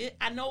associate.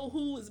 I know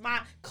who is my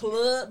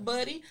club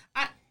buddy.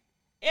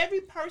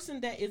 Every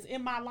person that is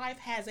in my life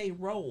has a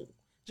role.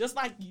 Just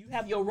like you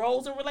have your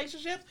roles in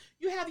relationships,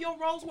 you have your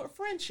roles with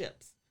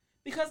friendships.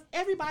 Because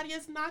everybody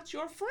is not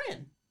your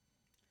friend.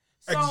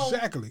 So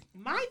exactly.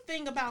 My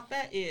thing about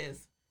that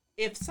is,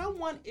 if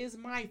someone is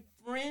my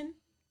friend,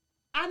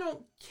 I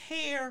don't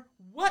care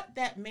what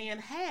that man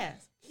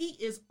has. He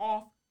is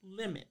off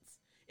limits.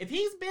 If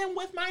he's been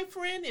with my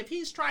friend, if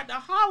he's tried to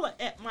holler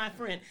at my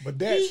friend,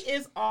 he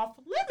is off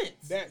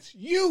limits. That's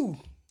you.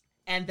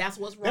 And that's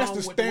what's wrong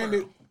with the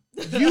standard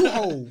world. You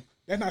hold.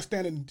 That's not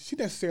standard she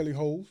necessarily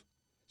holds.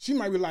 She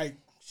might be like,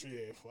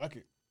 shit, fuck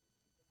it.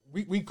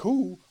 We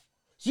cool.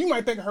 So you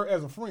might think of her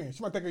as a friend.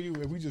 She might think of you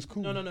if we just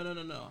cool. No.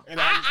 And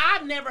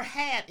I've never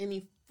had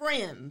any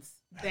friends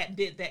that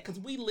did that because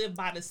we live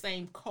by the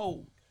same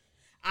code.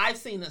 I've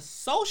seen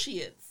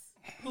associates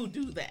who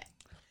do that.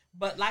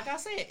 But like I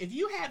said, if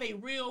you have a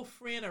real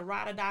friend or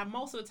ride or die,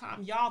 most of the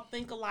time y'all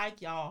think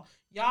alike, y'all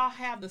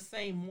have the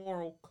same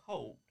moral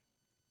code.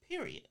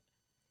 Period.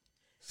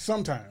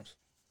 Sometimes.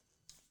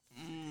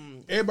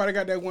 Everybody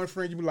got that one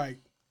friend you be like,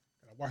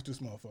 watch this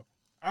motherfucker.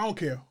 I don't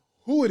care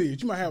who it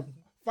is. You might have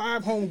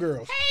 5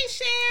 homegirls Hey,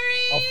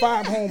 Sherry. or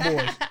 5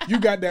 homeboys. You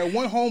got that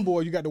one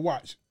homeboy you got to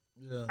watch.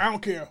 Yeah. I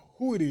don't care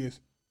who it is.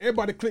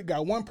 Everybody clique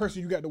got one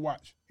person you got to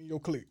watch in your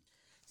clique.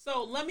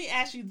 So let me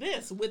ask you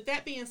this. With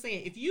that being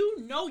said, if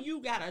you know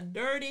you got a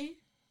dirty,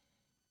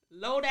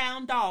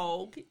 low-down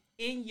dog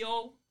in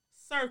your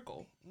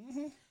circle,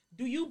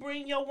 do you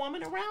bring your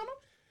woman around him?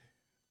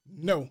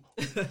 No.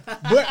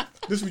 But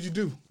this is what you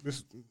do.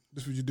 This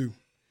what you do.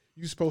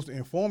 You supposed to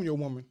inform your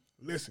woman,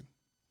 listen,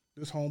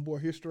 this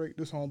homeboy here straight,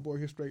 this homeboy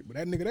here straight, but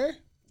that nigga there,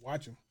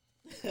 watch him.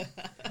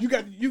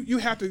 You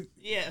have to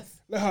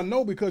let her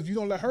know, because you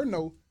don't let her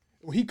know,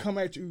 when he come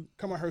at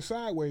her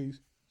sideways,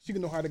 she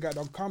can know how to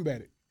goddamn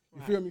combat it.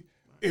 You feel me?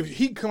 If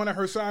he coming at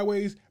her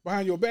sideways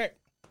behind your back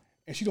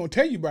and she don't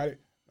tell you about it,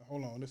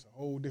 hold on, this is a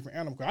whole different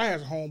animal. 'Cause I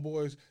had some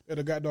homeboys that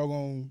have got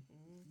doggone,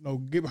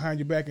 get behind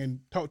your back and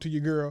talk to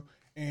your girl,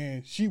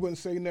 and she wouldn't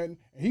say nothing,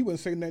 and he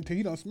wouldn't say nothing till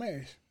he done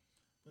smash.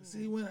 But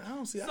see, when I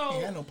don't see, I So-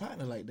 can't have no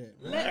partner like that.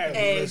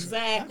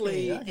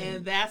 Exactly. I can't.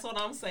 And that's what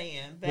I'm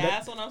saying.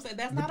 That's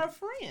not a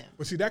friend.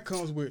 But see, that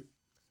comes with,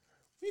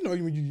 when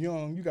you're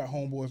young, you got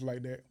homeboys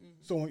like that.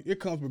 So it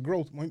comes with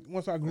growth.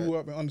 Once I grew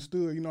up and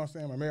understood, you know what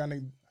I'm saying, maybe I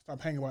need to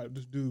stop hanging out with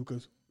this dude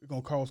because it's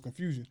going to cause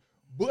confusion.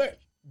 But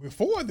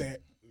before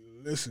that,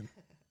 listen,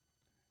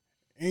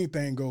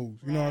 anything goes.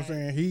 You know what I'm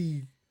saying?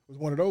 He was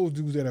one of those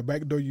dudes that'll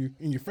backdoor you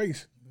in your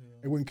face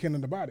and wasn't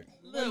kidding about it.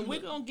 Look,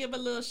 we're going to give a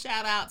little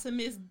shout out to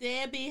Miss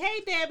Debbie. Hey,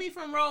 Debbie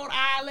from Rhode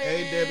Island.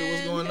 Hey, Debbie,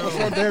 what's going on? What's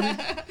up,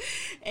 Debbie?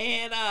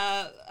 And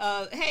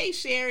hey,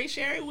 Sherry.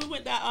 Sherry, we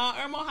went to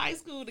Irmo High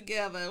School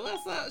together.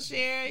 What's up,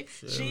 Sherry?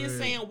 She is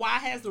saying, why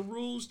has the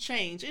rules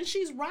changed? And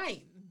she's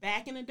right.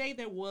 Back in the day,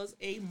 there was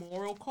a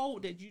moral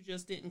code that you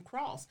just didn't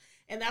cross.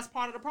 And that's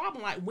part of the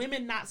problem. Like,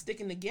 women not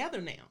sticking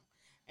together now.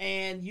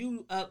 And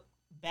you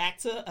back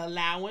to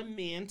allowing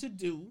men to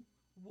do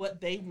what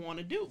they want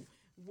to do.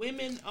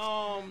 Women,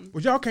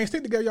 But y'all can't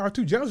stick together. Y'all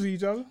too jealous of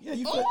each other. Yeah,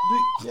 you feel,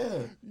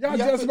 Y'all y'all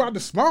jealous feel- about the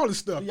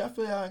smallest stuff. Do y'all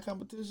feel y'all in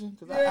competition?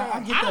 Because Yeah. I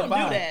get I that don't do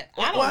vibe. that.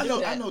 I Well, don't I do know,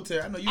 that. I know,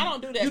 Terry. I know you. I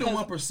don't do that You the 'cause-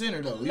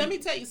 1%er though. let me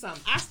tell you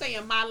something. I stay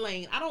in my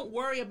lane. I don't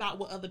worry about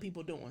what other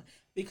people doing,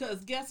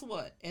 because guess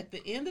what? At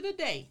the end of the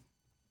day,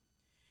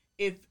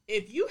 if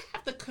you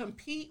have to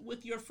compete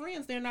with your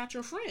friends, they're not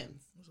your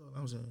friends. That's all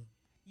I'm saying.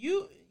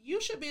 You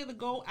should be able to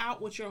go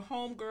out with your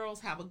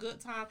homegirls, have a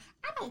good time.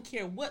 I don't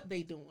care what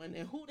they doing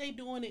and who they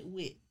doing it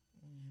with.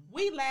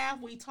 We laugh,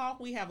 we talk,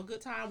 we have a good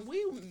time.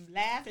 We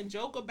laugh and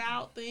joke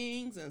about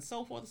things and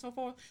so forth and so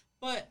forth.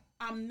 But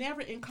I'm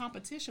never in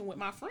competition with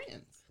my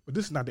friends. But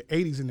this is not the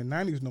 80s and the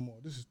 90s no more.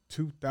 This is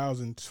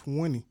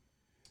 2020.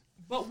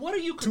 But what are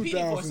you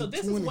competing for? So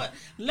this is 2020. what,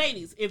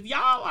 ladies, if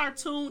y'all are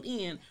tuned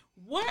in,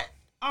 what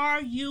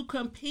are you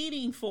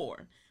competing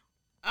for?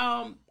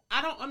 I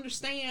don't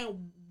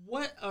understand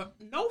what,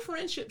 no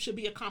friendship should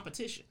be a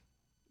competition.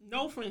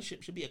 No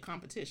friendship should be a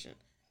competition.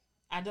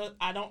 I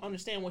don't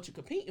understand what you're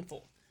competing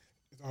for.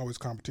 It's always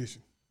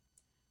competition.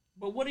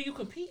 But what are you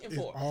competing It's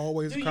for?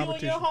 always Do you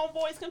competition. and your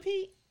homeboys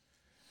compete?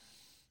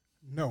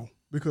 No,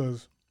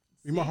 because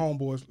me and my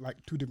homeboys like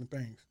two different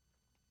things.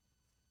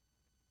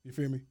 You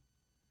feel me?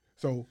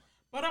 So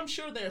But I'm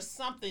sure there's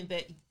something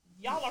that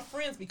y'all are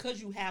friends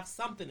because you have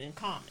something in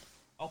common.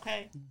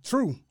 Okay?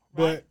 true, Right.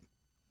 but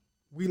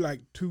we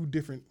like two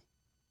different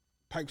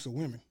types of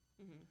women.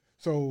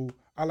 So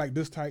I like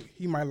this type.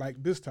 He might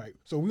like this type.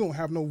 So we don't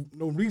have no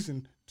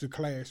reason to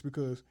clash,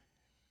 because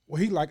what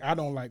he like, I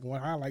don't like.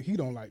 What I like, he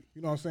don't like.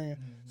 You know what I'm saying?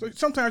 So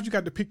sometimes you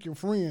got to pick your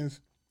friends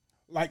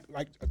like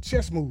a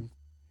chess move.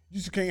 You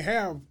just can't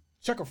have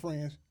checker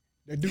friends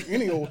that do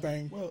any old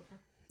thing. Well,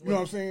 You know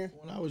what I'm saying?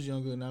 when I was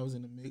younger and I was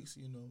in the mix,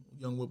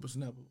 young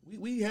whippersnapper,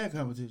 we had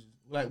competitions.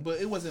 But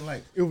it wasn't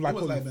like man,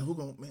 who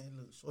gonna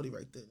look, shorty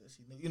right there.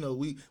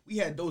 We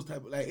had those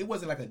type of, it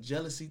wasn't like a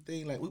jealousy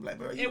thing. Like we be like,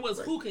 bro, It was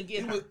who could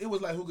get her. It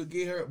was like who could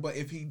get her. But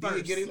if he did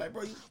First. get it, like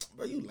bro,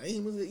 you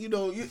lame.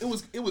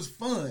 It was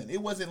fun. It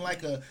wasn't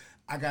like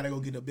I gotta go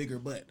get a bigger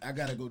butt. I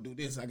gotta go do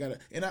this. I gotta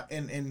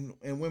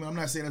and women. I'm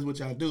not saying that's what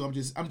y'all do.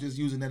 I'm just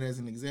using that as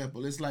an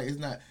example. It's like, it's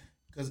not.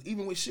 Cause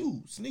even with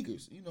shoes,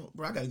 sneakers,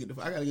 bro, I gotta get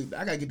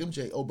them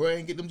J's. Oh, bro, I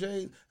ain't get them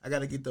J's. I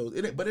gotta get those.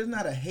 But it's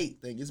not a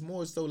hate thing. It's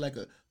more so like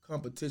a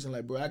competition.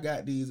 Like, bro, I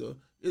got these. Or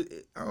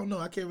I don't know.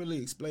 I can't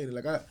really explain it.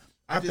 Like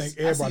I think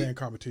everybody in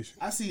competition.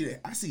 I see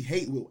that. I see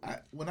hate with.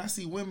 When I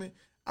see women,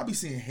 I be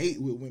seeing hate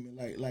with women.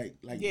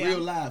 Like Yeah. real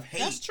live hate.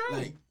 That's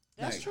true.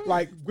 That's true.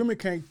 Like women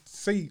can't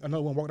see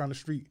another one walk down the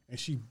street and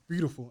she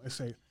beautiful and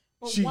say,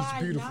 But She's why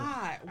beautiful.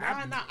 not?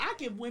 Why not? I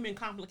give women a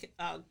compliment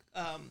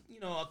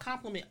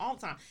all the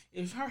time.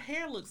 If her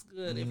hair looks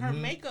good, if her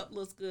makeup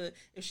looks good,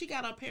 if she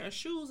got a pair of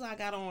shoes I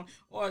got on,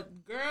 or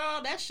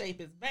girl, that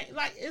shape is bang.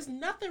 Like, it's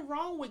nothing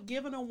wrong with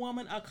giving a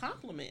woman a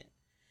compliment.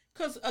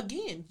 Because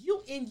again,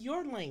 you in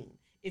your lane.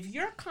 If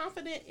you're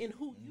confident in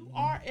who you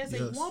are as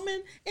a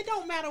woman, it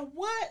don't matter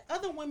what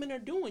other women are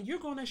doing. You're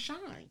gonna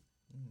shine.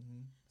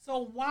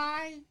 So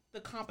why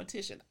the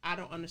competition? I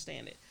don't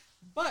understand it.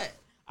 But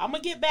I'm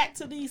gonna get back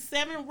to these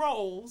 7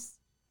 roles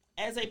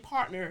as a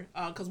partner,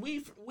 because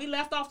we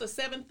left off the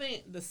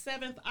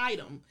seventh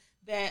item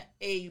that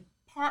a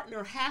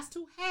partner has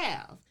to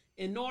have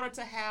in order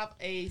to have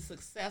a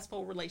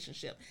successful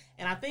relationship.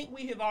 And I think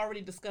we have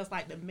already discussed,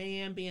 like, the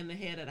man being the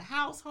head of the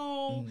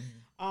household.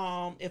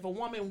 If a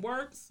woman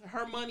works,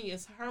 her money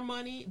is her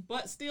money,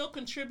 but still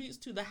contributes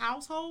to the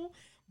household.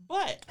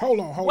 But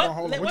Hold on.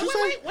 What you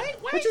say? Wait.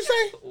 What you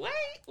say? Wait.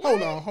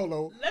 Hold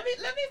on. Let me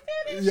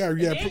finish. Yeah. And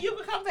then you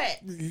can come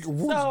back.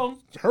 So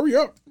Hurry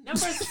up.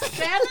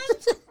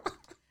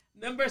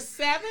 Number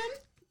seven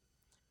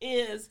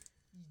is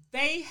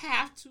they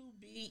have to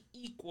be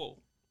equal.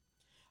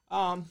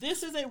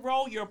 This is a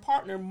role your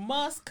partner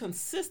must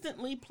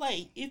consistently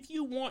play if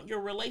you want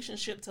your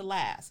relationship to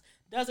last.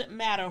 Doesn't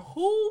matter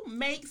who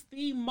makes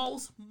the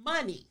most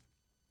money,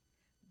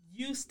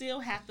 you still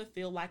have to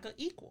feel like an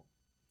equal.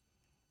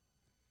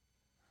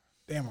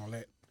 Damn all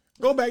that.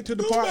 Go back to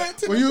the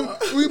part where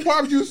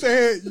you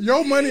said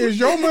your money is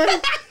your money.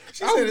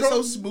 She said it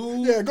so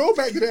smooth. Yeah, go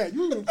back to that.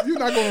 You're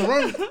not gonna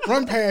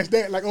run past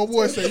that like old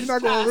boy said. You're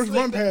not gonna just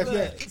run past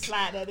that.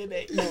 Slide that in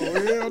there. No,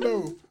 hell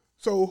no.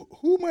 So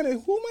who money?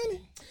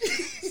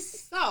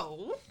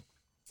 So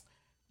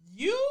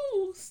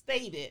you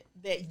stated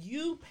that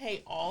you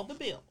pay all the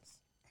bills.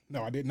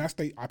 No, I did not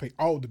state I pay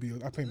all the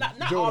bills. I pay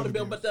not all the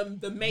bills, but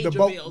the major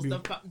bulk bills,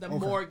 bill. the Okay.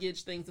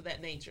 mortgage, things of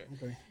that nature.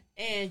 Okay.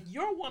 And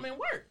your woman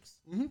works.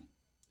 Mm-hmm.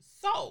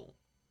 So,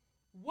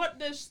 what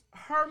does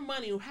her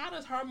money? How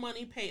does her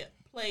money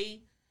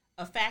play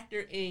a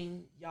factor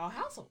in y'all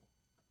household?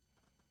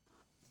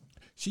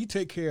 She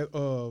take care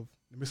of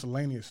the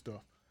miscellaneous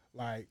stuff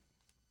like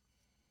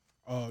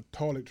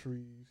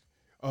toiletries.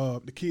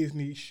 The kids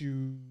need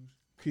shoes.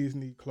 Kids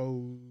need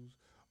clothes.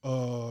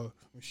 When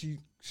she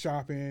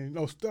shopping,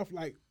 stuff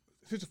like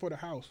it's just for the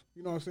house.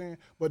 You know what I'm saying?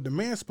 But the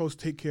man's supposed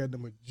to take care of the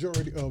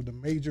majority of the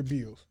major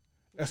bills.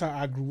 That's how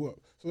I grew up.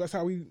 So that's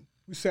how we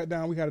sat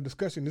down. We had a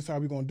discussion. This is how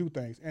we're gonna do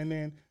things, and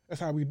then that's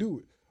how we do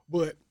it.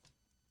 But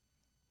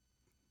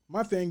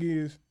my thing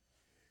is,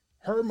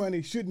 her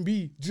money shouldn't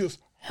be just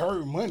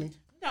her money.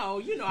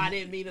 No, I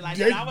didn't mean it like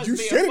that. I was You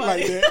being said it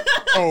funny. like that.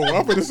 Oh,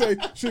 I'm gonna say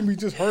shouldn't be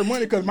just her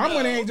money because my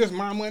money ain't just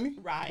my money.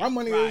 Right, My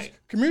money is right.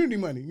 community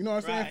money. You know what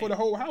I'm saying? Right. For the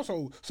whole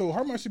household. So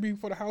her money should be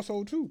for the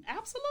household too.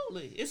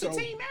 Absolutely. It's a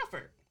team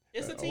effort.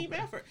 It's a team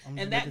okay. effort. I'm And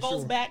just that making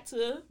goes sure. back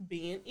to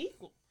being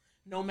equal,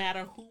 no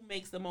matter who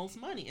makes the most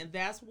money. And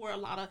that's where a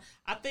lot of,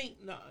 I think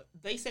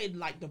they say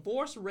like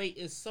divorce rate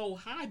is so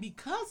high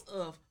because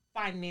of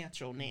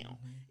financial now.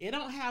 It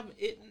don't have,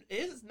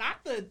 it's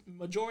not the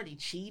majority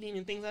cheating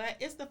and things like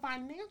that. It's the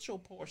financial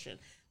portion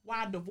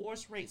why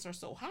divorce rates are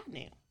so high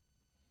now.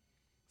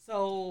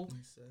 So,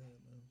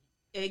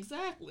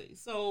 exactly.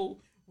 So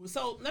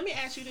let me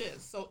ask you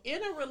this. So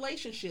in a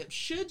relationship,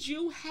 should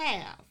you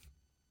have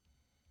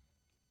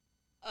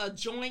a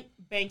joint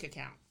bank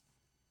account?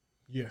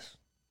 Yes.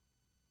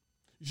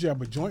 You should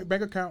have a joint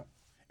bank account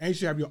and you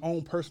should have your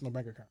own personal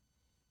bank account.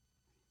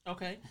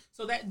 Okay.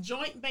 So that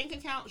joint bank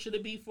account, should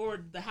it be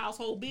for the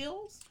household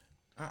bills?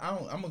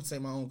 I'm gonna say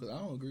my own because I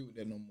don't agree with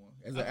that no more.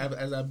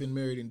 As I've been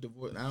married and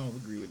divorced, I don't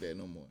agree with that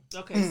no more.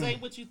 Okay, say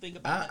what you think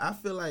about it. I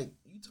feel like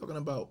you talking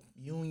about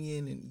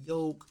union and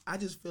yoke. I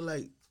just feel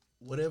like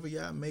whatever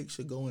y'all make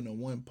should go into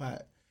one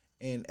pot,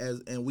 and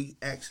we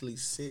actually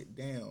sit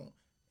down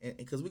and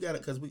because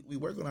we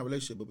work on our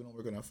relationship, but we don't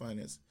work on our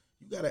finance.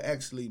 You gotta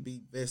actually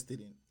be vested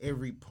in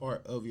every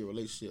part of your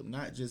relationship,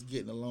 not just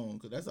getting along,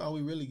 because that's all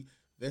we really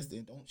vested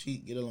in. Don't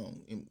cheat, get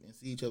along, and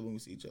see each other when we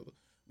see each other.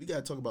 We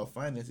gotta talk about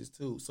finances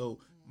too. So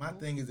my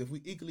thing is, if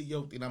we equally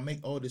yoked and I make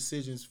all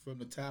decisions from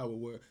the tower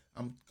where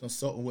I'm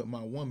consulting with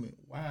my woman,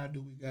 why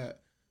do we got?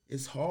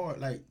 It's hard.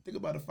 Like, think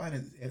about the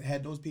finances.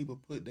 Had those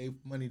people put their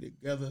money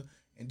together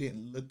and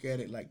didn't look at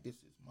it like this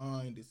is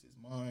mine,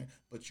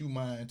 but you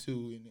mine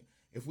too. And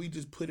if we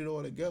just put it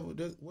all together,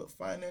 what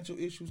financial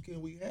issues can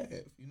we have?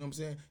 You know what I'm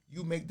saying?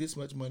 You make this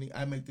much money,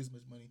 I make this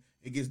much money.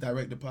 It gets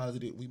direct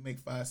deposited. We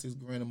make $5-6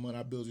 grand a month.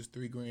 Our bills is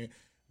 $3 grand.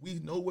 We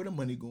know where the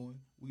money going.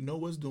 We know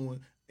what's doing.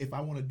 If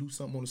I want to do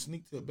something on a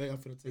sneak tip, babe, I'm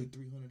finna take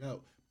 $300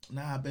 out.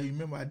 Nah, babe,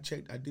 remember I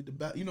checked. I did the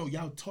back.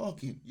 Y'all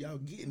talking, y'all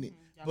getting it.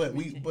 But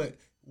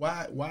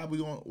why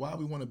we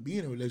want to be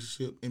in a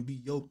relationship and be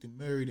yoked and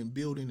married and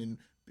building and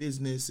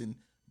business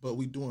but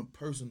we doing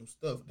personal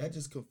stuff? That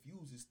just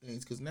confuses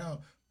things because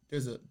now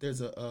there's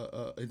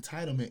a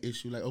entitlement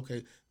issue. Like,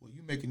 okay, well,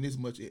 you making this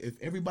much.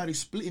 If everybody's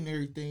splitting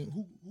everything,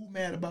 who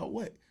mad about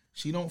what?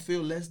 She don't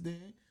feel less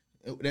than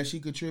that she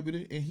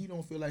contributed, and he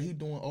don't feel like he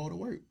doing all the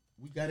work.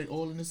 we got it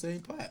all in the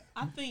same pot.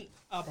 I think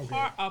a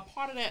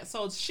part of that.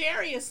 So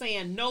Sherry is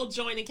saying no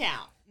joint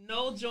account.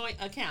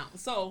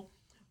 So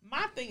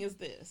my thing is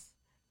this: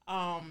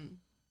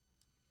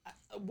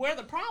 where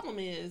the problem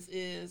is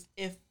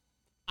if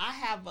I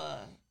have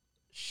a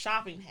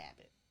shopping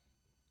habit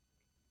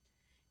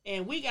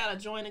and we got a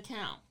joint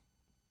account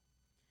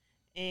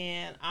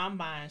and I'm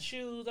buying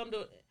shoes,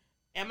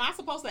 am I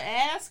supposed to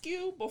ask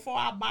you before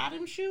I buy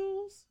them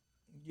shoes?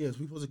 Yes,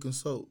 we supposed to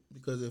consult,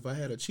 because if I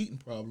had a cheating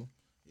problem,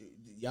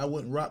 y'all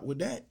wouldn't rock with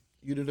that.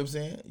 You know what I'm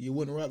saying? You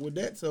wouldn't rock with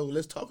that, so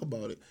let's talk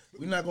about it.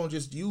 We're not going to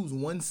just use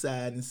one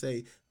side and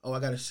say, oh, I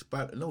got to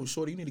spot. No,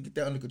 shorty, you need to get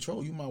that under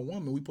control. You my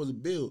woman. We supposed to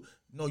build.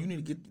 No, you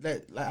need to get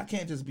that. Like, I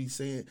can't just be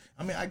saying,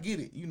 I mean, I get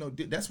it. You know,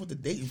 that's what the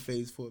dating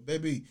phase for.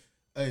 Baby,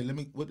 hey, let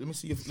me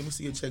see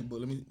your checkbook.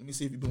 Let me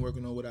see if you've been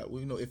working on without,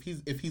 you know, if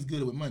he's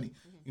good with money.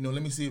 You know,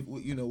 let me see if,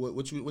 you know,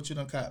 what you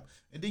done cop.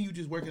 And then you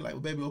just work it like,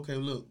 well, baby, okay,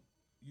 look,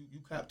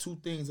 you cop 2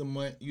 things a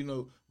month. You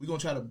know, we're going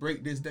to try to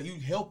break this down. You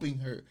helping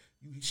her.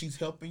 She's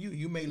helping you.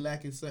 You may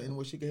lack in something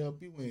where she can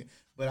help you in.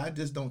 But I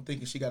just don't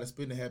think she got to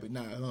spend a habit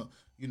now,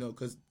 you know,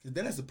 because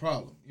then that's the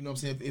problem. You know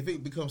what I'm saying? If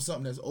it becomes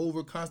something that's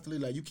over constantly,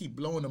 like you keep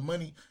blowing the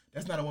money,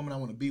 that's not a woman I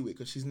want to be with,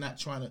 because she's not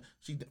trying to,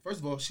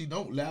 first of all, she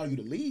don't allow you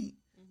to lead,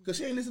 because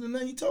she ain't listening to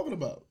nothing you talking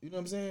about. You know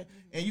what I'm saying?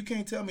 And you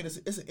can't tell me this.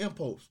 It's an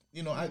impulse.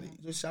 You know,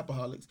 just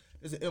shopaholics.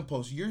 It's an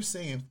impulse. You're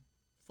saying,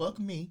 fuck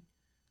me,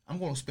 I'm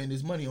going to spend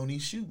this money on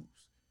these shoes.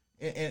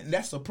 And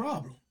that's a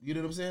problem. You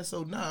know what I'm saying?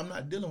 So, I'm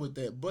not dealing with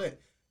that. But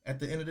at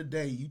the end of the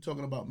day, you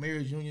talking about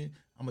marriage union,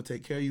 I'm going to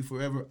take care of you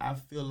forever. I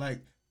feel like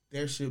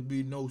there should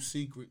be no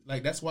secret.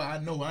 Like, that's why I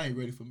know I ain't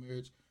ready for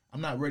marriage.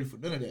 I'm not ready for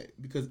none of that,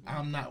 because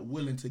I'm not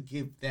willing to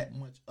give that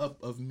much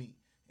up of me.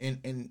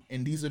 And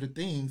these are the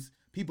things.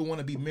 People want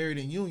to be married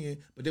in union,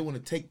 but they want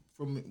to take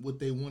from what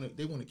they want to.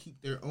 They want to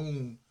keep their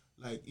own,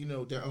 like, you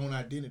know, their own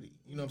identity.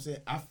 You know what I'm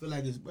saying? I feel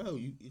like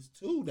it's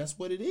 2. That's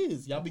what it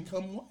is. Y'all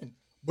become one.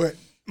 But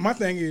my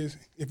thing is,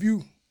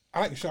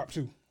 I like to shop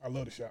too. I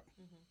love to shop.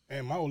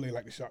 And my old lady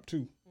like to shop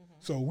too.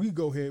 So we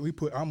go ahead, we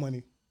put our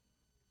money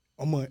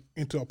a month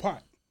into a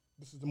pot.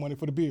 This is the money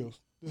for the bills.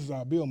 This is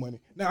our bill money.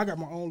 Now I got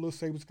my own little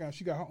savings account.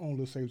 She got her own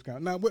little savings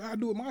account. Now what I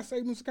do with my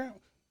savings account,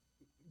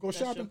 go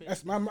shopping,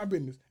 that's my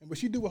business. And what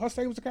she do with her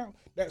savings account,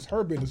 that's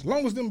her business. As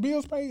long as them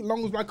bills paid, as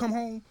long as I come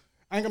home,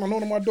 I ain't got no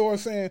note on my door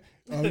saying,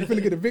 you're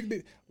finna get evicted.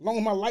 As long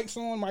as my lights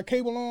on, my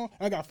cable on,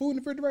 and I got food in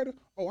the refrigerator,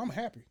 I'm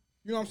happy.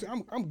 You know what I'm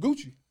saying? I'm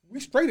Gucci.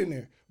 We straight in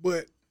there.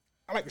 But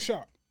I like to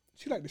shop.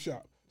 She like to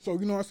shop. So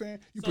you know what I'm saying?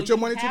 You put your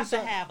money to the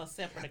side. You have to have a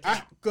separate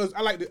account. Because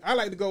I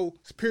like to go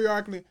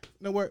periodically.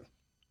 You know what?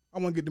 I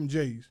want to get them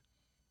J's.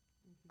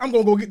 I'm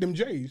gonna go get them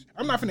J's.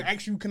 I'm not finna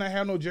ask you, can I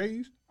have no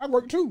J's? I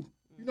work too.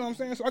 You know what I'm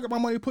saying? So I got my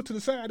money put to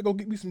the side to go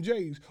get me some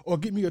J's, or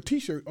get me a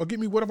T-shirt, or get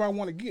me whatever I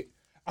want to get.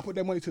 I put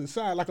that money to the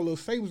side like a little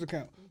savings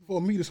account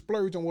for me to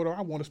splurge on whatever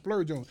I want to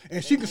splurge on,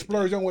 and she can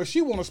splurge on what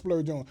she want to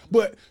splurge on.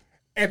 But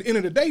at the end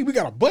of the day, we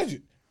got a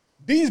budget.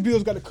 These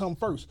bills got to come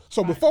first.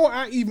 So before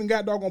I even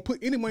got doggone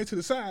put any money to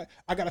the side,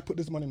 I got to put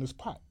this money in this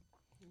pot.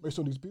 Make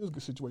sure these bills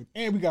get situated.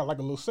 And we got like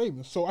a little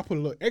savings. So I put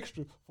a little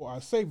extra for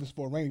our savings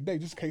for a rainy day,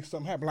 just in case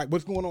something happens. Like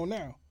what's going on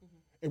now.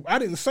 If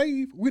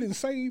we didn't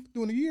save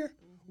during the year,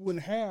 we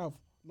wouldn't have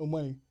no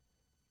money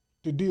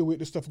to deal with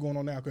the stuff going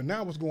on now. Because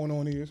now what's going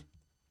on is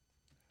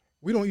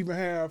we don't even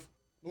have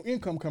no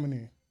income coming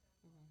in.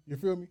 You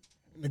feel me?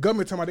 And the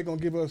government talking about they're going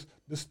to give us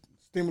this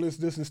stimulus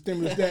this and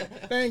stimulus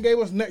that. They ain't gave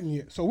us nothing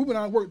yet. So we've been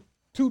out of work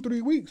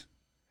 2-3 weeks.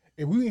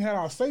 If we didn't have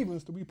our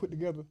savings that we put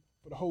together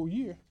for the whole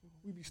year,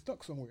 we'd be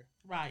stuck somewhere.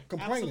 Right.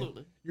 Complaining.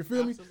 Absolutely. You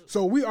feel me?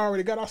 So we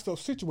already got our stuff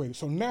situated.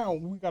 So now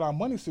we got our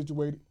money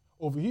situated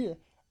over here.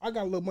 I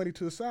got a little money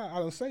to the side I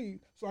done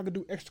saved so I could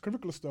do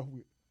extracurricular stuff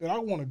with that I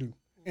want to do.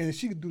 And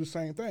she could do the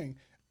same thing.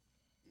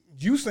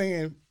 You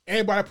saying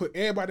everybody put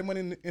everybody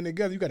money in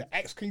together, you got to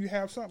ask, can you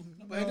have something?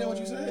 But ain't that what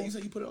you said? You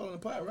said you put it all in the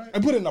pot, right? I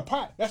put it in the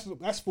pot.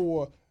 That's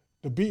for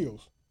the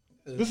bills.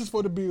 This is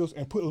for the bills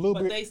and put a little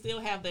bit. But they still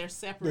have their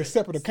separate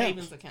accounts.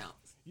 savings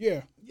accounts.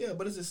 Yeah. Yeah,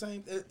 but it's the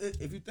same.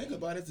 If you think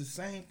about it, it's the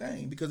same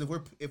thing. Because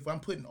if I'm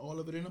putting all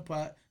of it in a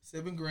pot,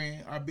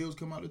 $7,000, our bills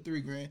come out to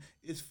 $3,000.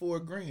 It's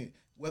 $4,000.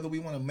 Whether we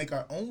want to make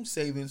our own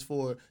savings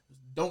for,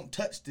 don't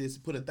touch this,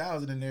 put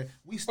 1,000 in there.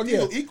 We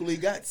still equally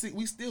got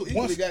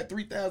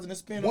 3,000 to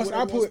spend. Once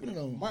I put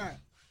on mine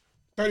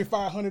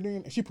 3,500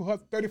 in, and she put her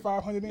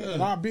 3,500 in,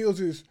 and our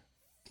bills is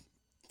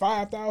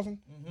 5,000.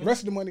 The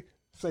rest of the money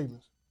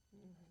savings.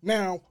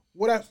 Now,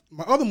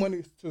 my other money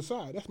is to the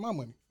side. That's my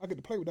money. I get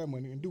to play with that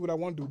money and do what I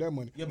want to do with that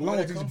money. Yeah, but where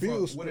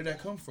did that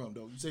come from,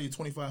 though? You say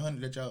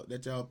 $2,500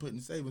 that y'all put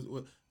in savings.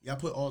 Well, y'all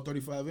put all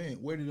 35 in.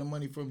 Where did the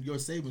money from your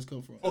savings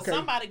come from? Okay.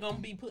 Somebody gonna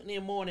be putting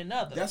in more than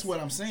others. That's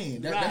what I'm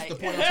saying. That's the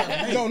point I'm trying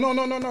to make.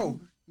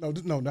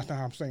 No, that's not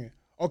how I'm saying.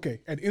 Okay,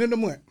 at the end of the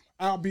month,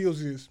 our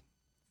bills is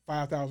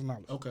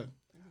 $5,000. Okay,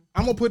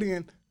 I'm gonna put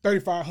in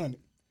 $3,500.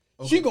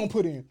 Okay. She gonna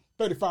put in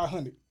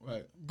 $3,500.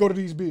 Right. Go to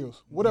these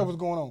bills. Whatever's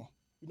going on.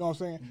 You know what I'm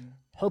saying? Mm-hmm.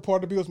 Her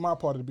part of the bills, my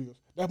part of the bills.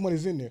 That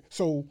money's in there.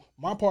 So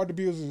my part of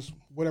the bills is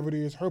whatever it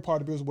is. Her part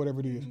of the bills is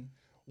whatever it is. Mm-hmm.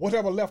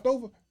 Whatever left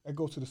over, that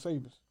goes to the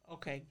savings.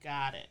 Okay,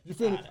 got it. You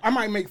feel me? Got it. I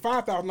might make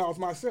 $5,000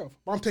 myself,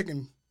 but I'm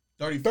taking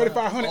 35.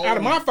 $3,500 out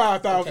of my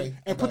 $5,000 Okay,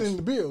 I and put got it in you.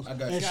 the bills. I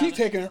got And you. she Got it.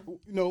 taking,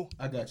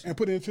 I got you. and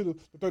put it into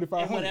the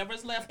 $3,500. And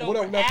whatever's left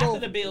Whatever over left after over.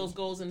 the bills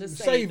goes into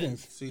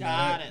Savings. savings. See,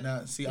 Got now, it.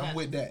 now, see, I'm Yeah.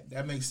 with that.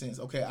 That makes sense.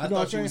 Okay, I You know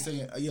what thought you I'm were saying?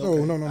 saying, yeah, No,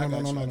 okay. no. I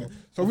got you.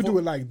 So we do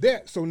it like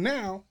that. So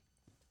now,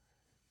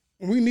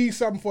 when we need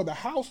something for the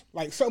house,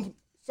 like something,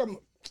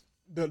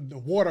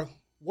 the water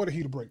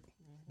heater break,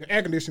 the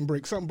air conditioning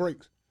break, something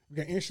breaks. We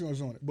got insurance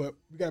on it, but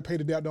we got to pay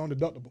the down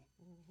deductible.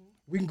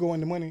 We can go in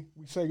the money,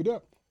 we save it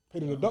up, pay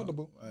the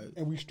deductible, right.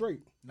 and we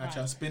straight. Not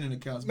y'all spending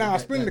accounts. Now, but I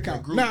that- spend the that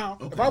account. group. Now,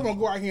 Okay. if I want to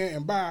go out here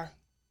and buy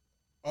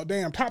a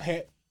damn top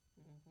hat,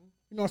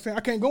 you know what I'm saying? I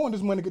can't go in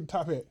this money to get the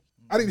top hat.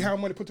 I didn't have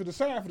money put to the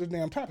side for this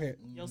damn top hat.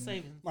 Your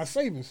savings. My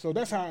savings. So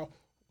that's how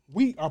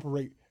we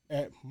operate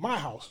at my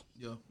house.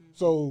 Yeah,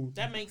 So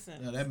That makes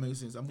sense. yeah, that makes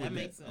sense. I'm with That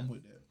that. makes sense. I'm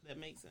with that. That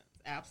makes sense.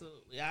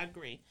 Absolutely. I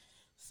agree.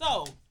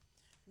 So,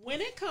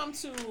 when it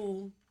comes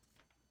to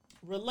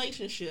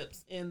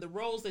relationships and the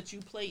roles that you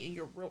play in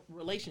your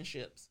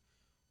relationships,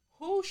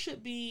 who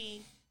should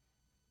be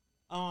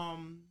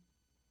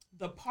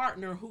the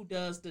partner who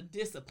does the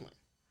discipline?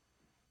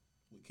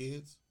 With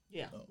kids.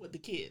 Yeah, Oh. with the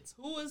kids.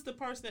 Who is the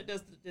person that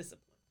does the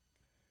discipline?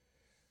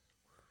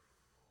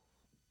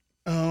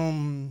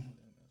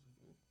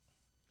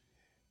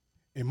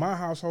 in my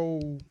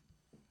household,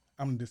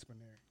 I'm the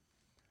disciplinary.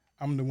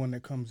 I'm the one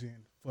that comes in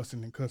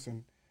fussing and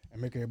cussing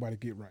and make everybody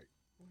get right.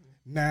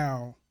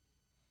 Now,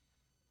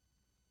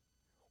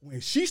 when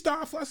she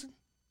start fussing,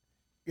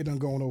 it done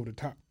going over the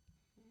top.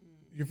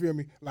 You feel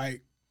me?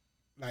 Like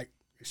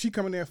if she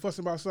coming there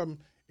fussing about something,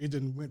 it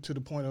done went to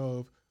the point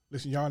of,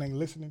 listen, y'all ain't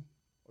listening,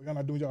 or y'all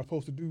not doing what y'all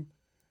supposed to do.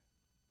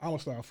 I'm gonna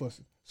start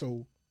fussing.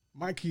 So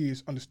my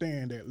kids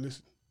understand that,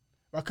 listen,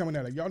 if I come in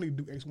there like, y'all need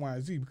to do X, Y,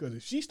 and Z, because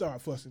if she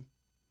start fussing,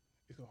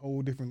 it's a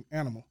whole different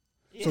animal.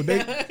 So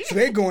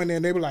they go in there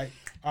and they be like,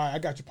 all right, I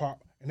got you,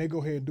 Pop. And they go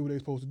ahead and do what they're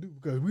supposed to do,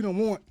 because we don't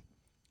want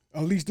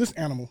unleash this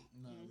animal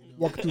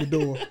walking through the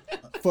door,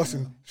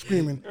 fussing,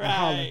 screaming, and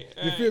hollering.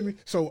 You feel me?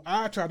 So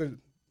I try to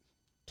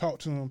talk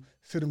to him,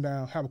 sit him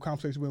down, have a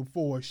conversation with him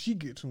before she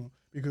get to him,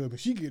 because if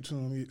she get to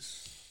him,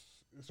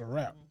 it's a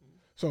wrap.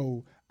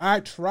 So I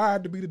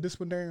tried to be the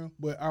disciplinarian,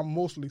 but I'm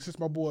mostly, since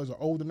my boys are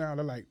older now,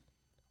 they're like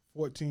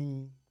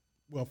 14,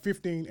 well,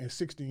 15 and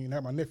 16. I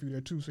have my nephew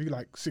there too, so he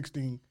like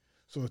 16.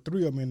 So there's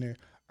 3 of them in there.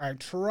 I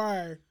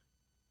try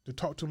to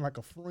talk to them like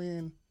a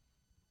friend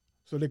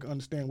so they can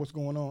understand what's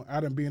going on. I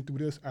done been through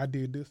this, I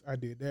did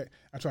that.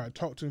 I try to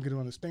talk to them, get them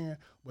to understand.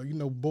 But you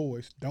know,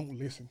 boys don't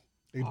listen.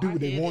 They do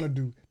what they want to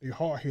do. They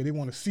hard here. They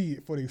want to see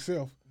it for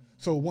themselves.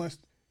 So once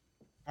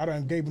I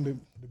done gave them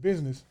the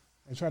business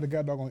and try to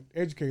goddamn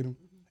educate them,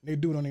 and they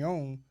do it on their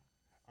own,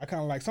 I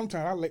kind of like,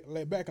 sometimes I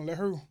let back and let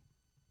her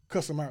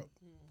cuss them out.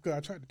 Because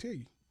I tried to tell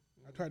you.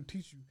 I tried to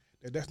teach you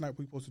that that's not what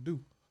you're supposed to do.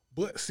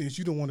 But since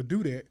you don't want to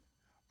do that,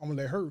 I'm going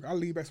to let her. I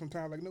leave back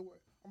sometimes like, you know what?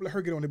 I'm going to let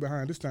her get on their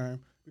behind this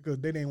time because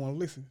they didn't want to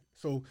listen.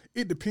 So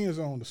it depends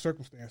on the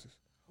circumstances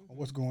on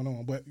what's going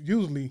on. But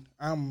usually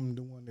I'm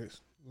the one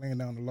that's laying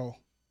down the law.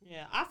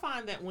 Yeah, I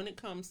find that when it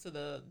comes to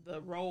the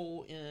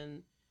role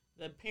in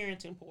the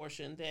parenting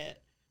portion,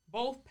 that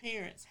both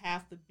parents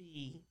have to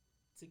be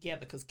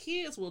together, because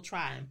kids will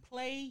try and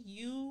play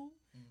you.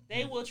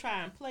 They will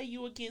try and play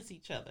you against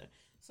each other.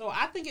 So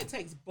I think it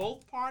takes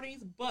both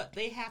parties, but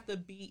they have to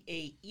be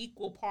a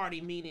equal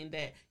party, meaning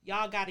that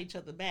y'all got each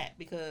other back.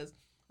 Because,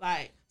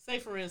 like, say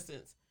for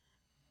instance,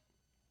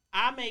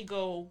 I may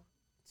go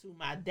to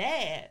my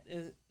dad.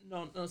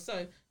 So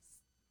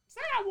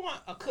say I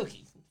want a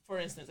cookie, for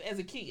instance, as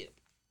a kid.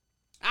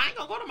 I ain't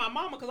gonna go to my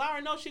mama because I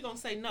already know she gonna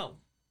say no.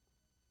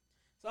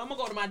 So I'm gonna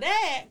go to my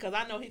dad because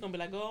I know he gonna be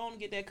like, go on and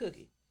get that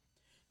cookie.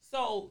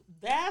 So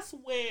that's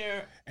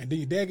where. And then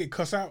your dad get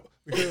cussed out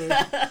because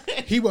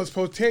he was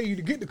supposed to tell you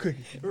to get the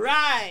cookie.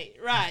 Right.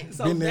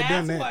 So Been there,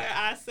 done that's that. where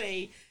I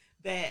say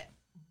that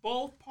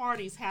both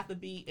parties have to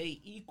be a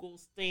equal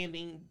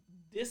standing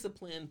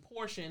discipline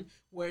portion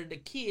where the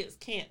kids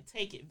can't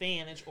take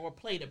advantage or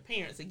play the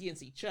parents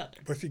against each other.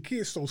 But see,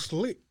 kids so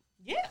slick.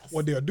 Yes.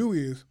 What they'll do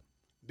is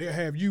they'll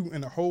have you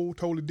in a whole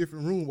totally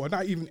different room, or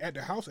not even at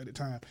the house at the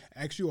time,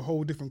 ask you a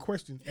whole different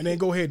question, and then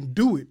go ahead and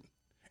do it.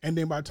 And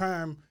then by the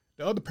time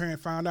the other parent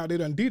found out they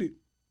done did it,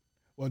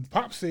 well,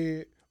 Pop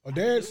said or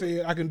Dad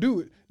said, I can do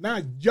it. Now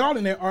y'all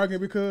in there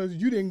arguing because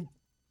you didn't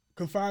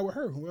confide with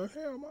her. Well,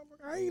 hell,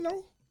 motherfucker, I ain't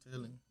know.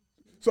 Telling.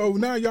 So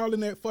now y'all in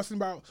there fussing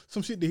about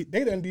some shit that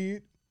they done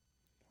did,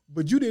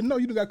 but you didn't know.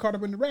 You done got caught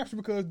up in the rapture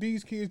because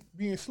these kids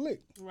being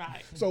slick.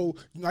 Right. So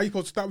now you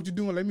supposed to stop what you're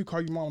doing. Let me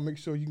call your mom and make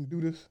sure you can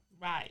do this.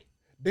 Right.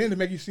 Then to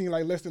make you seem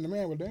like less than the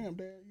man. Well, damn,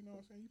 Dad, you know what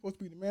I'm saying? You're supposed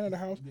to be the man of the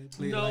house.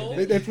 No.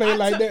 They play it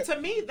like that. To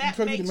me, that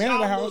Because makes the man of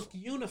the y'all house- look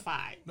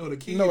unified. No, the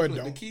kid. No, it The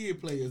don't.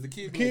 kid players. The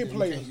kid Kid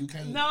players. players. You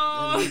can't.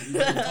 No. you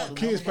can't talk to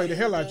Kids them. play the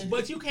hell out you.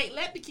 But you can't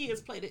let the kids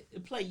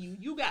play you.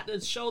 You got to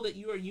show that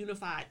you're a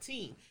unified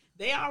team.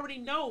 They already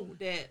know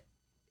that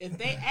if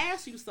they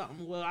ask you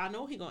something, well, I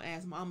know he gonna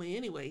ask mama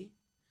anyway,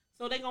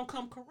 so they gonna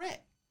come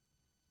correct.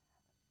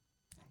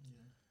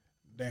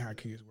 That's how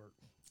kids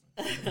work.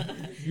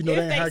 You know, if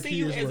that ain't they how see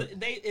you kids as work.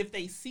 if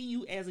they see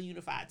you as a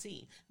unified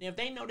team. Now, if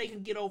they know they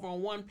can get over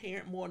on one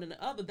parent more than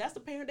the other, that's the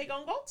parent they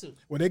gonna go to.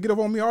 Well, they get up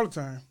on me all the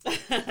time.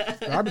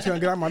 I be telling them,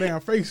 get out my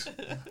damn face.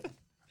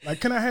 Like,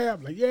 can I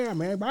have? Like, yeah,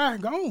 man, bye,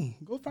 go on.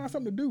 Go find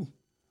something to do.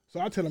 So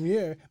I tell them,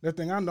 yeah, that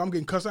thing I know, I'm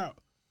getting cussed out.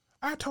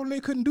 I told them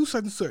they couldn't do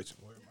such and such.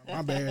 Well,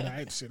 my bad,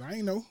 I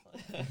ain't know.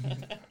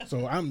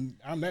 So I'm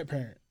that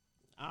parent.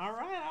 All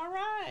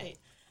right.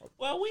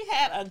 Well, we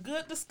had a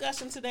good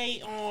discussion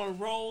today on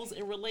roles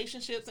in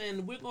relationships,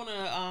 and we're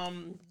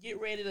gonna get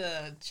ready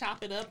to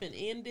chop it up and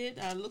end it.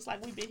 Looks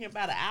like we've been here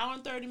about an hour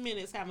and 30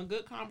 minutes having a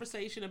good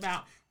conversation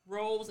about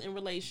roles in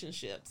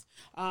relationships.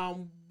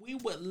 We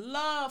would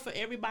love for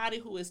everybody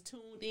who is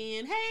tuned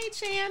in. Hey,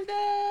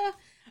 Chanda.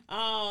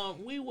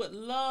 We would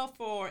love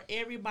for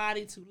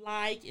everybody to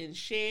like and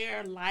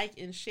share.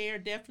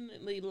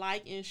 Definitely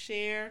like and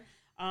share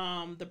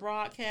the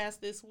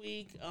broadcast this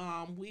week.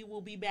 We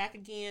will be back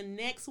again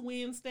next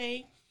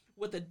Wednesday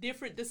with a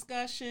different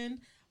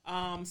discussion.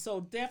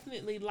 So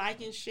definitely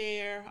like and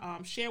share.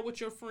 Share with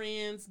your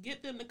friends.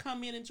 Get them to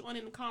come in and join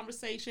in the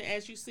conversation.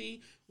 As you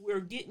see, we're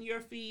getting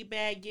your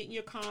feedback, getting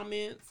your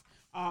comments.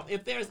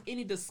 If there's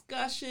any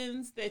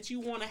discussions that you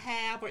want to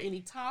have or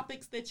any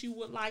topics that you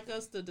would like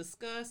us to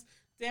discuss,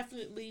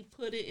 definitely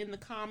put it in the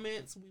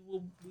comments.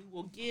 We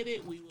will get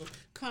it. We will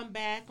come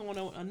back on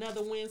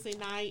another Wednesday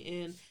night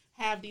and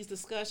have these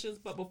discussions.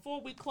 But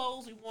before we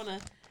close, we want to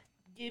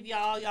give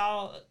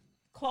y'all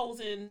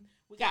closing.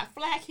 We got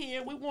Flack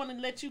here. We want to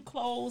let you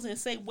close and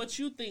say what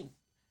you think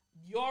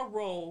your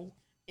role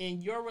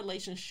in your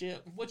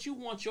relationship, what you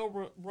want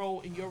your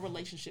role in your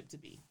relationship to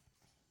be.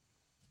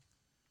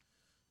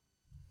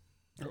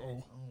 I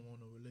don't want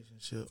no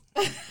relationship.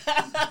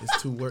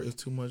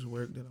 It's too much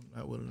work that I'm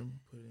not willing to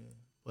put in.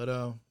 But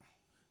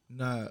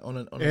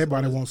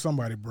Everybody wants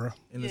somebody, bro.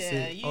 In the Yeah,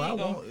 city. you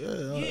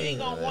ain't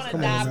gonna want to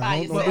Come die on now, by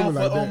don't do yourself. it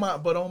like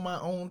that. But on my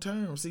own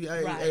terms. See,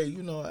 Right.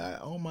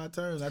 on my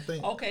terms, I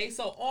think. Okay,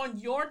 so on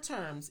your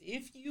terms,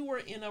 if you were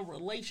in a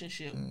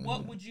relationship,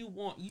 what would you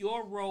want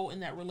your role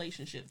in that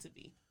relationship to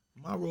be?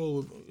 My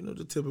role,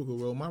 the typical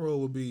role. My role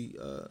would be,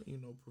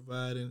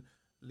 providing,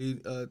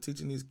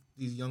 teaching these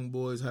young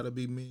boys how to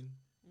be men,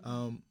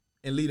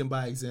 and leading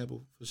by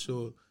example for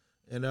sure.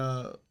 And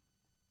I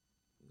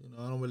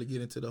don't really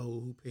get into the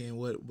whole who paying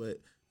what, but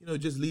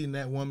just leading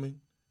that woman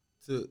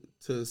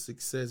to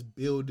success,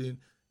 building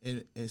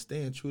and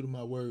staying true to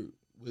my word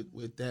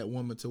with that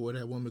woman, to where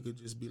that woman could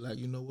just be like,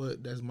 you know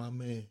what, that's my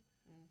man.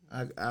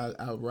 I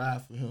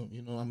ride for him.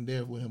 I'm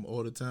there with him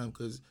all the time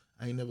because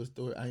I ain't never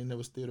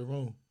steered her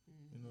wrong.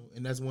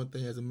 And that's one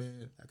thing as a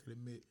man I could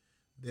admit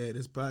that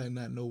there's probably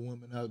not no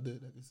woman out there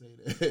that can say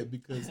that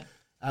because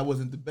I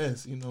wasn't the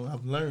best.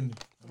 I've learned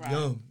it. I'm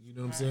young. You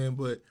know what I'm saying?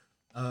 But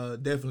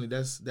definitely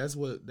that's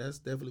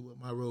definitely what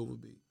my role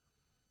would be.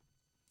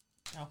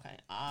 Okay,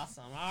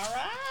 awesome. All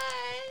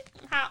right,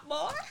 hot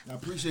boy. I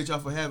appreciate y'all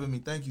for having me.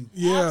 Thank you.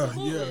 Yeah.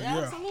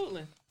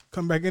 Absolutely.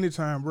 Come back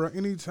anytime, bro.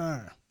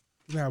 Anytime.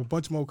 We can have a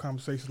bunch more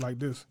conversations like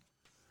this.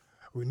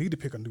 We need to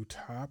pick a new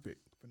topic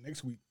for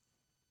next week.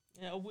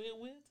 Yeah, we'll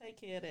take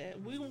care of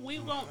that. We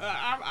want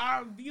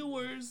our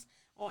viewers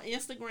on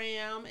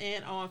Instagram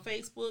and on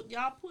Facebook.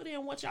 Y'all put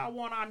in what y'all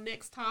want our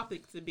next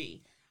topic to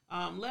be.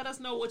 Let us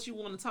know what you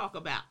want to talk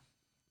about.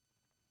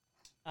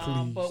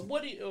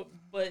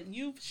 But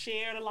you've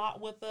shared a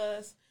lot with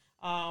us.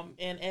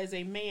 And as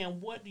a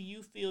man, what do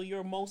you feel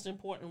your most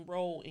important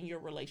role in your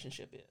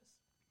relationship is?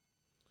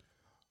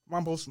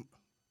 My most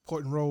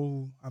important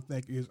role, I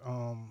think, is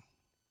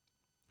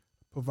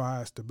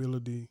provide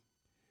stability.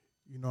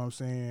 You know what I'm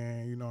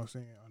saying?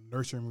 A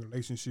nurturing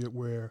relationship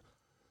where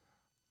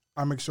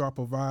I make sure I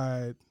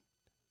provide,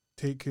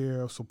 take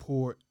care of,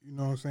 support. You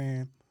know what I'm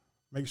saying?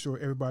 Make sure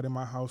everybody in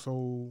my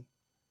household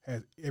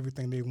has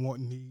everything they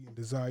want, need, and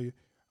desire.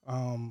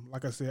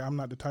 Like I said, I'm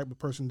not the type of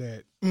person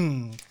that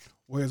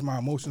wears my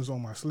emotions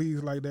on my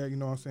sleeves like that. You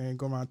know what I'm saying?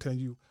 Go around telling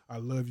you I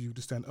love you,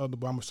 this, that, and the other,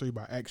 but I'm going to show you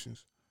by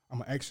actions. I'm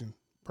an action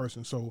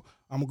person, so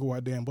I'm going to go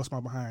out there and bust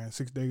my behind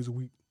 6 days a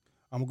week.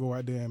 I'm going to go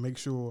out there and make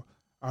sure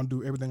I'm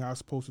do everything I'm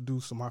supposed to do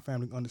so my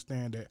family can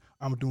understand that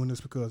I'm doing this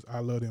because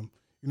I love them.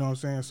 You know what I'm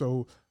saying?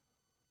 So,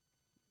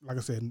 like I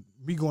said,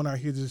 me going out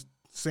here just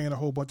saying a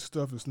whole bunch of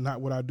stuff is not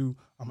what I do.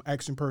 I'm an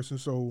action person,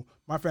 so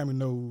my family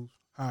knows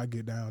how I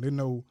get down. They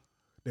know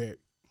that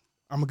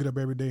I'm going to get up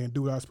every day and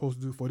do what I'm supposed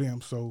to do for them.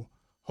 So,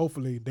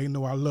 hopefully, they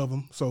know I love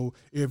them. So,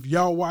 if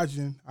y'all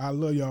watching, I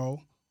love y'all.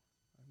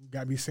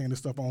 Got me saying this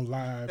stuff on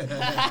live. You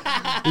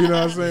know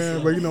what I'm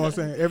saying? But you know what I'm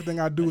saying? Everything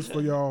I do is for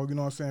y'all, you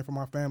know what I'm saying, for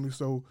my family.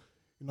 So,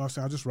 you know what I'm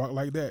saying? I just rock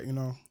like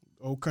that,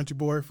 Old country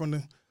boy from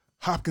the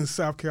Hopkins,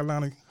 South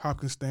Carolina.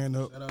 Hopkins, stand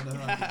up. Shout out to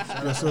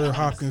Hopkins. Yes, sir.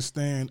 Hopkins,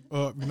 stand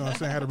up. You know what I'm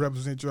saying? I had to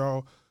represent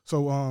y'all.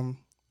 So I'm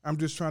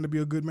just trying to be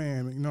a good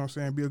man. You know what I'm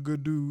saying? Be a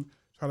good dude.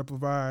 Try to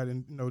provide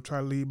and, try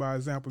to lead by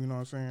example. You know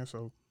what I'm saying?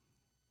 So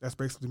that's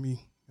basically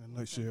me in a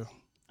nutshell.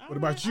 What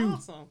about you?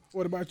 Awesome.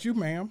 What about you,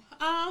 ma'am?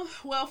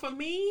 Well, for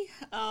me,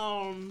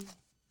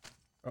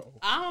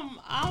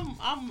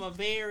 I'm a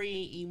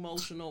very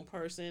emotional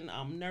person.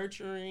 I'm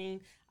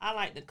nurturing. I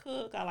like to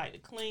cook. I like to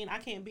clean. I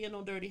can't be in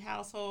no dirty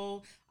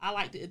household. I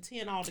like to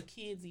attend all the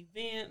kids'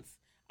 events.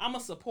 I'm a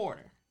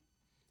supporter.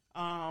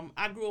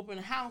 I grew up in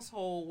a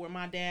household where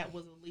my dad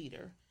was a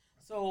leader.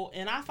 So,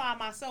 and I find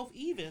myself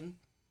even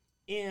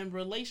in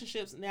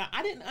relationships. Now,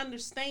 I didn't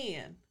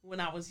understand when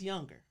I was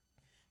younger,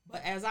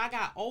 but as I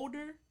got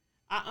older,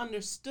 I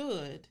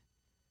understood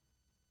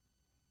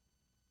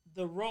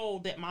the role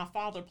that my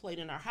father played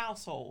in our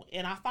household.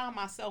 And I find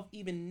myself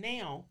even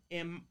now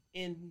in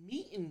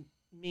meeting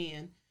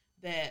men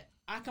that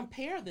I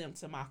compare them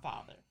to my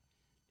father,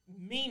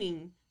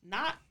 meaning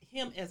not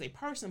him as a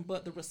person,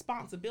 but the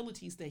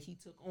responsibilities that he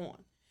took on.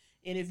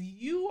 And if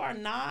you are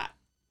not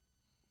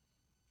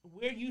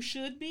where you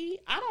should be,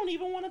 I don't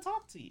even want to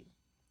talk to you.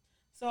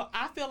 So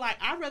I feel like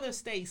I'd rather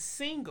stay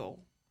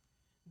single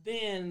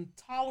than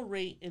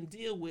tolerate and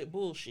deal with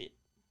bullshit.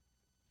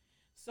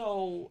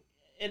 So,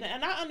 and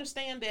I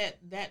understand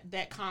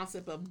that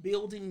concept of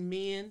building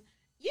men.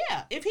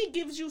 Yeah, if he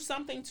gives you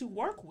something to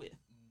work with,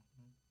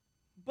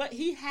 but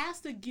he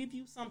has to give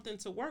you something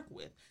to work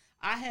with.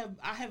 I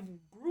have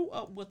grew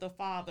up with a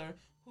father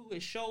who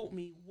has showed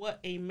me what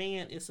a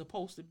man is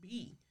supposed to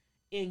be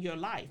in your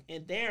life,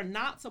 and they're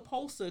not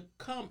supposed to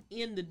come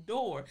in the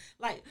door.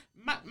 Like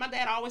my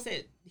dad always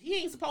said, he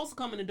ain't supposed to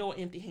come in the door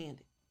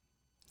empty-handed.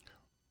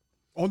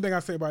 Only thing I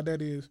say about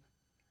that is,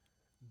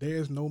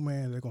 there's no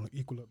man that's gonna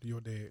equal up to your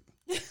dad.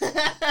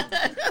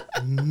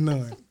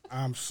 None.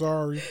 I'm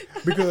sorry,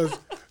 because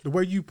the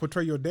way you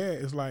portray your dad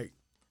is like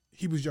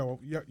he was your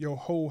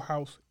whole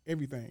house,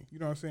 everything. You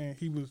know what I'm saying?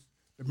 He was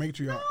the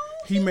matriarch. No,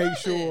 he made wasn't.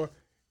 sure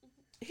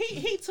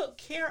he took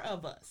care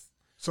of us.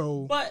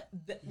 So, but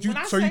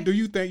do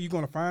you think you're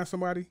gonna find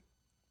somebody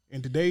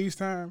in today's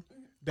time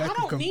that I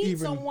don't need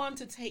even someone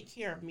to take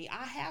care of me?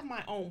 I have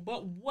my own,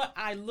 but what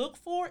I look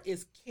for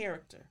is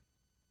character.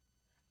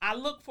 I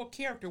look for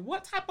character.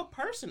 What type of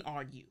person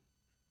are you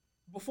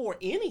before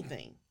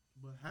anything?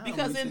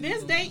 Because in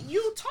this day,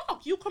 you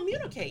talk, you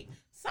communicate.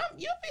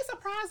 You'll be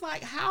surprised,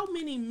 like how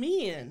many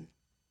men,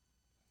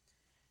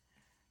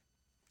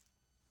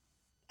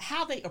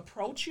 how they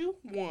approach you.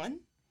 One,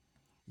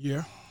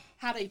 yeah,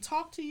 how they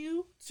talk to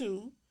you.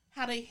 Two,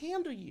 how they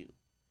handle you.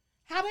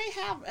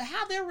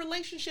 How their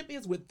relationship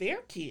is with their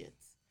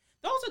kids.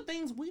 Those are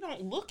things we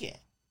don't look at.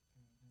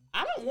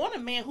 I don't want a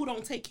man who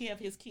don't take care of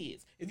his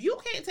kids. If you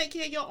can't take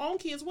care of your own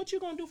kids, what you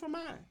gonna do for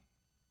mine?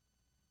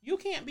 You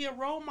can't be a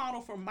role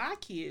model for my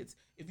kids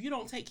if you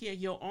don't take care of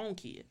your own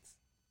kids.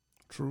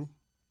 True.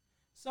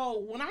 So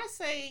when I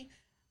say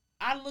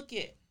I look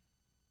at,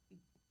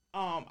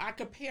 I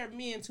compare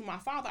men to my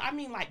father, I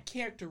mean like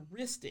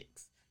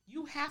characteristics.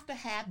 You have to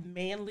have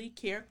manly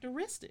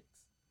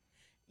characteristics.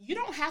 You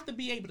don't have to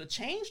be able to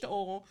change the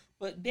oil,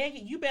 but dang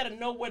it, you better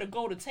know where to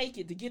go to take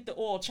it to get the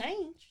oil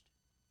changed.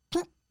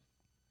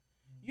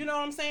 You know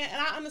what I'm saying?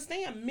 And I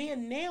understand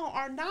men now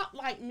are not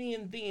like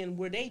men then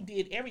where they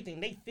did everything.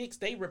 They fixed,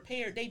 they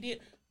repaired, they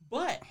did.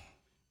 But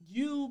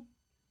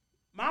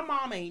my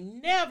mom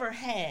ain't never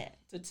had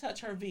to touch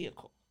her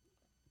vehicle.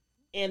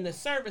 And the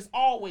service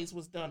always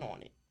was done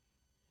on it.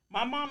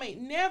 My mom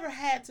ain't never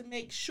had to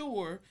make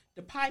sure if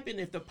the pipe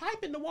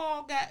in the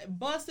wall got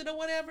busted or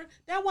whatever,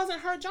 that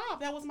wasn't her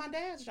job. That was my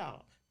dad's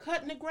job.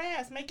 Cutting the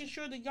grass, making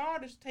sure the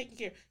yard is taken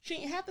care of. She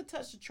ain't have to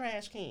touch the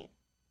trash can.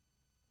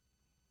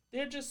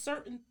 There are just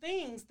certain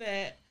things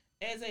that,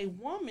 as a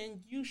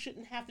woman, you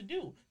shouldn't have to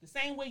do. The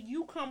same way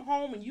you come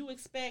home and you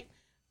expect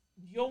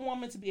your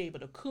woman to be able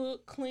to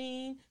cook,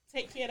 clean,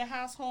 take care of the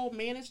household,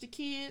 manage the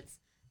kids.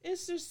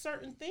 It's just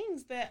certain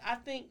things that I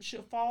think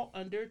should fall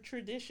under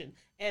tradition.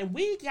 And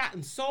we've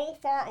gotten so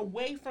far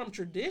away from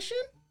tradition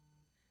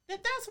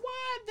that's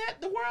why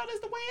the world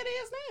is the way it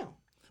is now.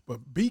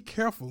 But be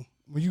careful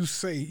when you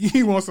say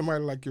you want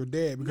somebody like your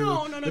dad,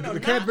 because the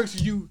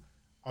characteristics you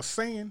are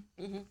saying.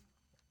 Mm-hmm.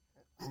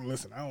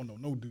 Listen, I don't know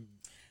no dude,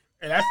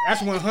 and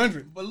that's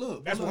 100. But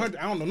look, that's 100.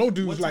 I don't know no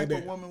dudes like that. What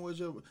type of woman was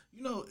your?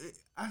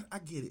 I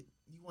get it.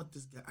 You want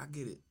this guy? I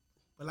get it.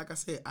 But like I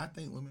said, I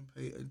think women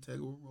play an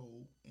integral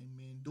role in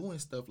men doing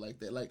stuff like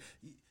that. Like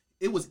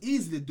it was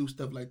easy to do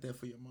stuff like that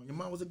for your mom. Your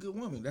mom was a good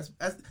woman. That's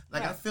like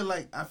right.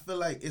 I feel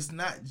like it's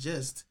not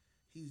just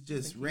he's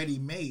just ready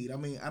made. I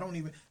mean, I don't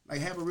even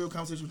like have a real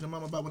conversation with your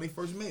mom about when they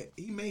first met.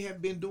 He may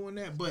have been doing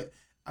that, but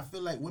I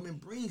feel like women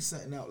bring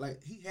something out.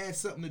 Like he had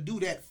something to do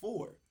that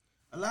for.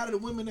 A lot of the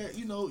women that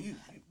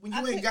when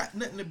you ain't got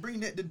nothing to bring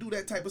that to do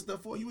that type of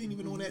stuff for, you ain't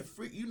even on that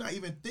freak. You're not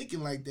even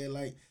thinking like that.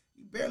 Like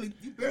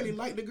you barely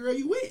like the girl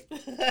you with. You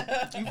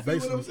feel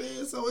what I'm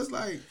saying? So it's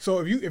like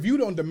if you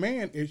don't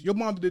demand, if your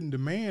mom didn't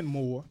demand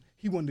more,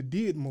 he wouldn't have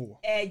did more.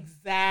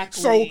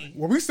 Exactly. So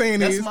what we're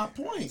saying that's my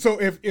point. So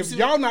if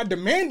y'all not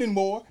demanding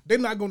more, they're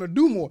not gonna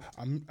do more.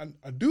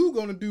 A dude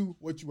gonna do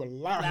what you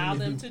allow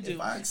him to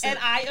do. And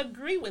I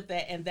agree with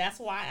that, and that's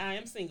why I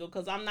am single,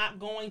 because I'm not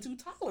going to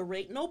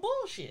tolerate no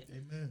bullshit.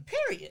 Amen.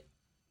 Period.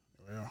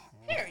 Well,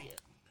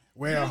 period.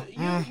 Well,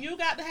 you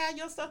got to have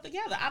your stuff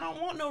together. I don't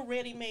want no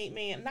ready-made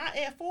man. Not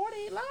at 40.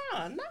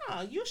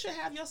 Nah. You should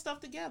have your stuff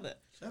together.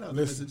 Shout out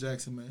to Mr.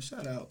 Jackson, man.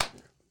 Shout out.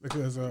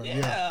 because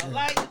Yeah,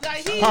 like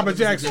he. Papa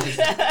Jackson.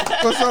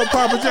 What's up,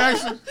 Papa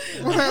Jackson?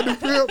 What happened,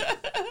 Pip?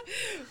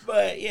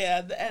 But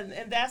yeah,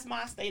 and that's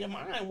my state of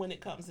mind when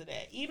it comes to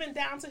that. Even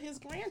down to his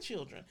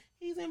grandchildren,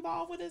 he's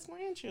involved with his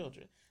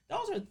grandchildren.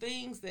 Those are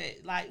things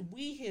that like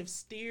we have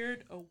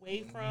steered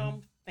away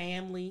from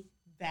family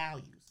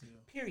values.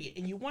 Period.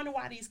 And you wonder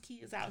why these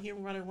kids out here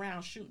running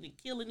around shooting and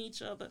killing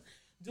each other,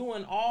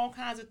 doing all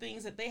kinds of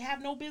things that they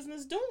have no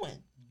business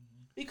doing,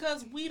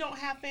 because we don't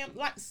have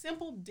like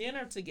simple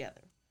dinner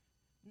together.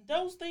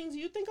 Those things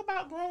you think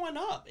about growing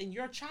up in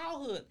your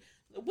childhood.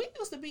 We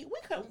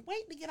couldn't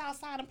wait to get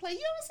outside and play. You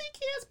don't see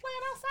kids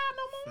playing outside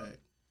no more. Right.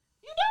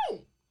 You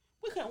don't.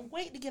 We couldn't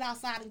wait to get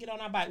outside and get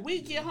on our bike.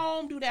 We get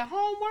home, do that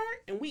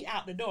homework, and we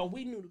out the door.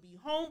 We knew to be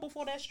home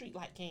before that street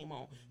light came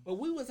on. But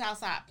we was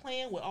outside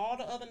playing with all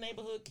the other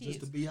neighborhood kids.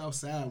 Just to be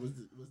outside was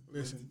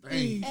the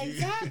thing.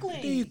 Exactly.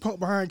 These poke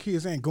behind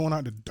kids ain't going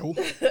out the door.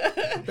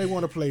 They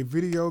want to play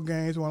video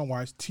games. They want to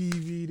watch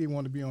TV. They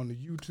want to be on the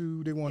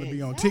YouTube. They want to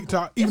be on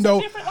TikTok. Even though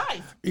a different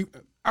life.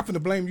 I'm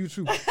finna blame you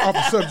too off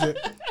the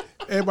subject.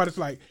 Everybody's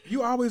like,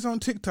 you always on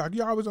TikTok.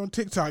 You always on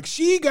TikTok.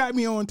 She got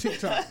me on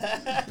TikTok.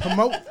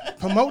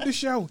 Promote the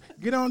show.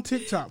 Get on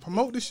TikTok.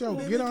 Promote the show.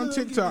 Get on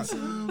TikTok.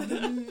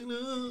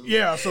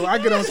 Yeah, so I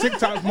get on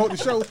TikTok, promote the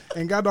show,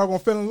 and God doggone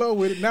fell in love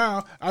with it.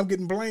 Now I'm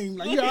getting blamed.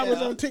 Like, you always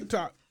on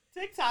TikTok.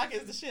 TikTok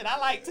is the shit. I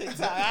like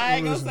TikTok. I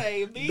ain't gonna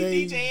say me,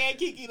 DJ, and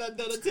Kiki done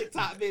a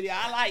TikTok video.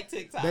 I like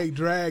TikTok. They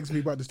drags me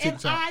about this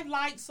TikTok. And I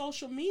like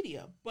social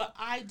media, but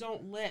I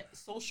don't let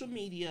social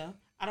media,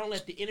 I don't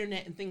let the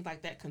internet and things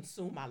like that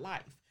consume my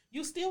life.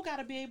 You still got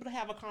to be able to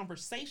have a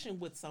conversation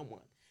with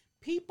someone.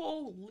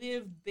 People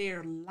live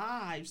their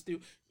lives through,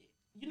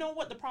 you know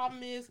what the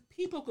problem is?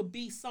 People could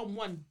be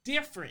someone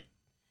different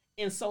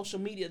in social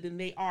media than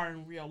they are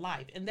in real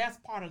life. And that's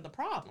part of the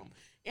problem.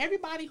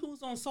 Everybody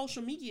who's on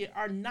social media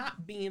are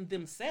not being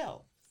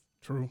themselves.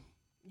 True.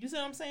 You see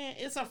what I'm saying?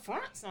 It's a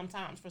front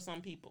sometimes for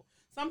some people.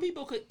 Some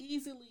people could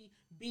easily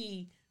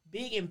be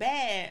big and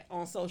bad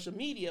on social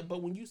media,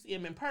 but when you see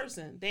them in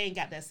person, they ain't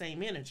got that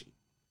same energy.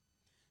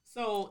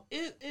 So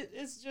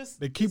it's just...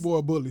 They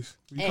keyboard bullies.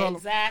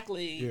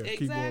 Exactly. Yeah,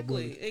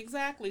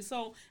 Exactly.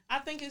 So I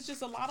think it's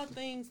just a lot of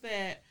things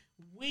that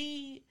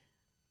we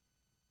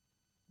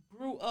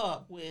grew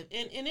up with,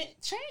 and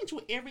it changed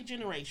with every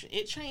generation.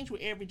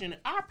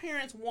 Our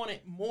parents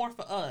wanted more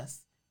for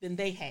us than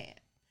they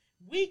had.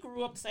 We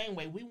grew up the same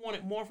way. We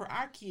wanted more for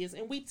our kids,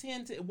 and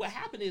what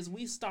happened is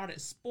we started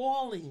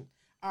spoiling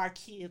our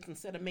kids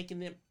instead of making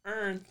them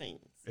earn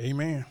things.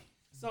 Amen.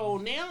 So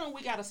now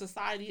we got a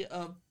society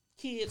of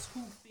kids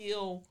who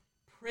feel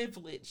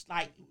privileged,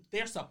 like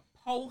they're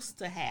supposed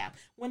to have,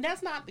 when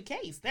that's not the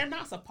case. They're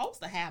not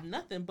supposed to have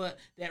nothing but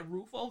that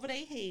roof over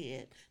their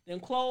head, them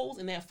clothes,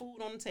 and that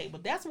food on the table.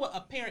 That's what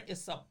a parent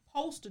is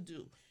supposed to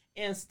do,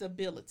 and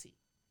stability.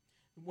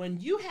 When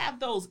you have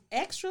those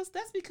extras,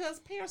 that's because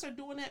parents are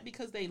doing that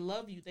because they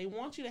love you. They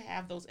want you to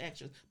have those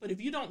extras. But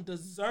if you don't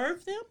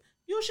deserve them,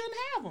 you shouldn't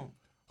have them.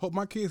 Hope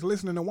my kids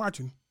listening and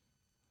watching.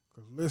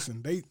 Because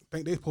listen, they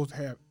think they're supposed to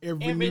have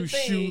every new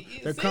shoe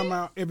that come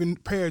out, every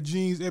pair of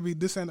jeans, every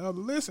this and the other.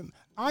 Listen,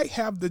 I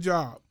have the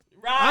job.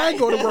 Right. I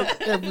go to work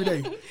every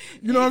day.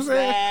 You know what I'm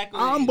saying?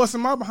 I'm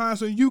busting my behind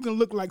so you can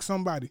look like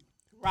somebody.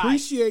 Right.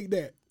 Appreciate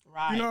that.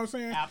 Right. You know what I'm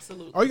saying?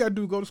 Absolutely. All you got to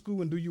do is go to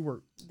school and do your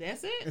work.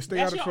 That's it. And stay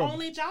That's out of your trouble.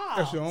 only job.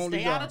 That's your only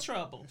Stay job. out of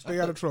trouble. Stay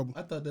out of trouble.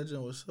 I thought that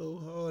job was so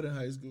hard in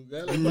high school.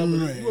 God, like, you want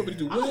me to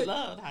do I what?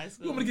 loved high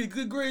school. You want me to get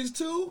good grades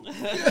too?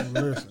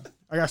 Listen,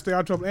 I got to stay out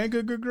of trouble and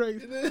get good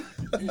grades.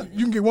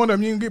 You can get one of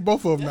them. You can get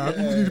both of them now.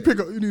 You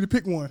need to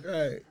pick one.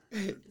 Right.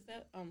 Is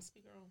that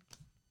speaker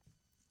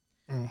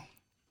on?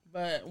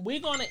 But we're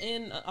gonna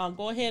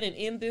go ahead and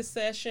end this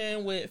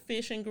session with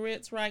Fish and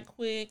Grits right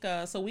quick,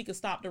 so we can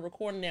stop the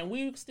recording. Now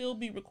we'll still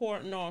be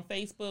recording on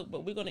Facebook,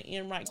 but we're gonna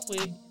end right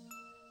quick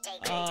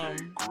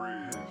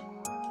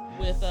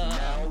with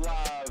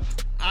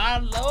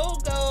our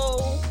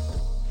logo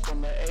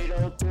from the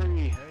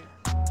 803.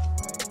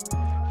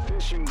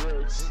 Fish and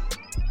Grits.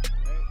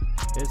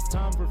 It's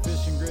time for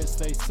Fish and Grits,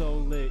 stay so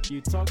lit. You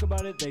talk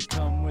about it, they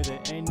come with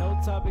it. Ain't no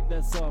topic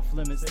that's off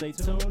limits. Stay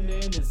tuned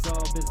in, it's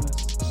all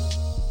business.